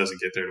he just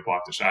doesn't get there to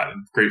block the shot.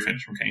 And great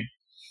finish from Kane.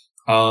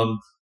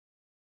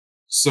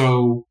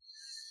 So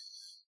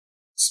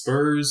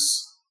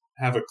Spurs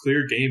have a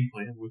clear game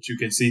plan, which you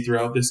can see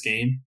throughout this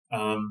game.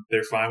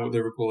 They're fine with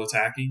Liverpool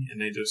attacking,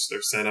 and they're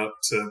set up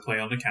to play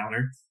on the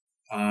counter.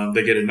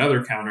 They get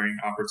another countering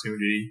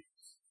opportunity.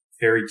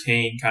 Harry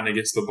Kane kind of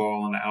gets the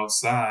ball on the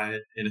outside,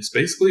 and it's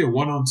basically a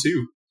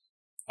 1-on-2.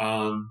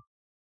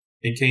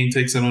 And Kane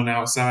takes it on the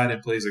outside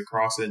and plays a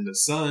cross into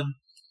Son.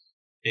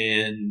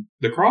 And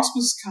the cross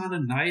was kind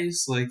of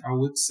nice. I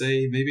would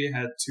say maybe it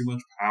had too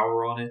much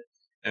power on it,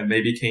 and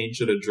maybe Kane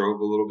should have drove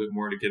a little bit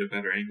more to get a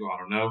better angle. I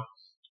don't know.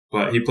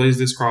 But he plays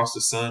this cross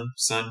to Son.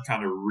 Son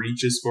kind of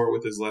reaches for it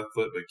with his left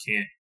foot, but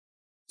can't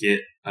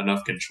get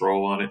enough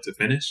control on it to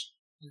finish.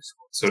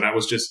 So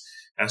that's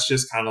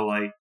just kind of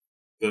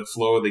the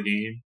flow of the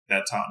game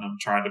that Tottenham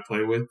tried to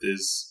play with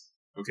is,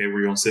 okay,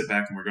 we're going to sit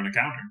back and we're going to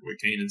counter with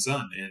Kane and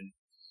Son. And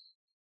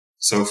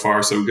so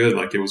far, so good.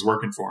 It was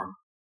working for him.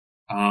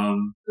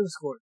 Good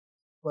score,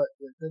 but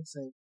good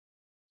save.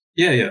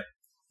 Yeah.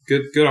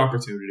 Good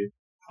opportunity.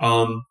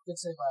 Good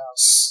save by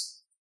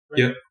us.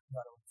 Yep.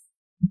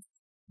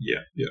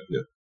 Yeah.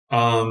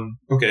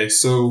 Okay,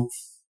 so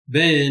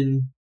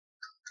then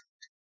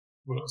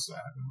what else do I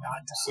have in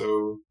mind?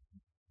 So,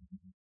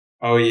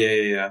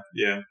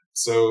 yeah.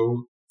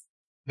 So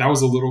that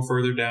was a little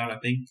further down. I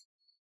think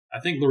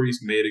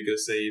Lloris made a good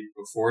save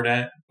before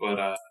that,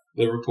 but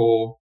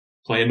Liverpool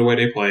playing the way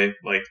they play,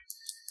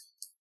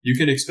 you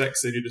can expect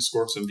City to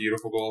score some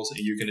beautiful goals, and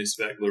you can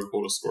expect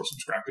Liverpool to score some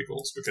scrappy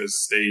goals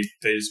because they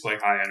just play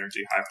high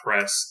energy, high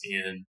press,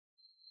 and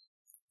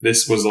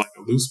this was a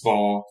a loose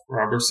ball.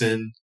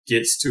 Robertson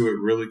gets to it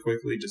really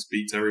quickly, just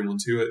beats everyone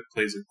to it,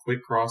 plays a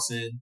quick cross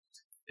in,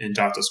 and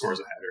Jota scores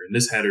a header. And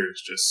this header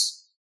is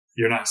just,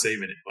 you're not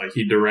saving it. Like,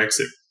 he directs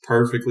it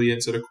perfectly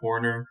into the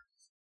corner.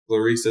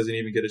 Lloris doesn't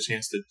even get a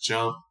chance to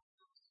jump.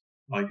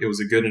 Like, it was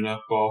a good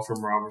enough ball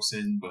from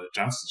Robertson, but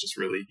Johnson's just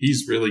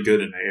he's really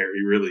good in the air.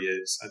 He really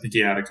is. I think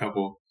he had a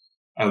couple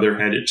other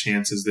headed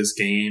chances this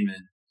game,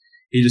 and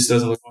he just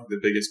doesn't look like the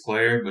biggest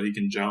player, but he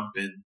can jump,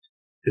 and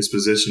his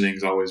positioning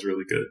is always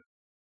really good.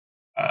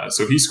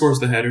 So he scores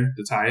the header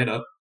to tie it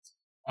up.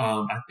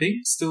 I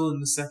think still in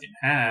the second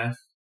half,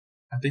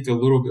 I think a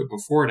little bit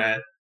before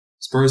that,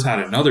 Spurs had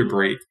another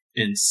break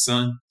in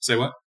Son. Say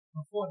what?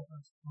 Before the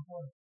first.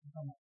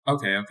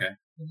 Okay.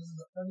 This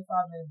is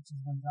 35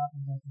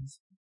 minutes.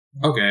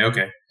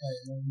 Okay.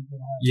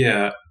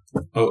 Yeah,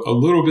 a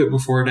little bit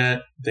before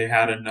that, they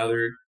had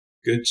another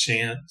good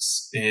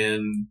chance,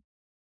 and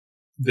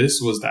this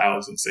was the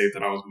Alisson save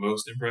that I was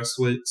most impressed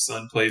with.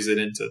 Son plays it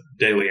into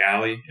Dele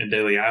Alli, and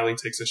Dele Alli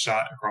takes a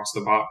shot across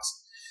the box.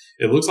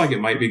 It looks like it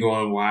might be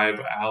going wide,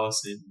 but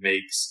Alisson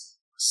makes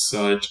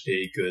such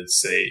a good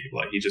save.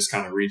 Like, he just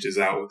kind of reaches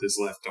out with his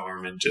left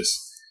arm and just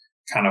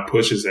kind of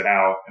pushes it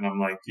out. And I'm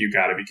like, you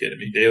got to be kidding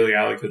me. Dele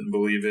Alli couldn't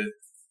believe it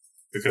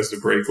because the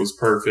break was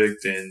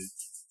perfect, and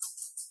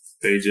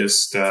they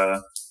just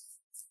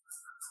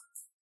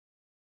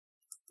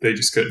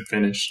couldn't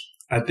finish.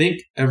 I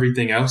think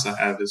everything else I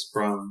have is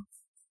from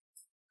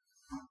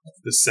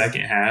the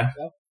second half.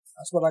 Yep,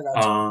 that's what I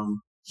got.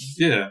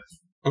 Yeah.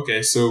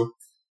 Okay, so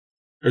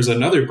there's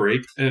another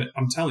break, and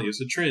I'm telling you, it's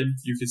a trend.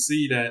 You can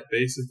see that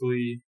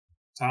basically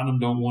Tottenham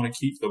don't want to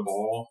keep the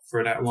ball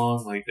for that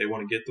long. Like, they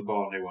want to get the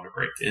ball and they want to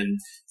break. And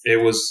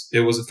it was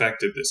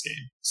effective this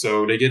game.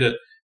 So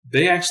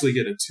they actually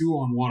get a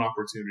 2-on-1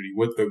 opportunity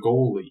with the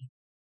goalie.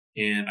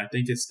 And I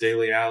think it's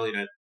Dele Alli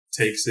that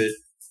takes it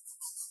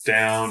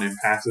down and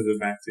passes it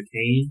back to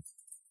Kane.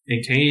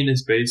 And Kane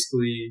is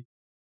basically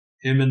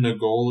him and the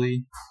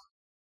goalie.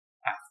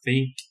 I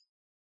think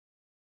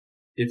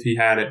if he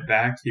had it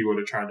back, he would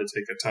have tried to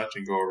take a touch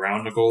and go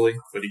around the goalie,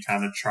 but he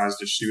kind of tries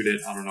to shoot it,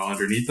 I don't know,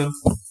 underneath him.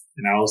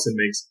 And Alisson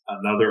makes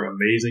another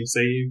amazing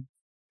save,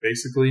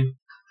 basically,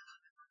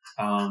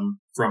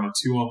 from a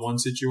 2-on-1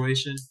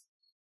 situation.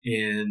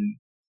 And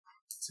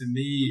to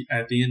me,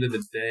 at the end of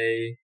the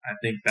day, I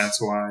think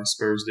that's why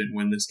Spurs didn't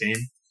win this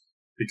game,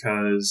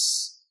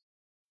 because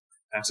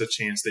that's a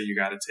chance that you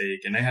got to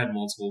take. And they had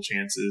multiple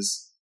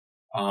chances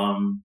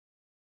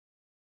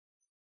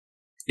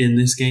in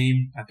this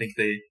game. I think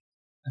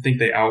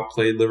they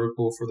outplayed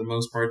Liverpool for the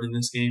most part in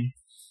this game.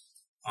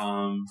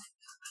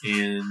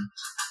 And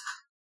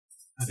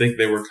I think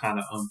they were kind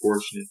of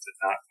unfortunate to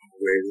not come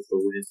away with the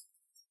win.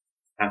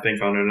 I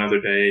think on another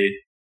day,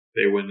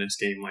 they win this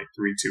game like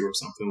 3-2 or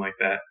something like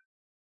that.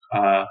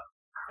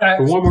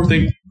 But one more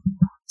thing.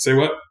 Say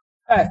what?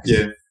 X.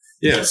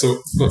 Yeah.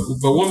 So,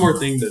 but one more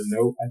thing to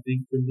note, I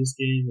think, from this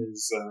game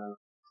is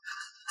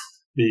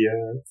the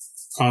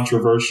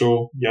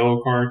controversial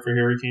yellow card for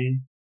Harry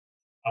Kane.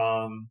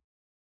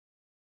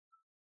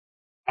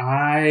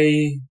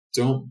 I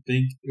don't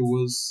think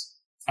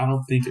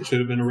it should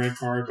have been a red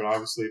card, but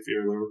obviously if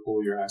you're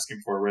Liverpool, you're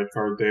asking for a red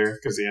card there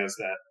because he has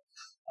that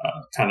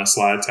kind of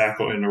slide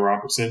tackle into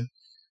Robertson.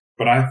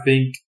 But I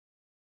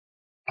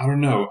don't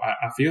know.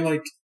 I feel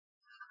like,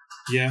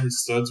 yeah,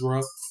 his studs were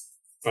up,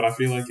 but I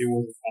feel like it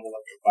was kind of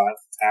like a bad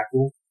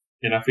tackle,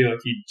 and I feel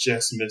like he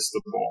just missed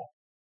the ball.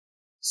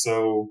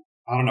 So,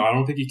 I don't know. I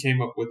don't think he came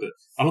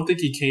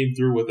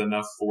through with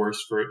enough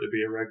force for it to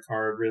be a red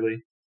card,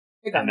 really.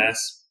 And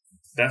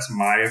that's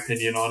my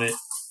opinion on it.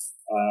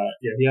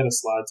 Yeah, he had a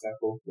slide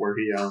tackle where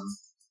he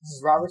This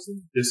is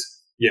Robertson?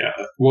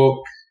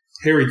 Well,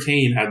 Harry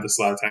Kane had the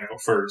slide tackle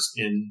first,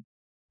 and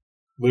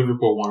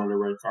Liverpool wanted a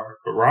red card,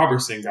 but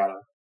Robertson got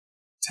a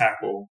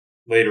tackle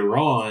later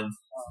on,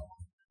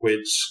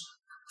 which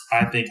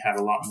I think had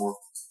a lot more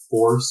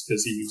force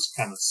because he was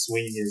kind of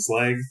swinging his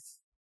leg,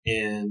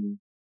 and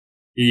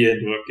he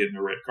ended up getting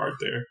a red card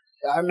there.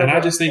 Yeah, and I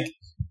just think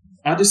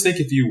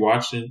if you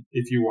watch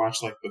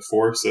like the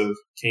force of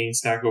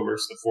Kane's tackle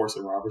versus the force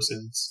of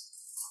Robertson's,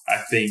 I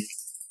think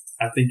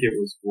it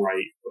was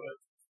right.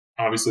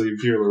 But obviously,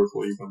 if you're a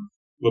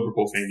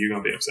Liverpool fan, you're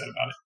gonna be upset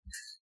about it.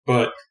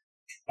 But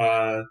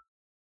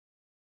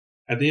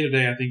at the end of the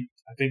day, I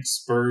think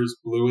Spurs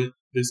blew it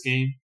this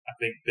game. I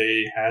think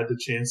they had the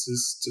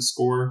chances to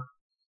score.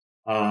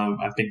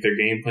 I think their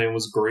game plan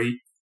was great,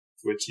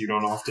 which you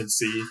don't often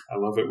see. I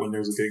love it when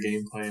there's a good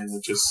game plan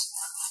that just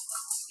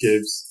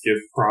give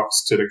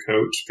props to the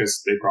coach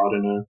because they brought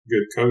in a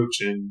good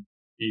coach and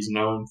he's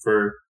known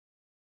for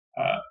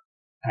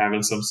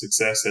having some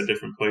success at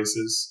different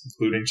places,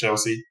 including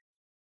Chelsea.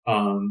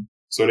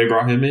 So they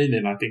brought him in,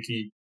 and I think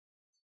he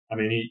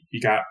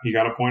got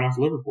a point off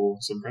Liverpool.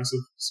 It's impressive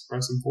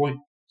point.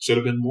 Should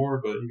have been more,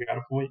 but he got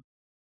a point.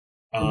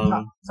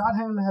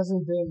 Tottenham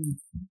hasn't been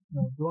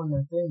doing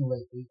their thing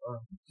lately,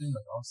 or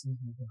like all season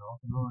they've been off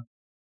and on.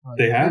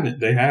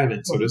 They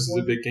haven't. So this is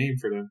a big game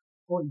for them.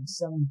 40-75.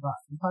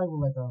 They probably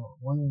were like a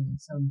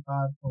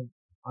 175 point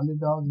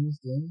underdog in this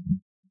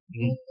game.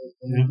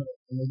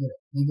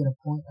 They get a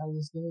point out of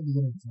this game. They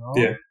get a draw.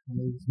 Yeah,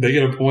 they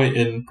get a point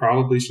and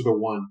probably should have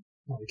won.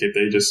 Like if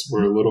they just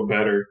were a little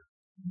better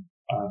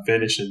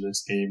finishing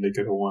this game, they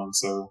could have won.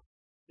 So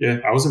yeah,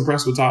 I was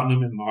impressed with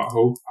Tottenham, and I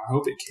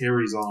hope it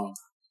carries on.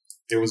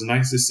 It was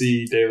nice to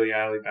see Dele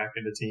Alli back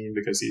in the team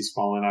because he's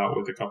fallen out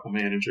with a couple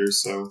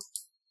managers. So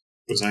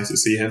it was nice to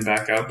see him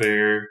back out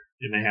there,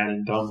 and they had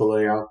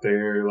Ndombele out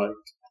there,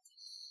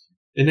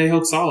 and they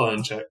held Salah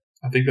in check.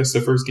 I think that's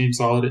the first game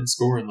Salah didn't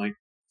score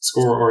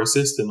or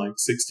assist in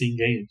 16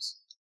 games.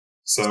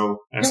 So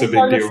that's a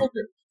big deal.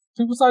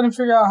 People starting to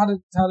figure out how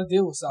to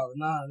deal with Salah.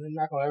 Nah, they're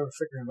not gonna ever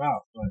figure him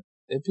out. But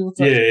if people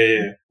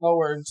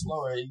slower and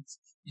slower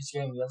each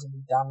game, he doesn't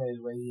be dominated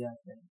the way he has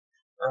been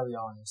early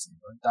on this season,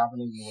 or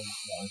dominating the way he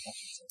was, I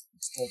should say.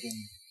 He's still been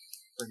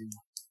pretty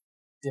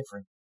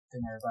different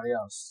than everybody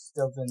else.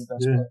 Still been the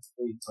best player in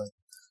the league, but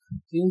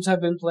teams have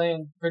been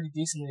playing pretty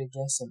decently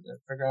against him. They're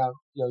figuring out,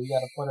 you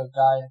got to put a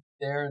guy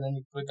there, and then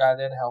you put a guy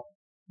there to help him.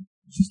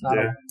 It's just not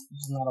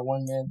a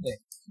one man thing.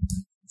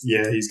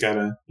 Yeah, he's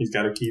gotta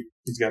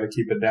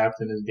keep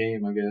adapting his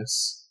game, I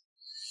guess.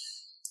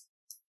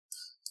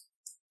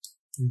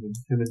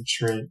 Him and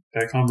Trent,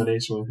 that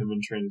combination with him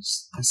and Trent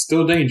is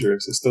still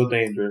dangerous. It's still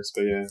dangerous,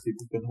 but yeah,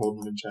 people have been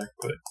holding him in check.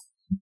 But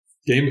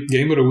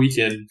game of the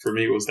weekend for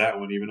me was that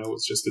one, even though it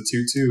was just a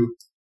 2-2,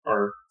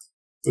 or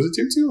was it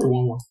 2-2 or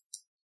 1-1?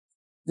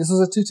 This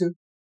was a 2-2.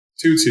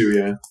 2-2,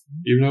 yeah.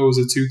 Even though it was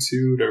a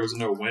 2-2, there was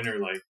no winner.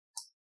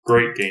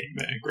 Great game,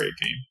 man. Great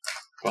game.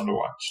 Fun to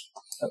watch.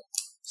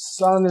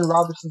 Son and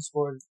Robertson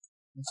scored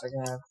in the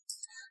second half.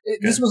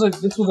 This was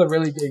a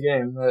really good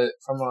game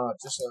from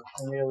just a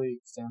Premier League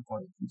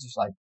standpoint. Just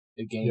like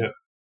the game. Yeah.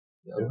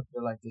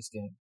 They like this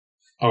game.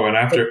 Oh, and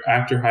after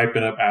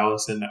hyping up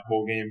Alisson that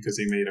whole game because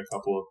he made a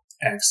couple of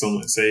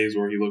excellent saves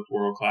where he looked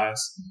world class,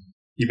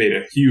 he made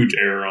a huge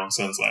error on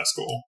Son's last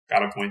goal. Got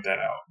to point that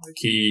out.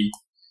 He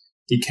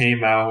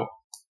came out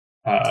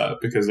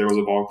because there was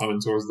a ball coming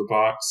towards the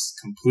box,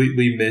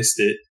 completely missed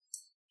it,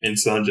 and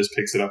Son just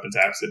picks it up and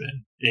taps it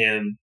in.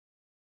 And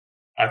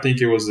I think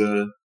it was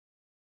a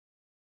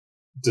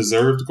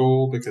deserved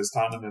goal because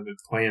Tottenham have been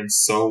playing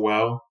so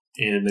well,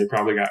 and they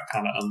probably got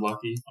kind of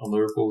unlucky on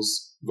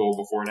Liverpool's goal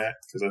before that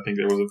because I think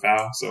there was a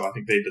foul, so I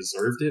think they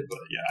deserved it. But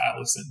yeah,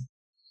 Alisson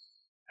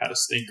had a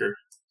stinker.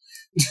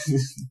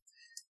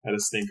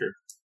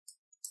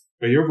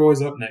 But your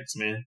boy's up next,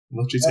 man.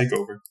 I'll let you take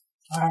over.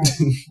 All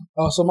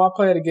right. So my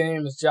play of the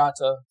game is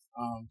Jota.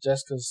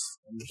 Just because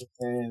I'm a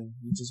fan,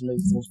 he just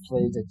makes those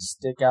plays that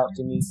stick out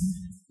to me.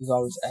 He's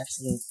always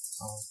excellent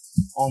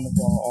on the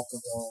ball, off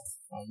the ball,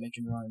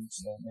 making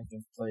runs,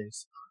 making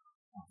plays.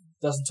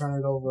 Doesn't turn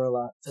it over a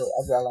lot. So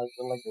I like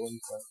the way he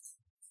plays.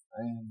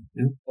 And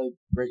he played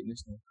great in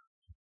this game.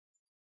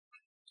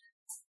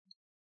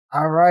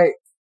 All right.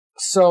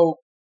 So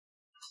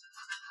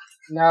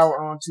now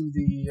we're on to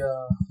the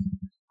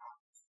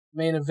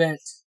main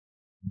event.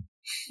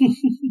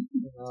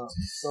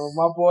 So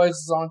my boys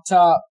is on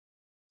top.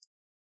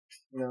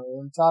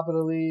 On top of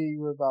the league,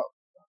 we're about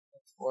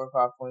 4 or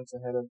 5 points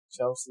ahead of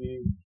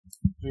Chelsea,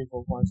 3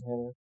 or 4 points ahead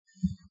of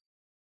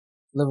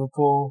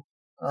Liverpool.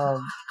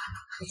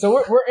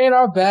 So we're in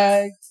our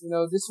bag.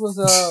 This was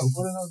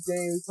one of those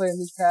games we played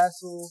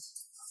Newcastle.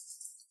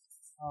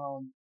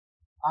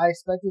 I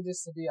expected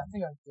this to be, I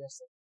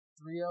guess, a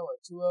 3-0 or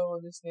 2-0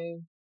 in this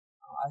game.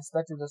 I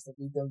expected us to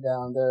beat them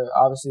down there.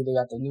 Obviously, they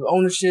got the new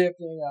ownership.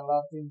 They got a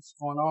lot of things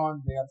going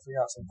on. They got to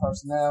figure out some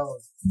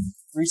personnel,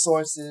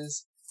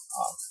 resources,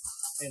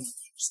 and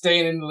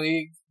staying in the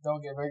league, don't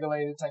get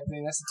regulated type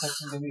thing. That's the type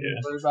of thing they need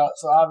to worry about.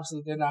 So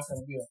obviously, they're not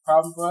going to be a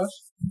problem for us.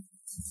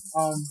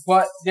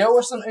 But there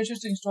were some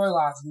interesting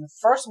storylines, and the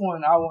first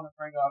one I want to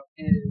bring up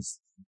is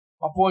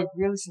my boy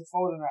Grealish and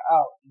Foden are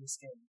out in this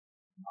game,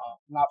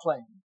 not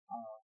playing,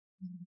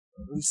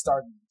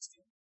 restarting this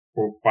game.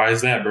 Well, why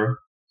is that, bro?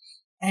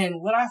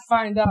 And what I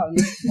find out, I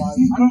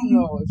don't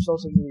know if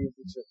social media is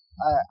the truth.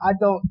 I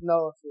don't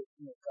know if it,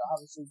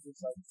 obviously,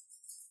 it's like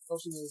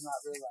social media is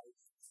not real life.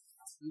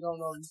 You don't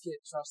know. You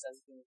can't trust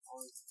everything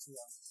on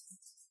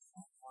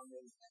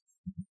the internet.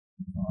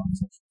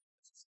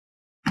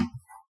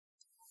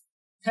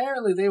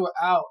 Apparently, they were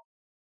out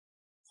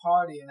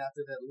partying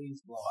after that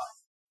Leeds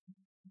blowout,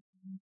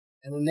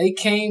 and then they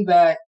came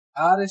back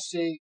out of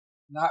shape,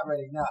 not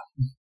ready. Now,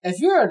 if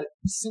you're a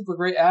super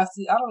great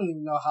athlete, I don't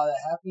even know how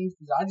that happens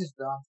because I just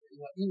bounced.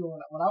 Even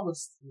when I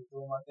was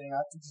doing my thing,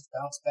 I could just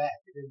bounce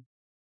back.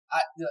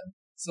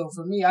 So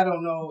for me, I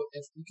don't know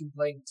if you can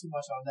blame too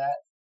much on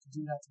that.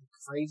 You have to be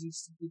crazy,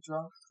 stupid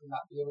drunk to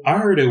not be able to. I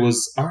heard it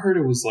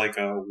was like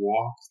a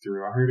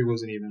walkthrough. I heard it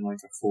wasn't even like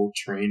a full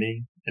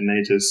training, and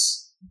they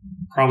just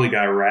probably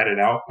got ratted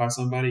out by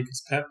somebody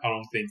because Pep, I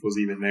don't think, was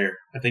even there.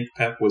 I think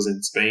Pep was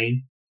in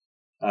Spain,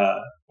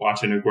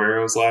 watching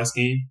Aguero's last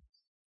game.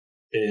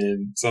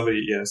 And somebody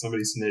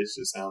snitched,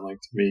 it sounded like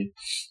to me.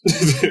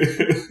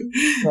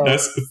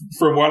 That's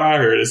from what I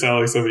heard, it sounded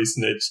like somebody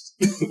snitched.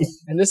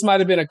 And this might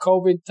have been a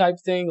COVID type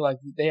thing, like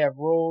they have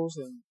rules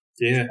and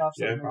stuff,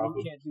 so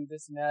probably. You can't do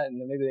this and that, and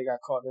then maybe they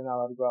got caught, they're not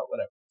allowed to go out,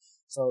 whatever.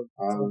 So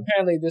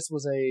apparently this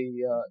was a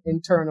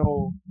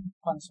internal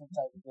punishment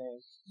type of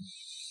thing.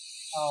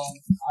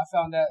 I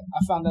found that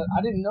I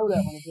didn't know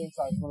that when the game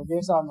started. When the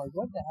game started, I'm like,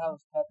 what the hell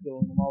is Pep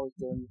doing? I'm always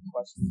doing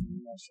questions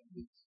and that should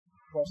be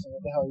questioning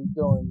what the hell he's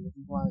doing with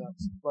these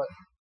lineups. But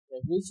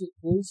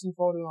really see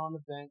Foden on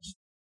the bench,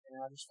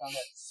 and I just found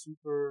that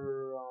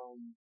super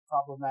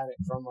problematic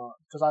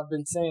because I've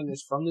been saying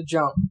this from the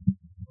jump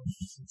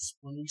since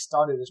when we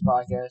started this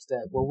podcast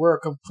that we're a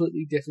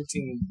completely different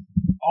team.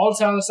 All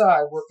talent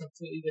aside, we're a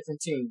completely different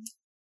team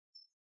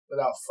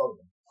without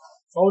Foden.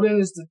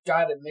 Foden is the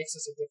guy that makes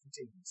us a different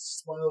team.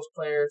 He's one of those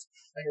players,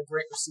 like a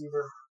great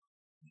receiver.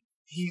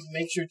 He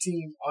makes your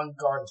team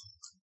unguarded.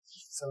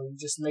 So he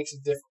just makes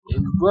it different.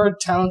 And we're a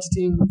talented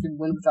team. We can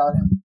win without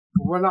him.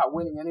 But we're not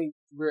winning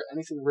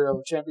anything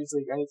real, Champions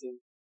League, anything,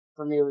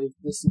 Premier League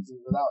this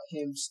season without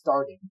him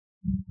starting.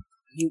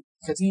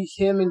 Because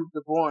him and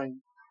De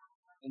Bruyne,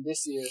 and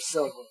this year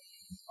Silva,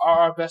 are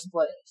our best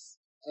players.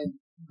 And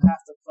you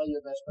have to play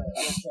your best players.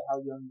 I don't care how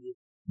young you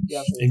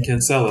are. And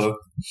Cancelo.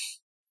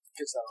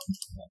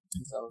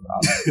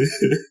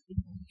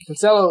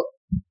 Cancelo,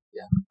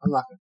 yeah, I'm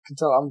not gonna.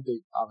 Cancelo, I'm a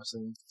big, obviously,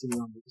 on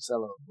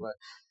Cancelo. But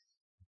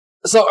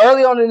so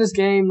early on in this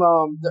game,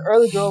 the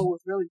early goal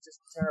was really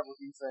just a terrible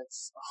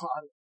defense.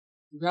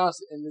 To be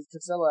honest, and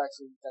Cancelo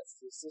actually, that's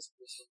the assist.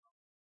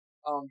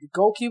 The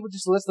goalkeeper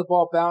just lets the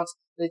ball bounce.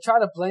 They try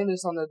to blame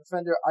this on the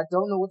defender. I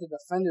don't know what the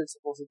defender is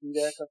supposed to do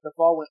there because the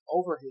ball went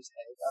over his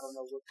head. I don't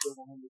know what they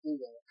want him to do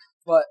there,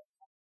 but.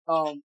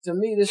 To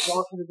me, this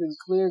ball could have been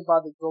cleared by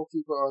the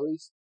goalkeeper, or at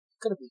least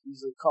could have been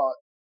easily caught.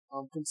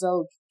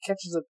 Cancelo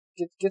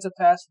gets a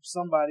pass from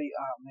somebody.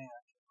 Oh man,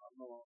 I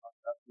don't know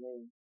the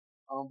name.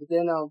 But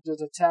then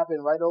there's a tap in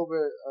right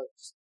over,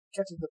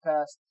 catches the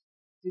pass,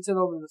 gets it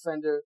over the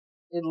defender.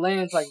 It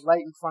lands like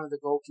right in front of the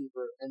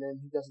goalkeeper, and then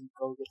he doesn't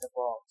go get the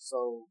ball.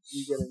 So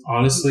you get an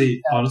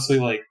honestly,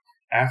 like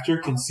after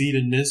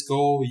conceding this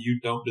goal, you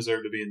don't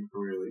deserve to be in the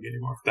Premier League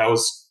anymore. That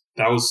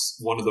was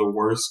one of the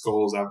worst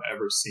goals I've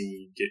ever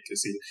seen get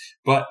conceded.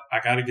 But I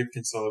got to give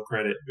Cancelo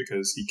credit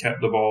because he kept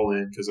the ball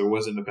in because it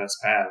wasn't the best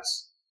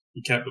pass.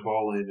 He kept the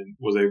ball in and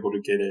was able to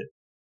get it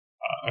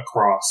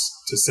across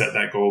to set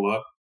that goal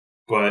up.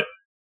 But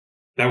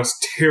that was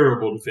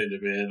terrible defending,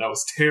 man. That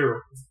was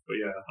terrible. But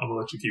yeah, I'm going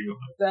to let you keep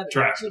going.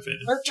 Trash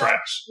defending.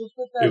 Trash.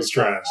 It was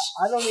trash.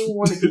 I don't even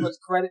want to give us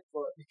credit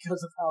for it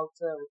because of how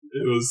terrible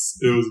it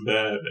was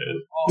bad, man.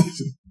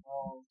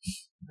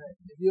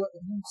 If you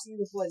see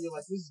the play, you're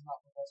like, this is not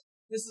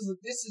professional.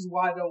 This is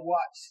why I don't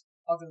watch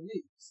other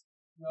leagues.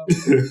 You know?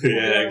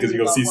 Yeah, because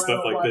you're gonna see stuff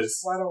like this.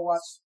 Why don't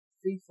watch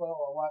FIFA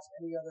or watch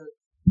any other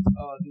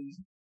these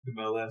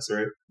MLS,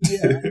 right?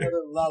 Yeah, any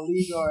other La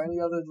Liga or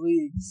any other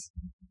leagues.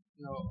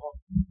 You know,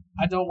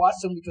 I don't watch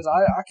them because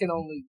I can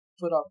only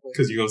put up with.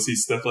 Because you're gonna see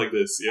stuff like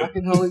this. Yeah, I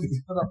can only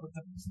put up with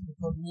the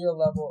premier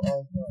level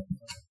of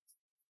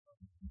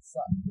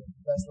soccer,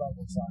 the best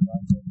level of soccer.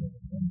 I can't do it.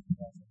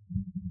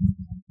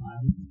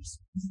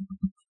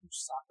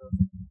 Soccer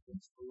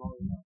for long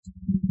enough.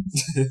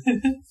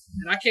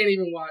 And I can't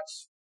even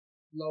watch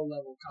low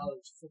level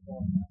college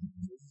football.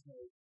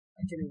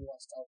 I can't even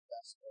watch college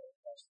basketball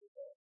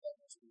that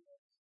much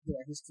anymore.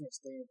 I just can't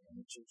stand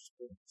amateur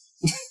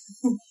sports.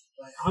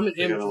 Like I'm an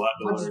amateur.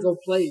 I'll just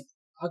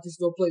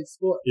go play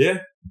sport. Yeah,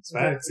 it's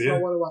facts. I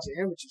want to watch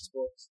amateur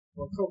sports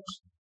or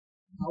coach.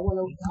 If I want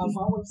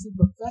to see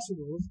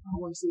professionals, I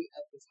want to see it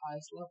at the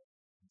highest level.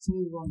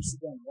 Someone want to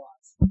sit down and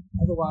watch.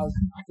 Otherwise,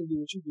 I can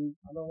do what you do.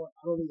 I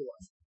don't need to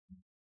watch.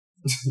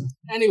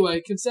 Anyway,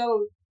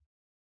 Cancelo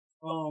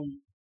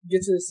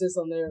gets an assist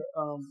on there.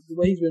 The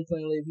way he's been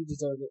playing lately, he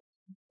deserved it.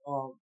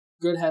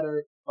 Good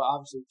header, but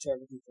obviously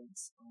terrible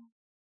defense.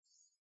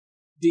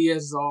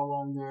 Diaz is all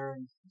along there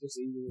and just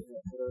easy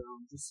header.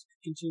 Just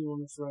continue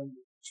on the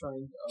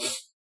train.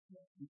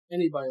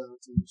 Anybody on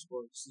the team who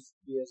scores,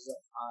 Diaz is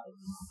up high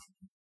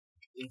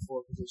in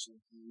fourth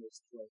position in this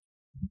play.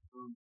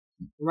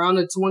 Around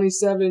the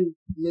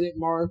 27-minute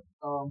mark,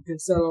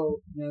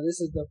 Cancelo,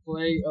 this is the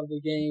play of the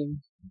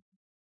game.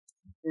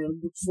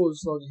 And full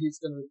disclosure, he's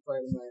going to play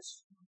the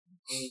match.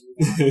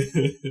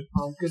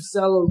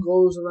 Cancelo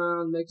goes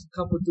around, makes a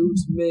couple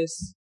dudes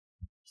miss,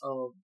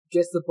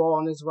 gets the ball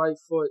on his right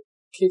foot,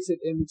 kicks it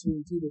in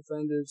between two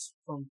defenders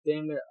from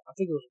damn near, I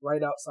think it was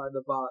right outside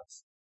the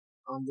box.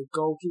 The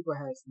goalkeeper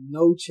has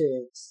no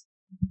chance.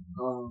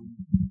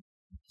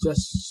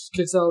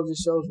 Cancelo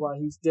just shows why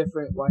he's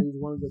different, why he's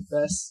one of the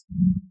best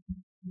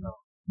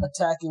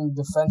attacking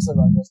defensive,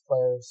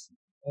 players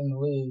in the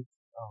league.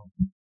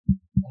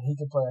 And he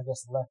can play,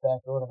 left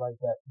back or the right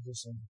back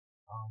position.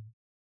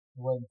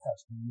 The way the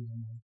Pep's been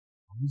using him.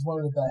 He's one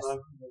of the best.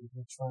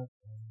 With Trent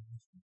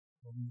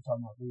and we were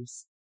talking about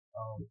Reece.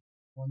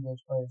 One of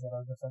those players that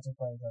are defensive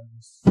players that are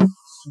just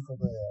super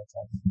great at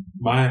attacking.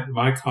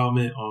 My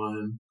comment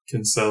on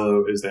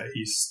Cancelo is that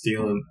he's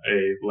stealing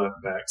a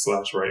left back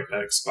 / right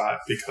back spot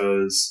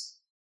because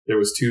there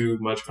was too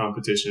much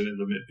competition in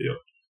the midfield.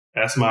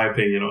 That's my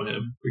opinion on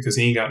him because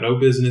he ain't got no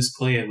business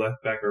playing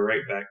left back or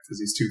right back because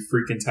he's too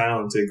freaking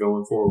talented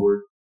going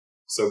forward.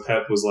 So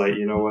Pep was like,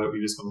 you know what?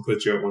 We're just going to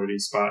put you at one of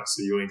these spots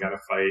so you ain't got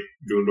to fight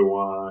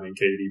Gundogan and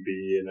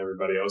KDB and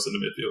everybody else in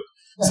the midfield.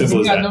 Simple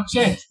he's as got that. no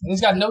chance. And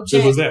he's got no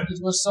Simple chance as that.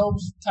 because we're so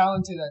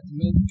talented at the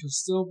mid. Because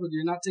Silva,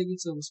 you're not taking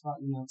Silva's spot.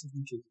 You're not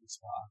taking Kicker's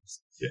spot.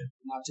 Yeah.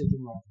 You're not taking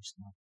Robert's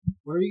spot.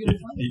 Where are you going to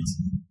play?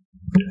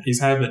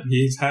 He's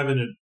having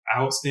an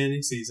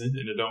outstanding season,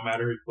 and it don't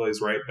matter if he plays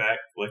right back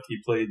like he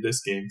played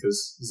this game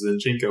because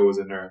Zinchenko was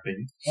in there, I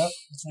think. Yep.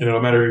 And it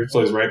don't matter if he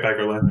plays right back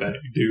or left back.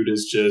 Dude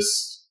is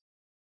just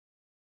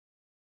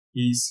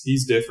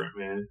he's different,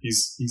 man.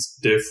 He's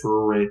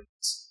different.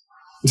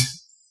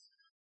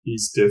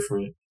 He's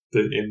different.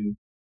 And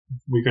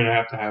we're gonna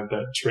have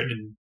that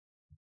Trenton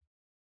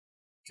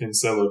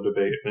Cancelo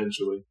debate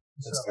eventually.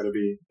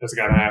 That's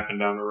gotta happen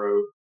down the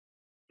road.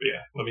 But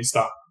yeah, let me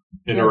stop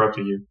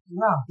interrupting you.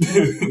 No.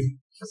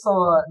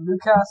 So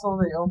Newcastle,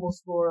 they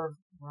almost scored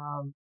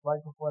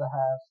right before the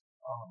half,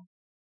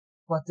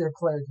 but their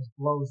player just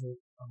blows it.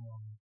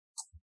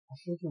 I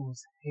think it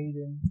was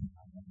Hayden.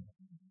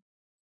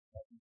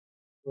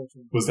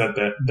 Was that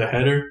the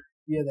header?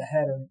 Yeah, the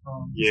header.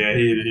 Yeah,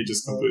 he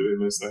just completely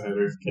missed the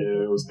header.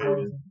 Yeah, it was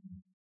Hayden.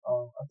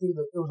 I think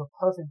it was a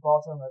perfect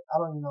ball to him. Like,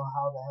 I don't even know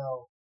how the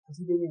hell, because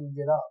he didn't even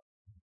get up.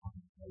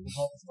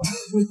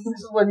 This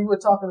is when you were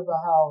talking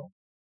about how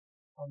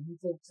you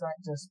think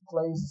Trent just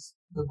plays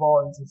the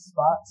ball into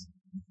spots.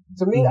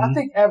 To me, I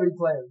think every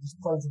player just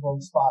plays the ball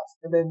in spots,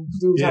 and then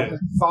dudes have to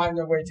find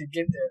their way to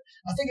get there.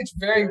 I think it's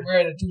very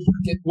rare that dudes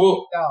get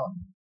out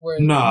where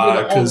you're the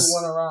only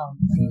one around.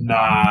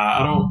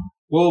 I don't.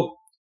 Well,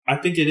 I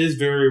think it is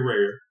very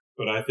rare,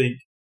 but I think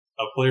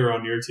a player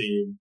on your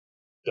team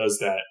does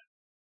that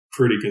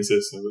pretty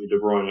consistently, De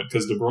Bruyne,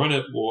 because De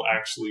Bruyne will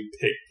actually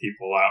pick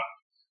people out.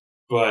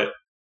 But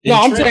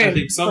I'm Trent, saying I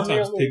think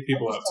sometimes pick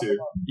people out too.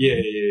 Yeah.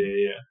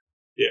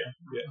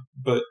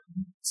 But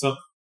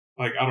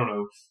I don't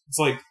know. It's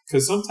like,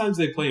 because sometimes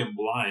they play him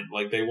blind.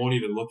 Like, they won't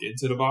even look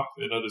into the box,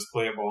 and they'll just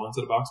play a ball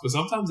into the box. But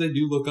sometimes they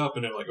do look up,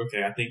 and they're like,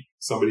 okay, I think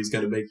somebody's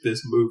going to make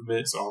this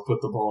movement, so I'll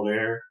put the ball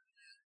there.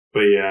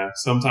 But yeah,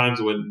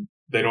 sometimes when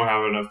they don't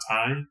have enough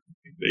time,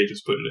 they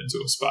just put it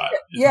into a spot.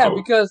 Yeah,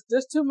 because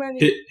there's too many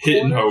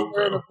hit and hope,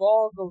 where bro. the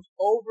ball goes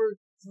over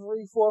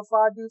 3, 4,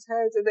 5 dudes'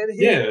 heads, and then it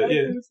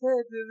hits dude's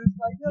head, and it's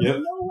like,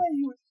 there's no way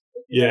you would.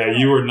 Yeah,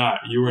 you were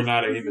not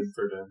aiming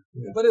for them.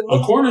 Yeah. But it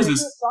looks on corners like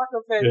is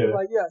soccer fan. Yeah.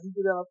 Like, he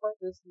did that on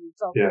purpose.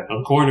 Yeah,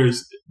 on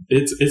corners,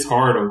 it's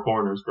hard on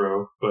corners,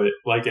 bro. But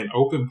like in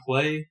open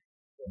play,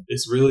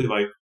 it's really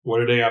like, what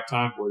do they have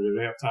time for? Do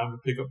they have time to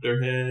pick up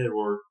their head,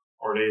 or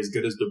are they as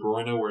good as De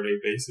Bruyne, where they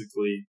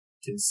basically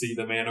can see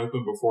the man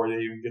open before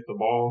they even get the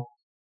ball?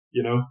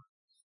 You know,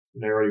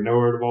 and they already know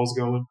where the ball's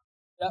going.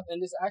 Yep,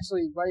 and it's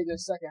actually right in the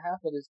second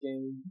half of this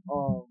game.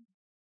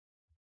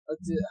 A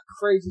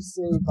crazy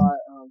save by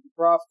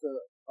Dubravka.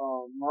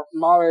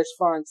 Mahrez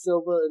finds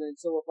Silva, and then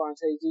Silva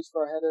finds Jesus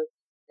for a header,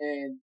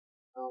 and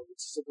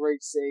it's just a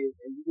great save.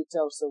 And you could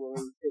tell Silva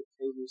really picked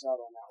Jesus out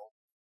on that one.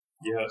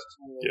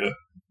 Yeah.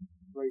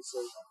 Great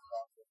save.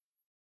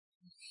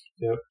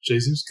 Yep,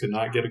 Jesus could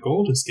not get a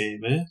goal this game,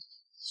 man.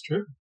 It's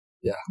true.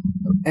 Yeah,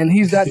 and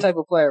he's that type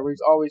of player where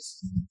he's almost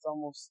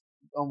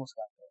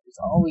got there. He's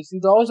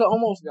always an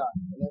almost guy,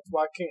 and that's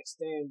why I can't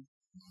stand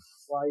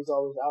why he's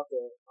always out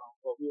there.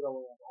 But we don't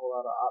have a whole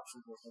lot of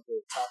options with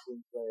the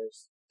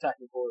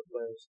attacking forward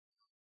players.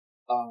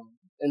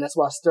 And that's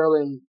why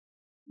Sterling,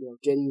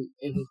 getting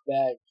in his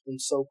bag has been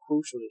so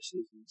crucial this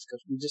season, because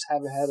we just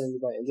haven't had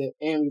anybody,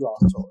 and we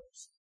lost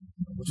Torres.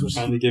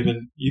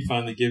 You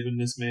finally given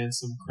this man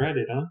some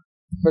credit, huh?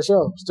 For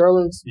sure,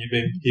 Sterling's.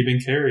 He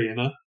been carrying,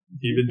 huh?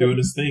 He been doing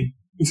his thing.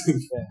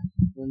 Yeah.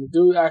 When the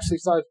dude actually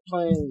starts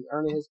playing,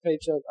 earning his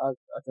paycheck, I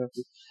can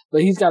see.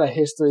 But he's got a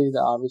history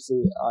that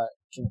obviously I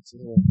can't see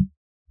him.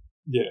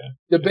 Yeah,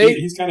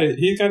 he's got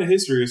a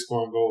history of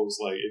scoring goals.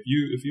 Like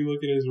if you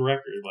look at his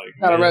record, like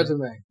got a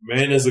resume.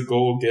 Man is a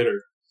goal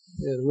getter.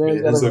 Yeah,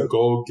 man is a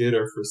goal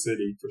getter for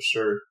City for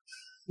sure.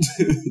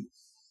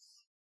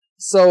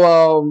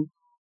 So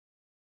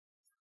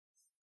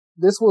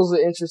this was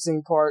the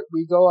interesting part.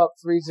 We go up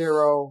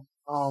 3-0.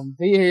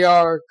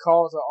 VAR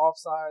calls an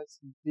offside,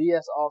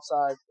 BS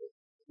offside.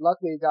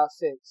 Luckily, it got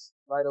fixed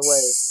right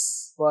away.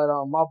 But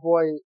my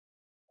boy,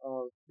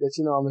 that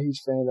I'm a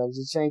huge fan of,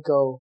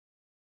 Zinchenko.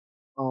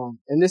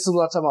 And this is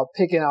what I'm talking about,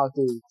 picking out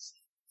dudes.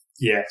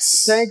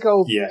 Yes.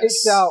 Zinchenko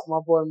picked out my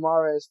boy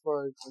Mahrez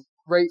for a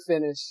great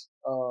finish.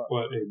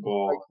 What a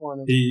ball! Right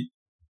corner.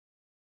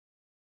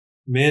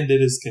 Man did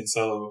his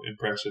Cancelo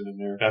impression in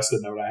there. That's the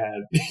note I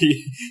had.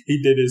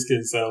 He did his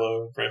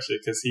Cancelo impression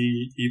because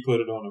he put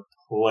it on a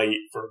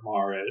plate for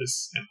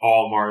Mahrez, and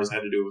all Mahrez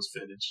had to do was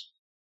finish.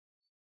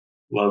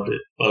 Loved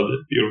it.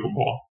 Beautiful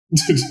ball.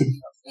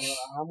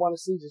 I want to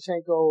see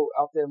Zinchenko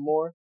out there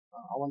more.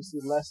 I want to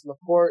see less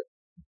Laporte.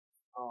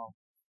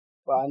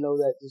 But I know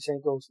that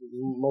Zinchenko's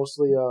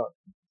mostly a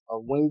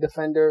wing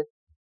defender,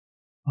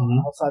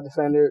 outside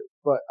defender.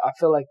 But I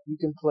feel like you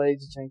can play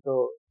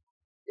Zinchenko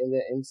in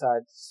that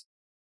inside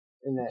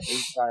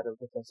of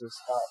defensive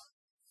spot.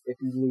 if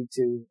you need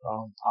to.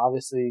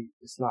 Obviously,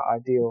 it's not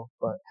ideal,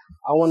 but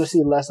I want to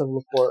see less of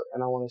Laporte,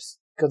 and I want to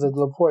because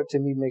Laporte to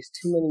me makes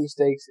too many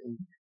mistakes, and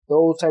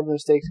those type of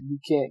mistakes you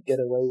can't get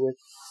away with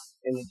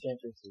in the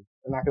Champions League.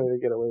 They're not going to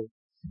get away with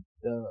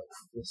the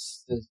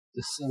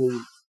silly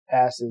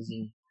passes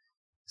and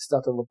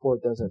stuff that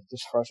Laporte does that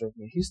just frustrates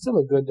me. He's still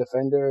a good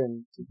defender,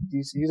 and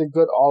he's a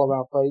good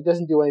all-around player. He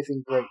doesn't do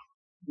anything great.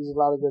 He does a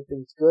lot of good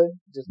things good.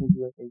 He doesn't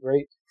do anything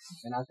great.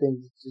 And I think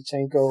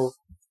Zinchenko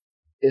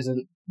is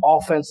an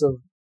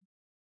offensive,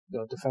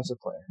 defensive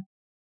player,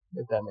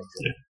 if that makes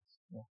sense.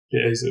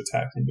 Yeah, he's an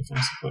attacking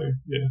defensive player.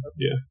 Yeah.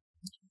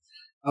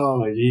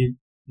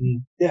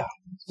 Yeah,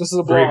 this is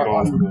a great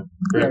ball from him.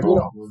 Great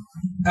ball.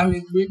 I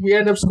mean, we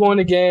end up scoring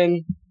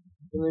again.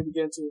 We don't need to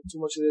get into too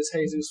much of this.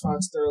 Jesus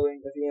finds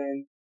Sterling at the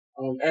end.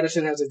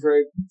 Ederson has a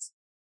great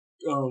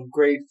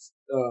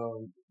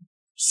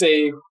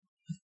save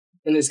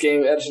in this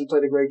game. Ederson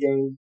played a great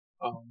game.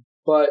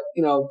 But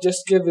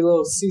just give you a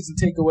little season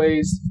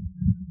takeaways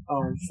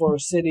for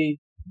City.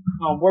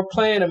 We're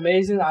playing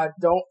amazing. I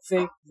don't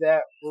think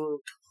that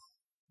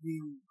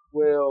we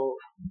will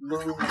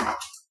lose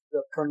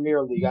the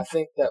Premier League. I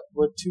think that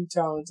we're too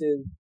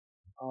talented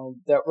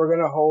that we're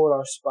going to hold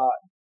our spot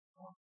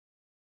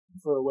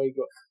for the way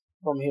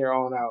from here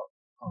on out.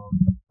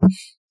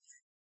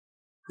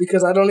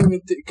 Because I don't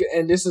even think,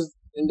 and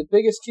the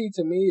biggest key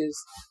to me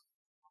is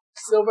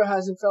Silva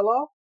hasn't fell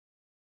off,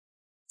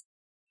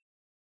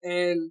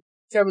 and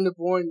Kevin De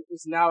Bruyne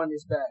is now in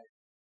his bag.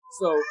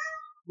 So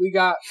we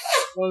got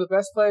one of the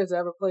best players to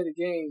ever play the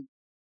game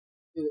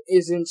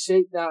is in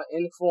shape now,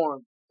 in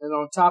form. And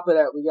on top of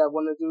that, we got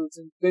one of the dudes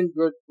who's been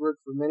good for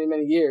many,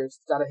 many years.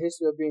 Got a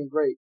history of being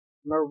great.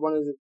 Remember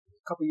a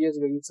couple of years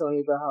ago, you were telling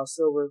me about how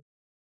Silva,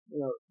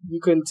 you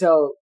couldn't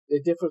tell the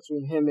difference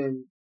between him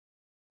and,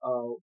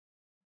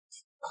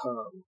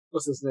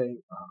 what's his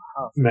name?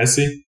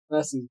 Messi.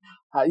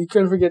 You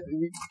couldn't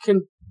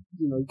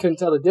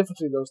tell the difference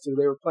between those two.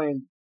 They were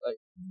playing like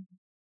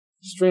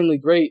extremely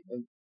great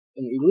and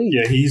elite.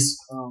 Yeah,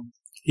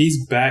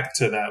 he's back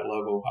to that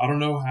level. I don't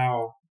know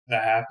how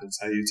that happens.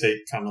 How you take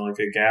kind of like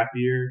a gap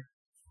year,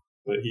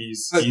 but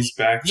he's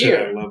back to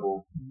that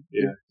level.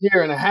 Yeah,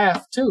 year and a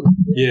half too.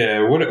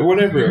 Yeah,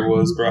 whatever it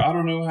was, bro. I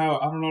don't know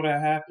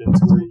that happens.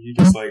 Where you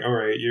just like, all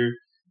right,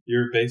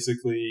 you're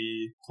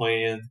basically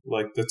playing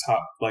like a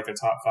top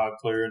 5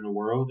 player in the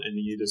world, and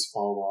then you just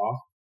fall off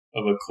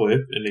of a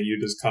cliff, and then you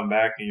just come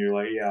back and you're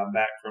like, yeah, I'm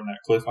back from that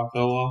cliff I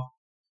fell off.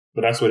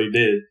 But that's what he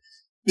did.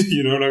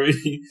 You know what I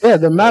mean? Yeah,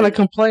 the amount of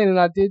complaining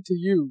I did to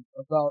you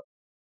about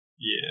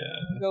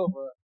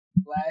Silva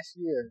last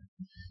year.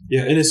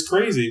 Yeah, and it's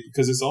crazy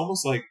because it's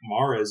almost like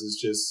Mahrez is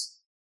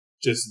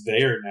just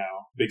there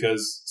now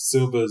because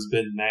Silva's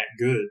been that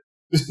good.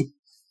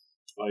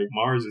 Like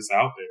Mahrez is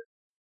out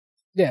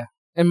there. Yeah,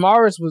 and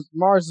Mahrez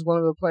is one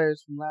of the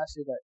players from last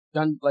year that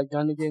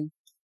Gundogan,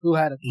 who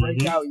had a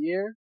breakout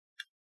year,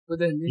 but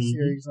then this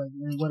year he's like,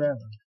 man, whatever.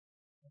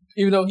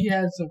 Even though he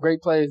had some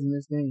great players in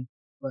this game,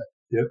 but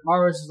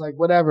Mahrez is like,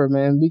 whatever,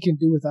 man, we can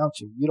do without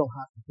you. You don't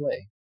have to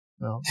play.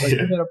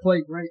 You're gonna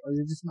play great, or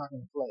you're just not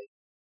gonna play.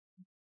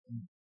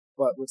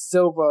 But with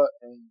Silva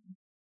and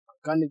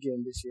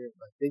Gundogan this year,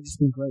 like they've just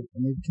been great,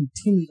 and they've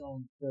continued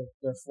on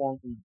their form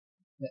from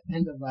the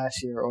end of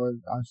last year. Or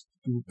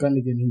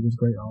Gundogan, he was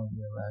great all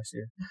year last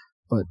year.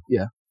 But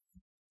yeah,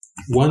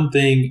 one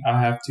thing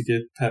I have to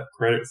give Pep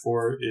credit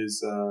for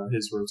is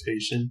his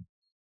rotation,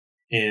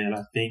 and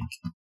I think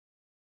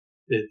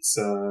it's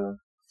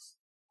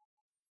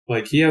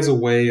like he has a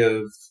way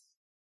of.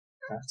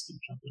 Keep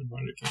jumping in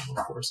front of the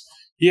camera, of course.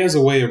 He has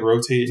a way of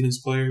rotating his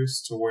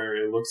players to where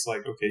it looks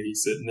like, okay,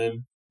 he's sitting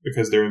them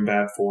because they're in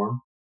bad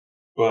form.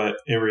 But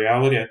in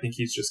reality, I think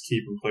he's just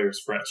keeping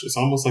players fresh. It's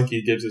almost like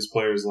he gives his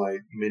players like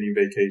mini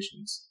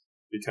vacations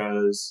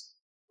because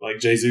like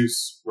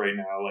Jesus right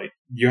now, like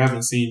you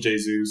haven't seen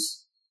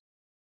Jesus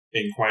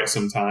in quite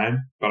some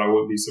time, but I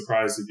wouldn't be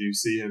surprised if you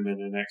see him in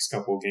the next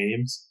couple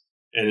games.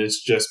 And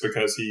it's just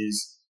because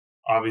he's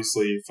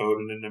obviously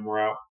Foden and them were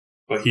out.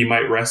 But he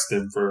might rest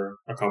them for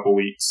a couple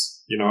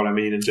weeks. You know what I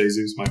mean? And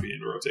Jesus might be in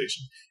the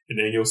rotation. And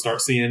then you'll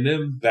start seeing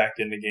them back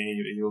in the game,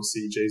 and you'll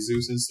see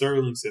Jesus and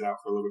Sterling sit out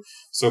for a little bit.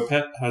 So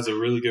Pep has a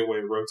really good way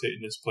of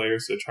rotating his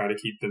players to try to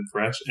keep them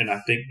fresh. And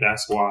I think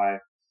that's why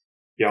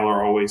y'all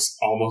are always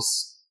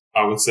almost,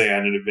 I would say,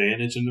 at an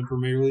advantage in the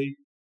Premier League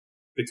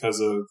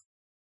because of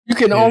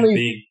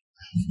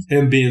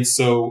him being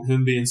so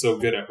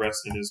good at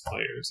resting his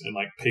players and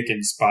like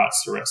picking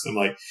spots to rest them.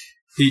 Like,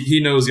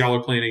 He knows y'all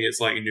are playing against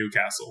like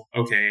Newcastle.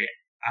 Okay,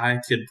 I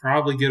could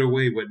probably get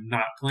away with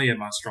not playing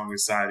my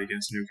strongest side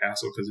against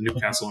Newcastle because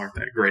Newcastle aren't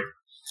that great.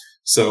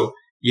 So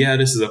yeah,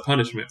 this is a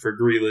punishment for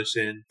Grealish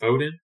and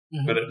Foden,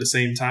 but at the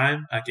same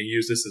time, I can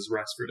use this as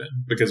rest for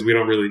them because we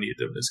don't really need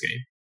them this game.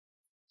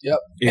 Yep,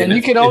 and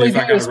you can only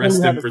do this when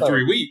you have them for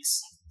 3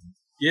 weeks.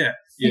 Yeah,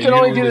 you can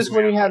only do this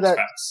when you have that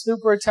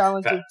super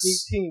talented deep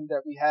team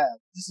that we have.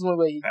 This is one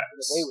way you can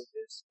get away with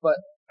this, but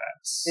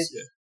it's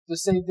the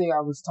same thing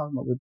I was talking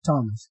about with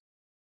Thomas.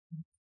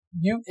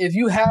 If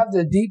you have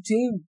the deep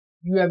team,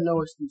 you have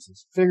no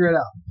excuses. Figure it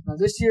out. Now,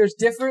 this year is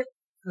different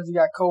because you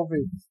got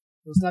COVID.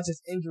 It's not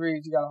just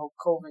injuries. You got a whole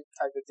COVID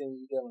type of thing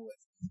you're dealing with.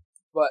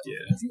 But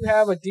if you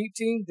have a deep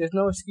team, there's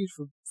no excuse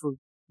for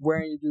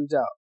wearing your dudes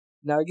out.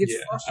 Now it gets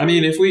frustrating.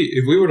 I mean, if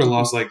we would have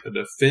lost like a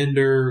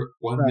defender,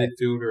 one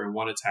midfielder, and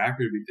one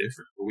attacker, it'd be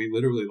different. But we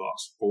literally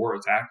lost 4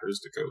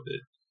 attackers to COVID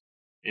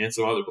and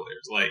some other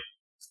players. Like,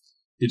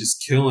 you're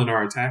just killing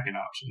our attacking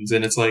options,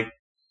 and it's like,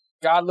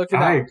 God looking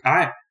out.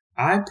 I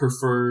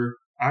prefer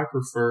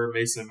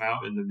Mason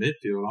Mount in the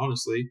midfield,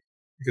 honestly,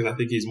 because I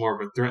think he's more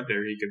of a threat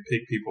there. He can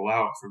pick people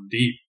out from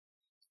deep.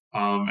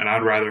 And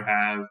I'd rather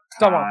have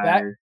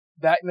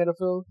back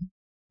midfield.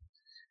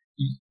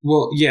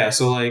 Well, yeah.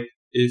 So like,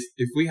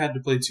 if we had to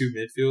play 2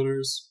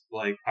 midfielders,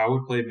 like I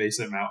would play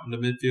Mason Mount in the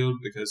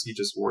midfield because he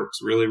just works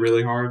really,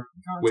 really hard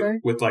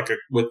with a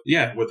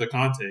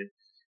Conte,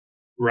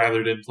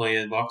 rather than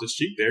playing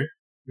Loftus-Cheek there,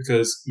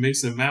 because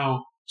Mason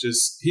Mount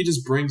he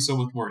just brings so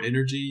much more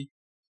energy,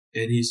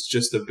 and he's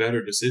just a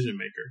better decision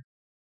maker.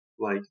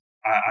 Like,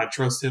 I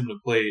trust him to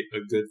play a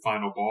good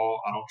final ball.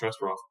 I don't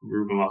trust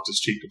Ruben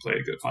Loftus-Cheek to play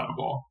a good final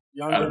ball.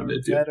 Younger, out of the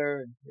midfield.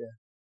 Better,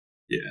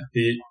 yeah.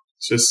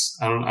 It's just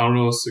I don't know how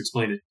else to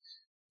explain it,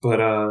 but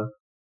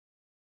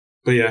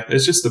yeah,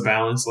 it's just the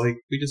balance. Like,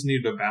 we just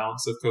needed a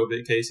balance of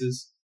COVID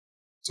cases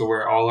to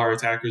where all our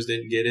attackers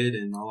didn't get it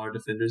and all our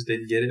defenders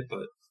didn't get it.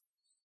 But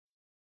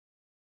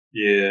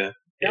yeah.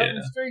 I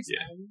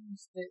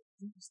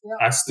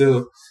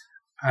still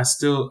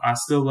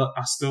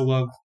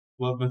love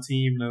my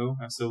team, though.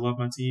 I still love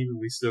my team, and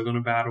we still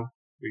gonna battle.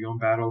 We're gonna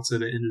battle to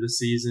the end of the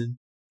season.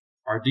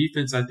 Our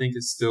defense, I think,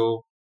 is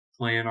still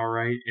playing all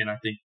right, and I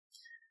think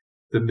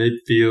the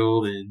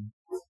midfield and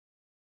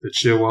the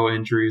Chilwell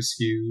injury is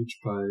huge,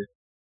 but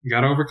you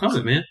gotta overcome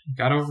it, man. You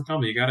gotta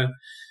overcome it. You gotta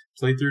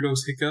play through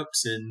those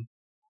hiccups and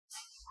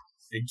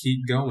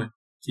keep going.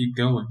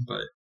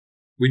 But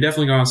we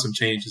definitely gonna have some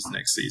changes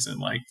next season.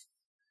 Like,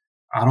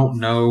 I don't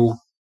know.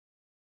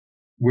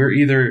 We're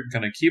either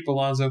going to keep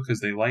Alonso because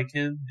they like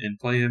him and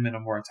play him in a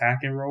more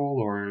attacking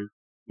role, or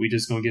we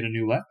just going to get a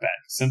new left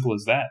back. Simple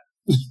as that.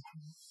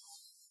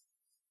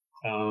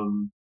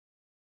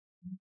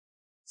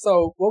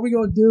 So what we're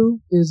going to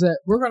do is that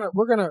we're gonna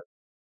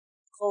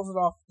close it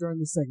off during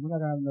the segment. We're not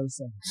going to have another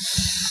segment.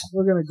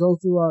 We're going to go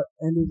through our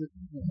end of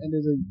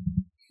the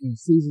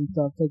season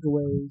stuff,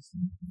 takeaways,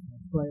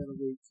 play of the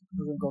week.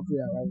 We're going to go through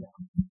that right now.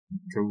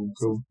 Cool.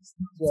 So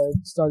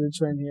start the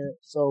trend here.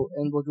 So,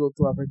 and we'll go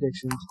through our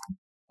predictions.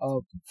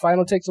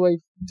 Final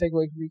takeaway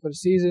for me for the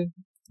season.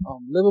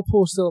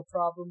 Liverpool's still a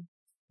problem,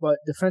 but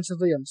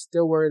defensively, I'm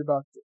still worried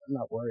about. I'm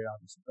not worried,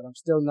 obviously, but I'm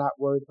still not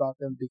worried about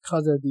them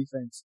because their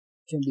defense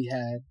can be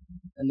had,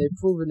 and they've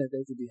proven that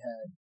they can be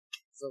had.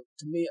 So,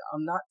 to me,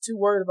 I'm not too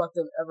worried about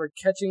them ever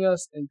catching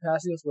us and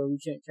passing us where we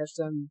can't catch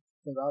them,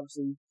 because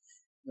obviously,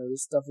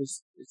 this stuff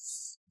is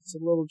it's a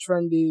little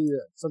trendy.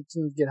 Some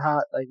teams get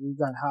hot, like we've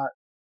gotten hot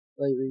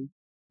lately.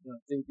 I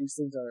think these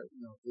things are,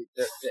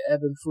 the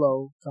ebb and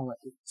flow, kind of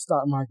like the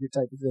stock market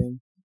type of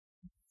thing.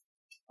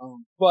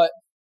 But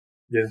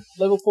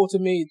Liverpool, to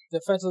me,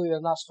 defensively,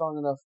 they're not strong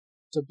enough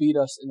to beat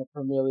us in the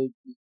Premier League,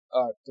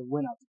 to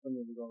win out the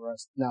Premier League over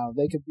us. Now,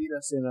 they could beat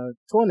us in a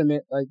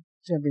tournament like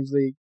Champions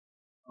League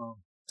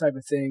type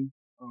of thing,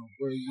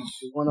 where you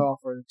the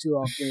 1-off or the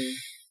 2-off game.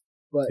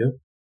 But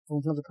when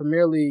it comes to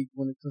Premier League,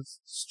 when it comes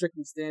to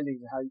strictly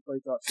standings and how you play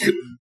throughout the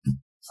season,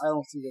 I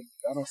don't see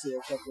it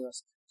affecting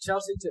us.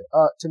 Chelsea,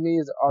 to me,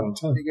 is our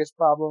biggest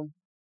problem.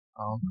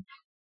 I'll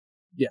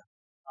let you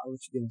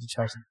get into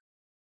Chelsea.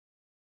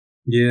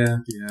 Yeah.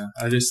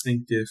 I just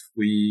think if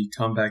we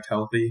come back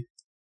healthy,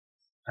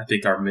 I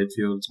think our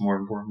midfield is more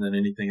important than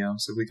anything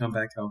else. If we come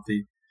back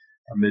healthy,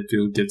 our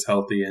midfield gets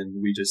healthy,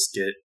 and we just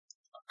get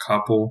a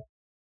couple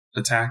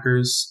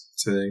attackers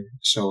to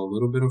show a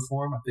little bit of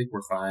form, I think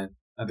we're fine.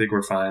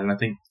 And I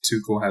think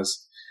Tuchel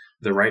has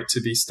the right to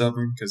be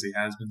stubborn because he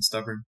has been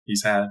stubborn.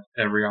 He's had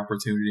every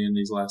opportunity in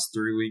these last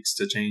 3 weeks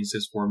to change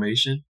his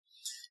formation,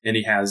 and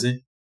he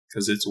hasn't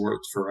because it's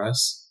worked for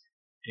us.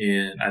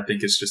 And I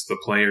think it's just the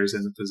players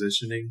and the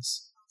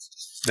positionings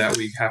that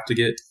we have to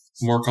get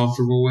more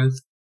comfortable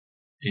with.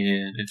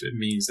 And if it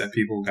means that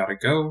people got to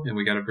go and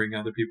we got to bring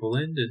other people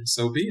in, then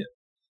so be it.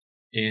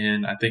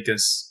 And I think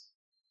it's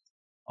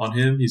on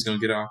him. He's going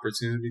to get an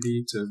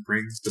opportunity to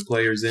bring the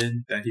players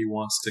in that he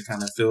wants to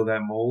kind of fill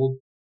that mold.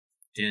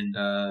 And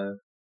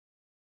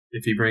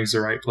if he brings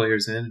the right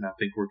players in, I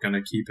think we're going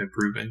to keep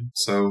improving.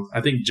 So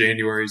I think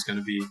January is going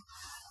to be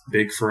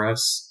big for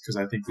us because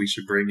I think we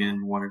should bring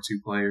in 1 or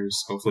 2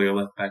 players, hopefully a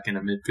left back and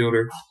a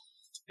midfielder.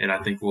 And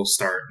I think we'll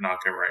start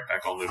knocking right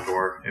back on the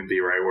door and be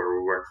right where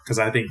we were. Because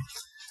I think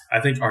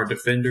our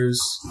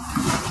defenders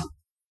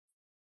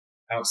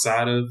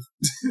outside of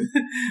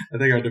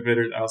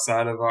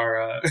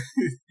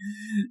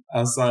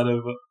outside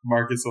of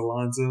Marcus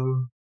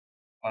Alonso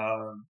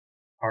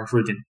are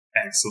freaking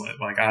excellent.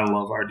 Like, I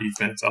love our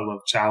defense. I love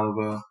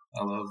Chalobah.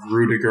 I love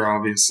Rudiger,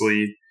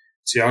 obviously.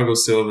 Thiago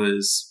Silva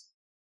is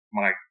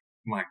my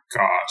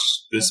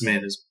gosh, this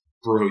man is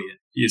brilliant.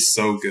 He is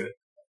so good.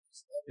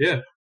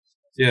 Yeah.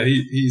 Yeah,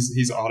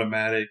 he's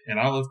automatic, and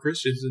I love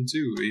Christensen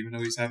too, even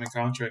though he's having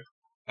contract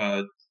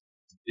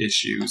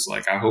issues.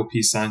 Like, I hope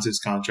he signs his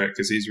contract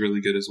because he's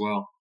really good as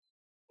well.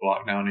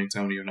 Locked down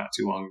Antonio not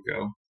too long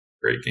ago.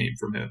 Great game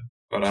from him.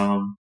 But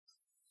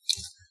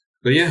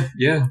yeah,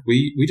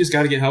 we just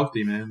got to get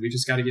healthy, man. We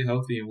just got to get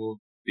healthy, and we'll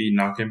be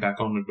knocking back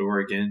on the door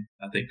again.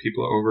 I think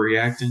people are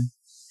overreacting.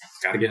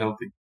 Got to get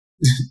healthy.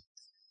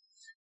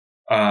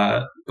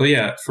 But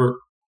yeah, for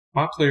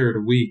my player of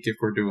the week, if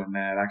we're doing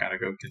that, I gotta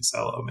go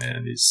Cancelo,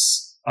 man.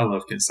 I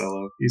love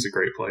Cancelo. He's a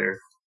great player.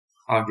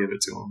 I'll give it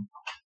to him.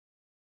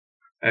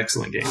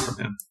 Excellent game from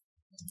him.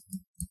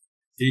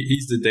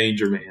 He's the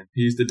danger man.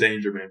 He's the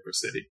danger man for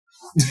City.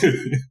 Did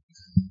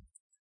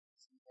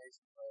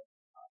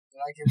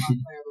I get my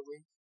player of the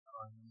week?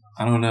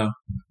 I don't know.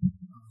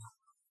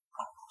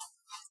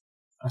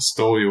 I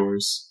stole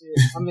yours.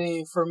 Yeah, I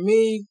mean, for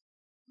me,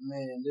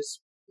 man,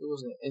 it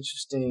was an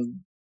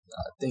interesting.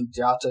 I think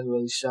Jota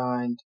really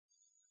shined.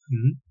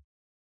 Mm-hmm.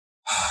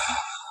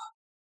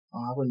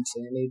 I wouldn't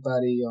say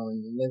anybody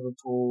on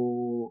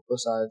Liverpool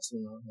besides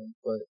him,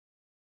 but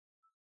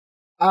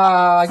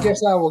I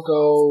guess I will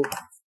go.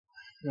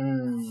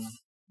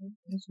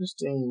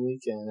 Interesting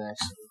weekend,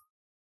 actually.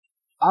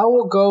 I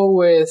will go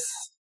with.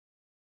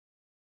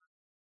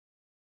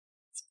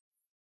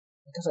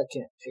 I guess I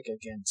can't pick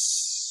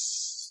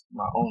against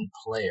my own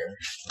player.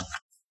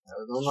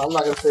 I'm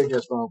not going to pick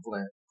against my own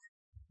player.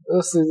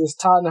 Let's see, this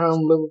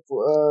Tottenham,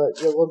 Liverpool.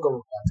 Yeah, we'll go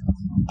with Jota.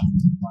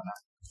 Why not?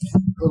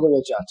 We'll go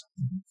with Jota.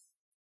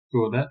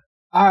 Cool with that.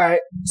 All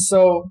right.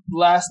 So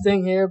last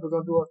thing here, we're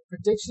gonna do our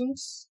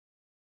predictions,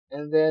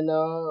 and then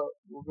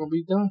we're gonna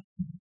be done.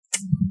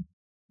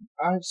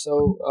 All right.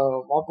 So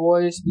my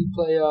boys, we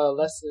play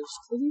Leicester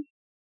City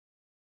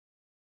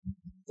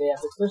day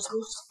after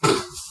Christmas.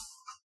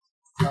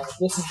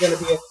 This is gonna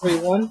be a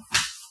 3-1.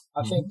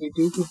 I think we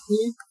do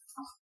concede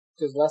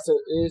because Leicester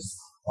is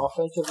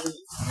offensively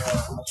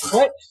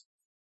threat.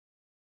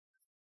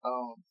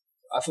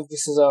 I think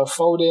this is a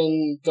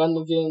Foden,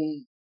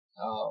 Gundogan,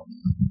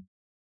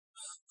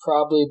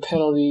 probably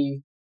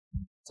penalty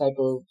type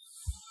of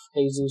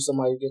Jesus.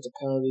 Somebody gets a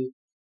penalty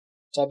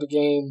type of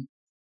game.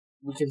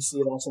 We can see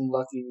it on some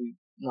lucky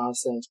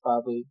nonsense,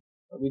 probably.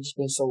 But we've just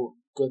been so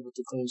good with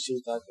the clean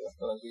sheets. I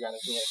feel like we gotta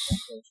do that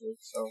clean sheet.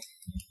 So,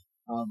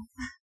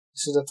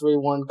 this is a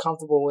 3-1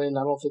 comfortable win.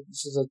 I think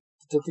this is a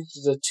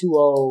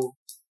 2-0.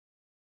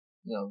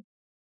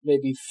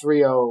 Maybe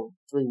 3-0,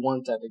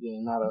 3-1 type of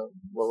game, not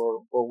we're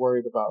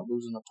worried about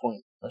losing a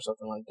point or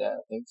something like that.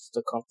 I think it's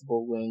a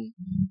comfortable win,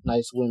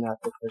 nice win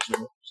after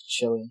Christmas,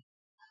 chilling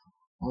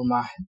on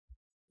my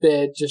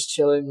bed, just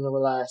chilling,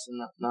 relaxing,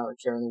 not a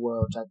care in the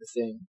world type of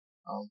thing.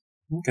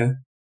 Okay.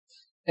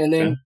 And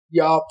then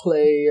y'all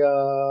play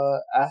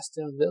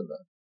Aston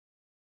Villa.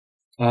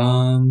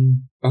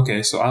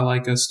 Okay, so I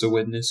like us to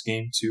win this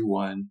game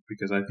 2-1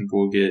 because I think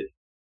we'll get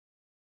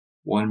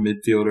one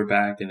midfielder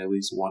back and at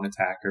least one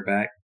attacker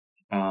back.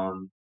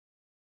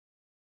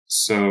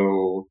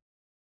 So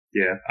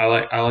yeah, I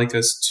like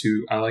us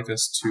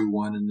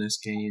 2-1 in this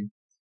game,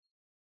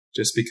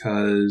 just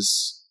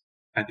because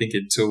I think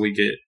until we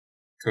get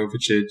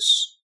Kovacic,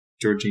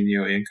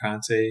 Jorginho, and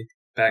Conte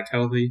back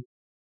healthy,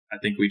 I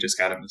think we just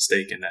got a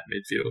mistake in that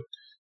midfield.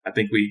 I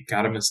think we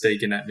got a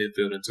mistake in that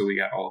midfield until we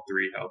got all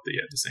three healthy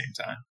at the same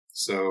time.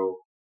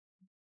 So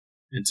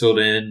until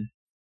then,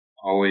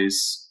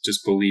 always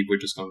just believe we're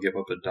just going to give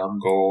up a dumb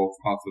goal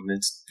off a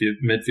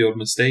midfield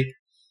mistake.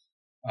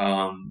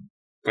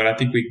 But I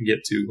think we can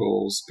get 2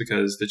 goals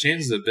because the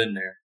chances have been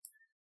there,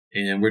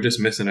 and we're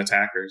just missing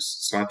attackers.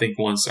 So I think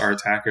once our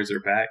attackers are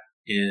back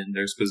in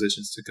there's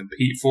positions to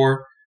compete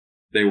for,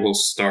 they will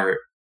start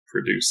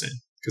producing.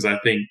 Because I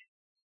think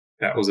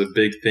that was a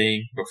big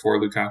thing before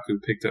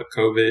Lukaku picked up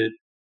COVID.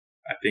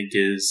 I think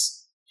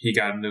he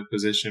got into a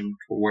position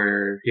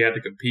where he had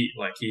to compete.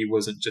 Like, he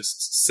wasn't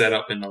just set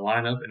up in the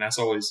lineup, and that's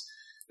always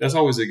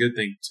a good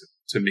thing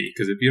to me.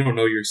 Because if you don't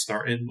know you're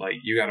starting, like,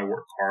 you got to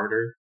work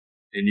harder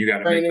and you got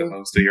to make the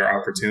most of your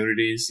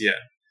opportunities. Yeah.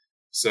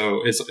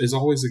 So it's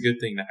always a good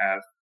thing to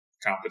have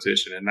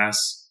competition, and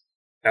that's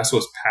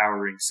what's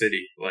powering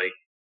City. Like,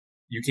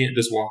 you can't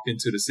just walk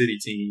into the City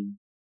team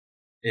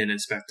and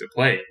expect to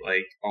play.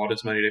 Like, all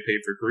this money they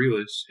paid for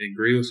Grealish, and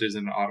Grealish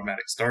isn't an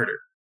automatic starter.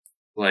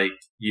 Like,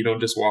 you don't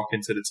just walk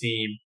into the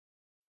team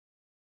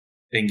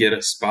and get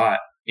a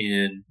spot.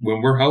 And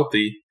when we're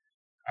healthy,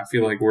 I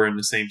feel like we're in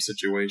the same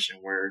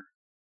situation where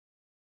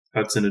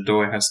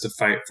Hudson-Odoi has to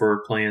fight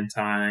for playing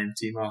time,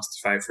 Timo has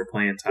to fight for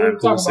playing time,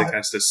 Pulisic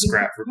has to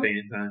scrap for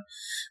playing time.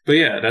 But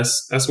yeah,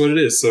 that's what it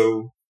is.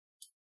 So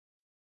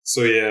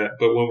yeah,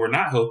 but when we're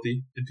not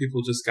healthy and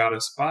people just got a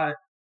spot,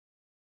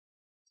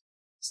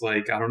 it's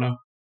like, I don't know.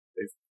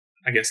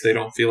 I guess they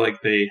don't feel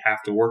like they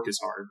have to work as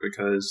hard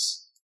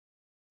because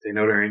they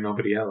know there ain't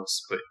nobody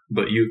else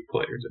but youth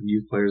players, and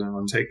youth players aren't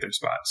going to take their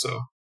spot.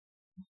 So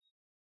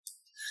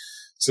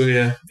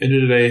yeah, end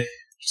of the day,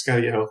 just got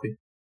to get healthy.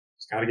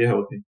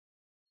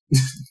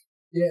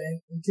 Yeah,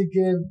 and to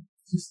give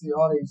just the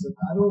audience.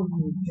 I don't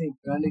even think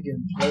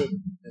Gundogan played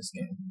this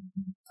game.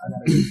 I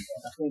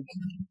think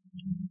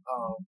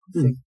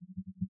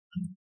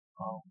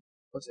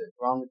what's it?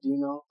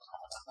 Ronaldinho,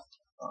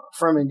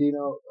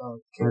 Fernandinho.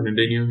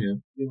 Fernandinho, yeah.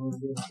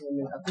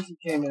 I think he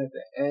came in at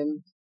the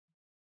end.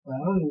 But I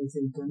don't even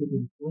think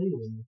Gundogan played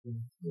in this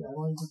game. Yeah, I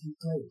don't even think he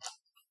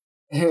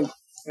played.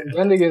 And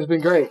Gundogan's been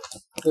great.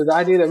 So the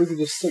idea that we could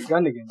just sit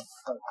Gundogan.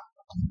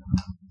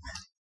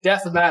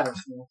 Depth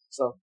matters, man.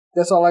 So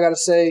that's all I got to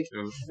say.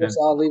 Guess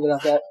I'll leave it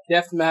at that.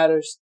 Depth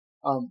matters.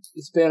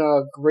 It's been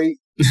a great,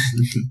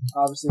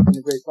 obviously been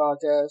a great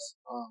podcast.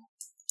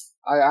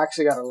 I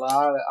actually got a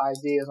lot of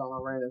ideas on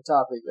a random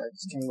topic that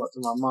just came up to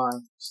my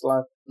mind. Just a lot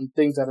of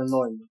things that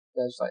annoy me.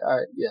 That's like, all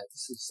right, yeah,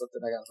 this is something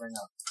I got to bring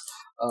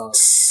up.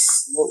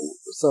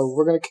 So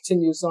we're going to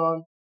continue this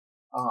on.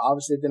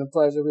 Obviously, it's been a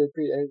pleasure. We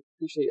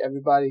appreciate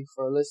everybody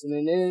for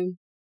listening in.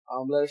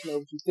 Let us know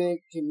what you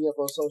think. Hit me up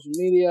on social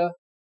media.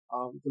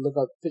 You can look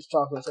up Pitch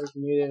Talk on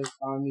social media.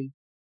 Find me.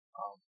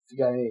 If you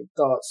got any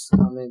thoughts,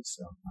 comments,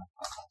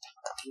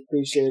 we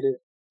appreciate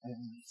it.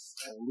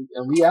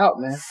 And we out,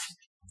 man.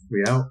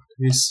 We out.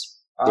 Peace.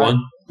 All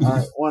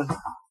right, one.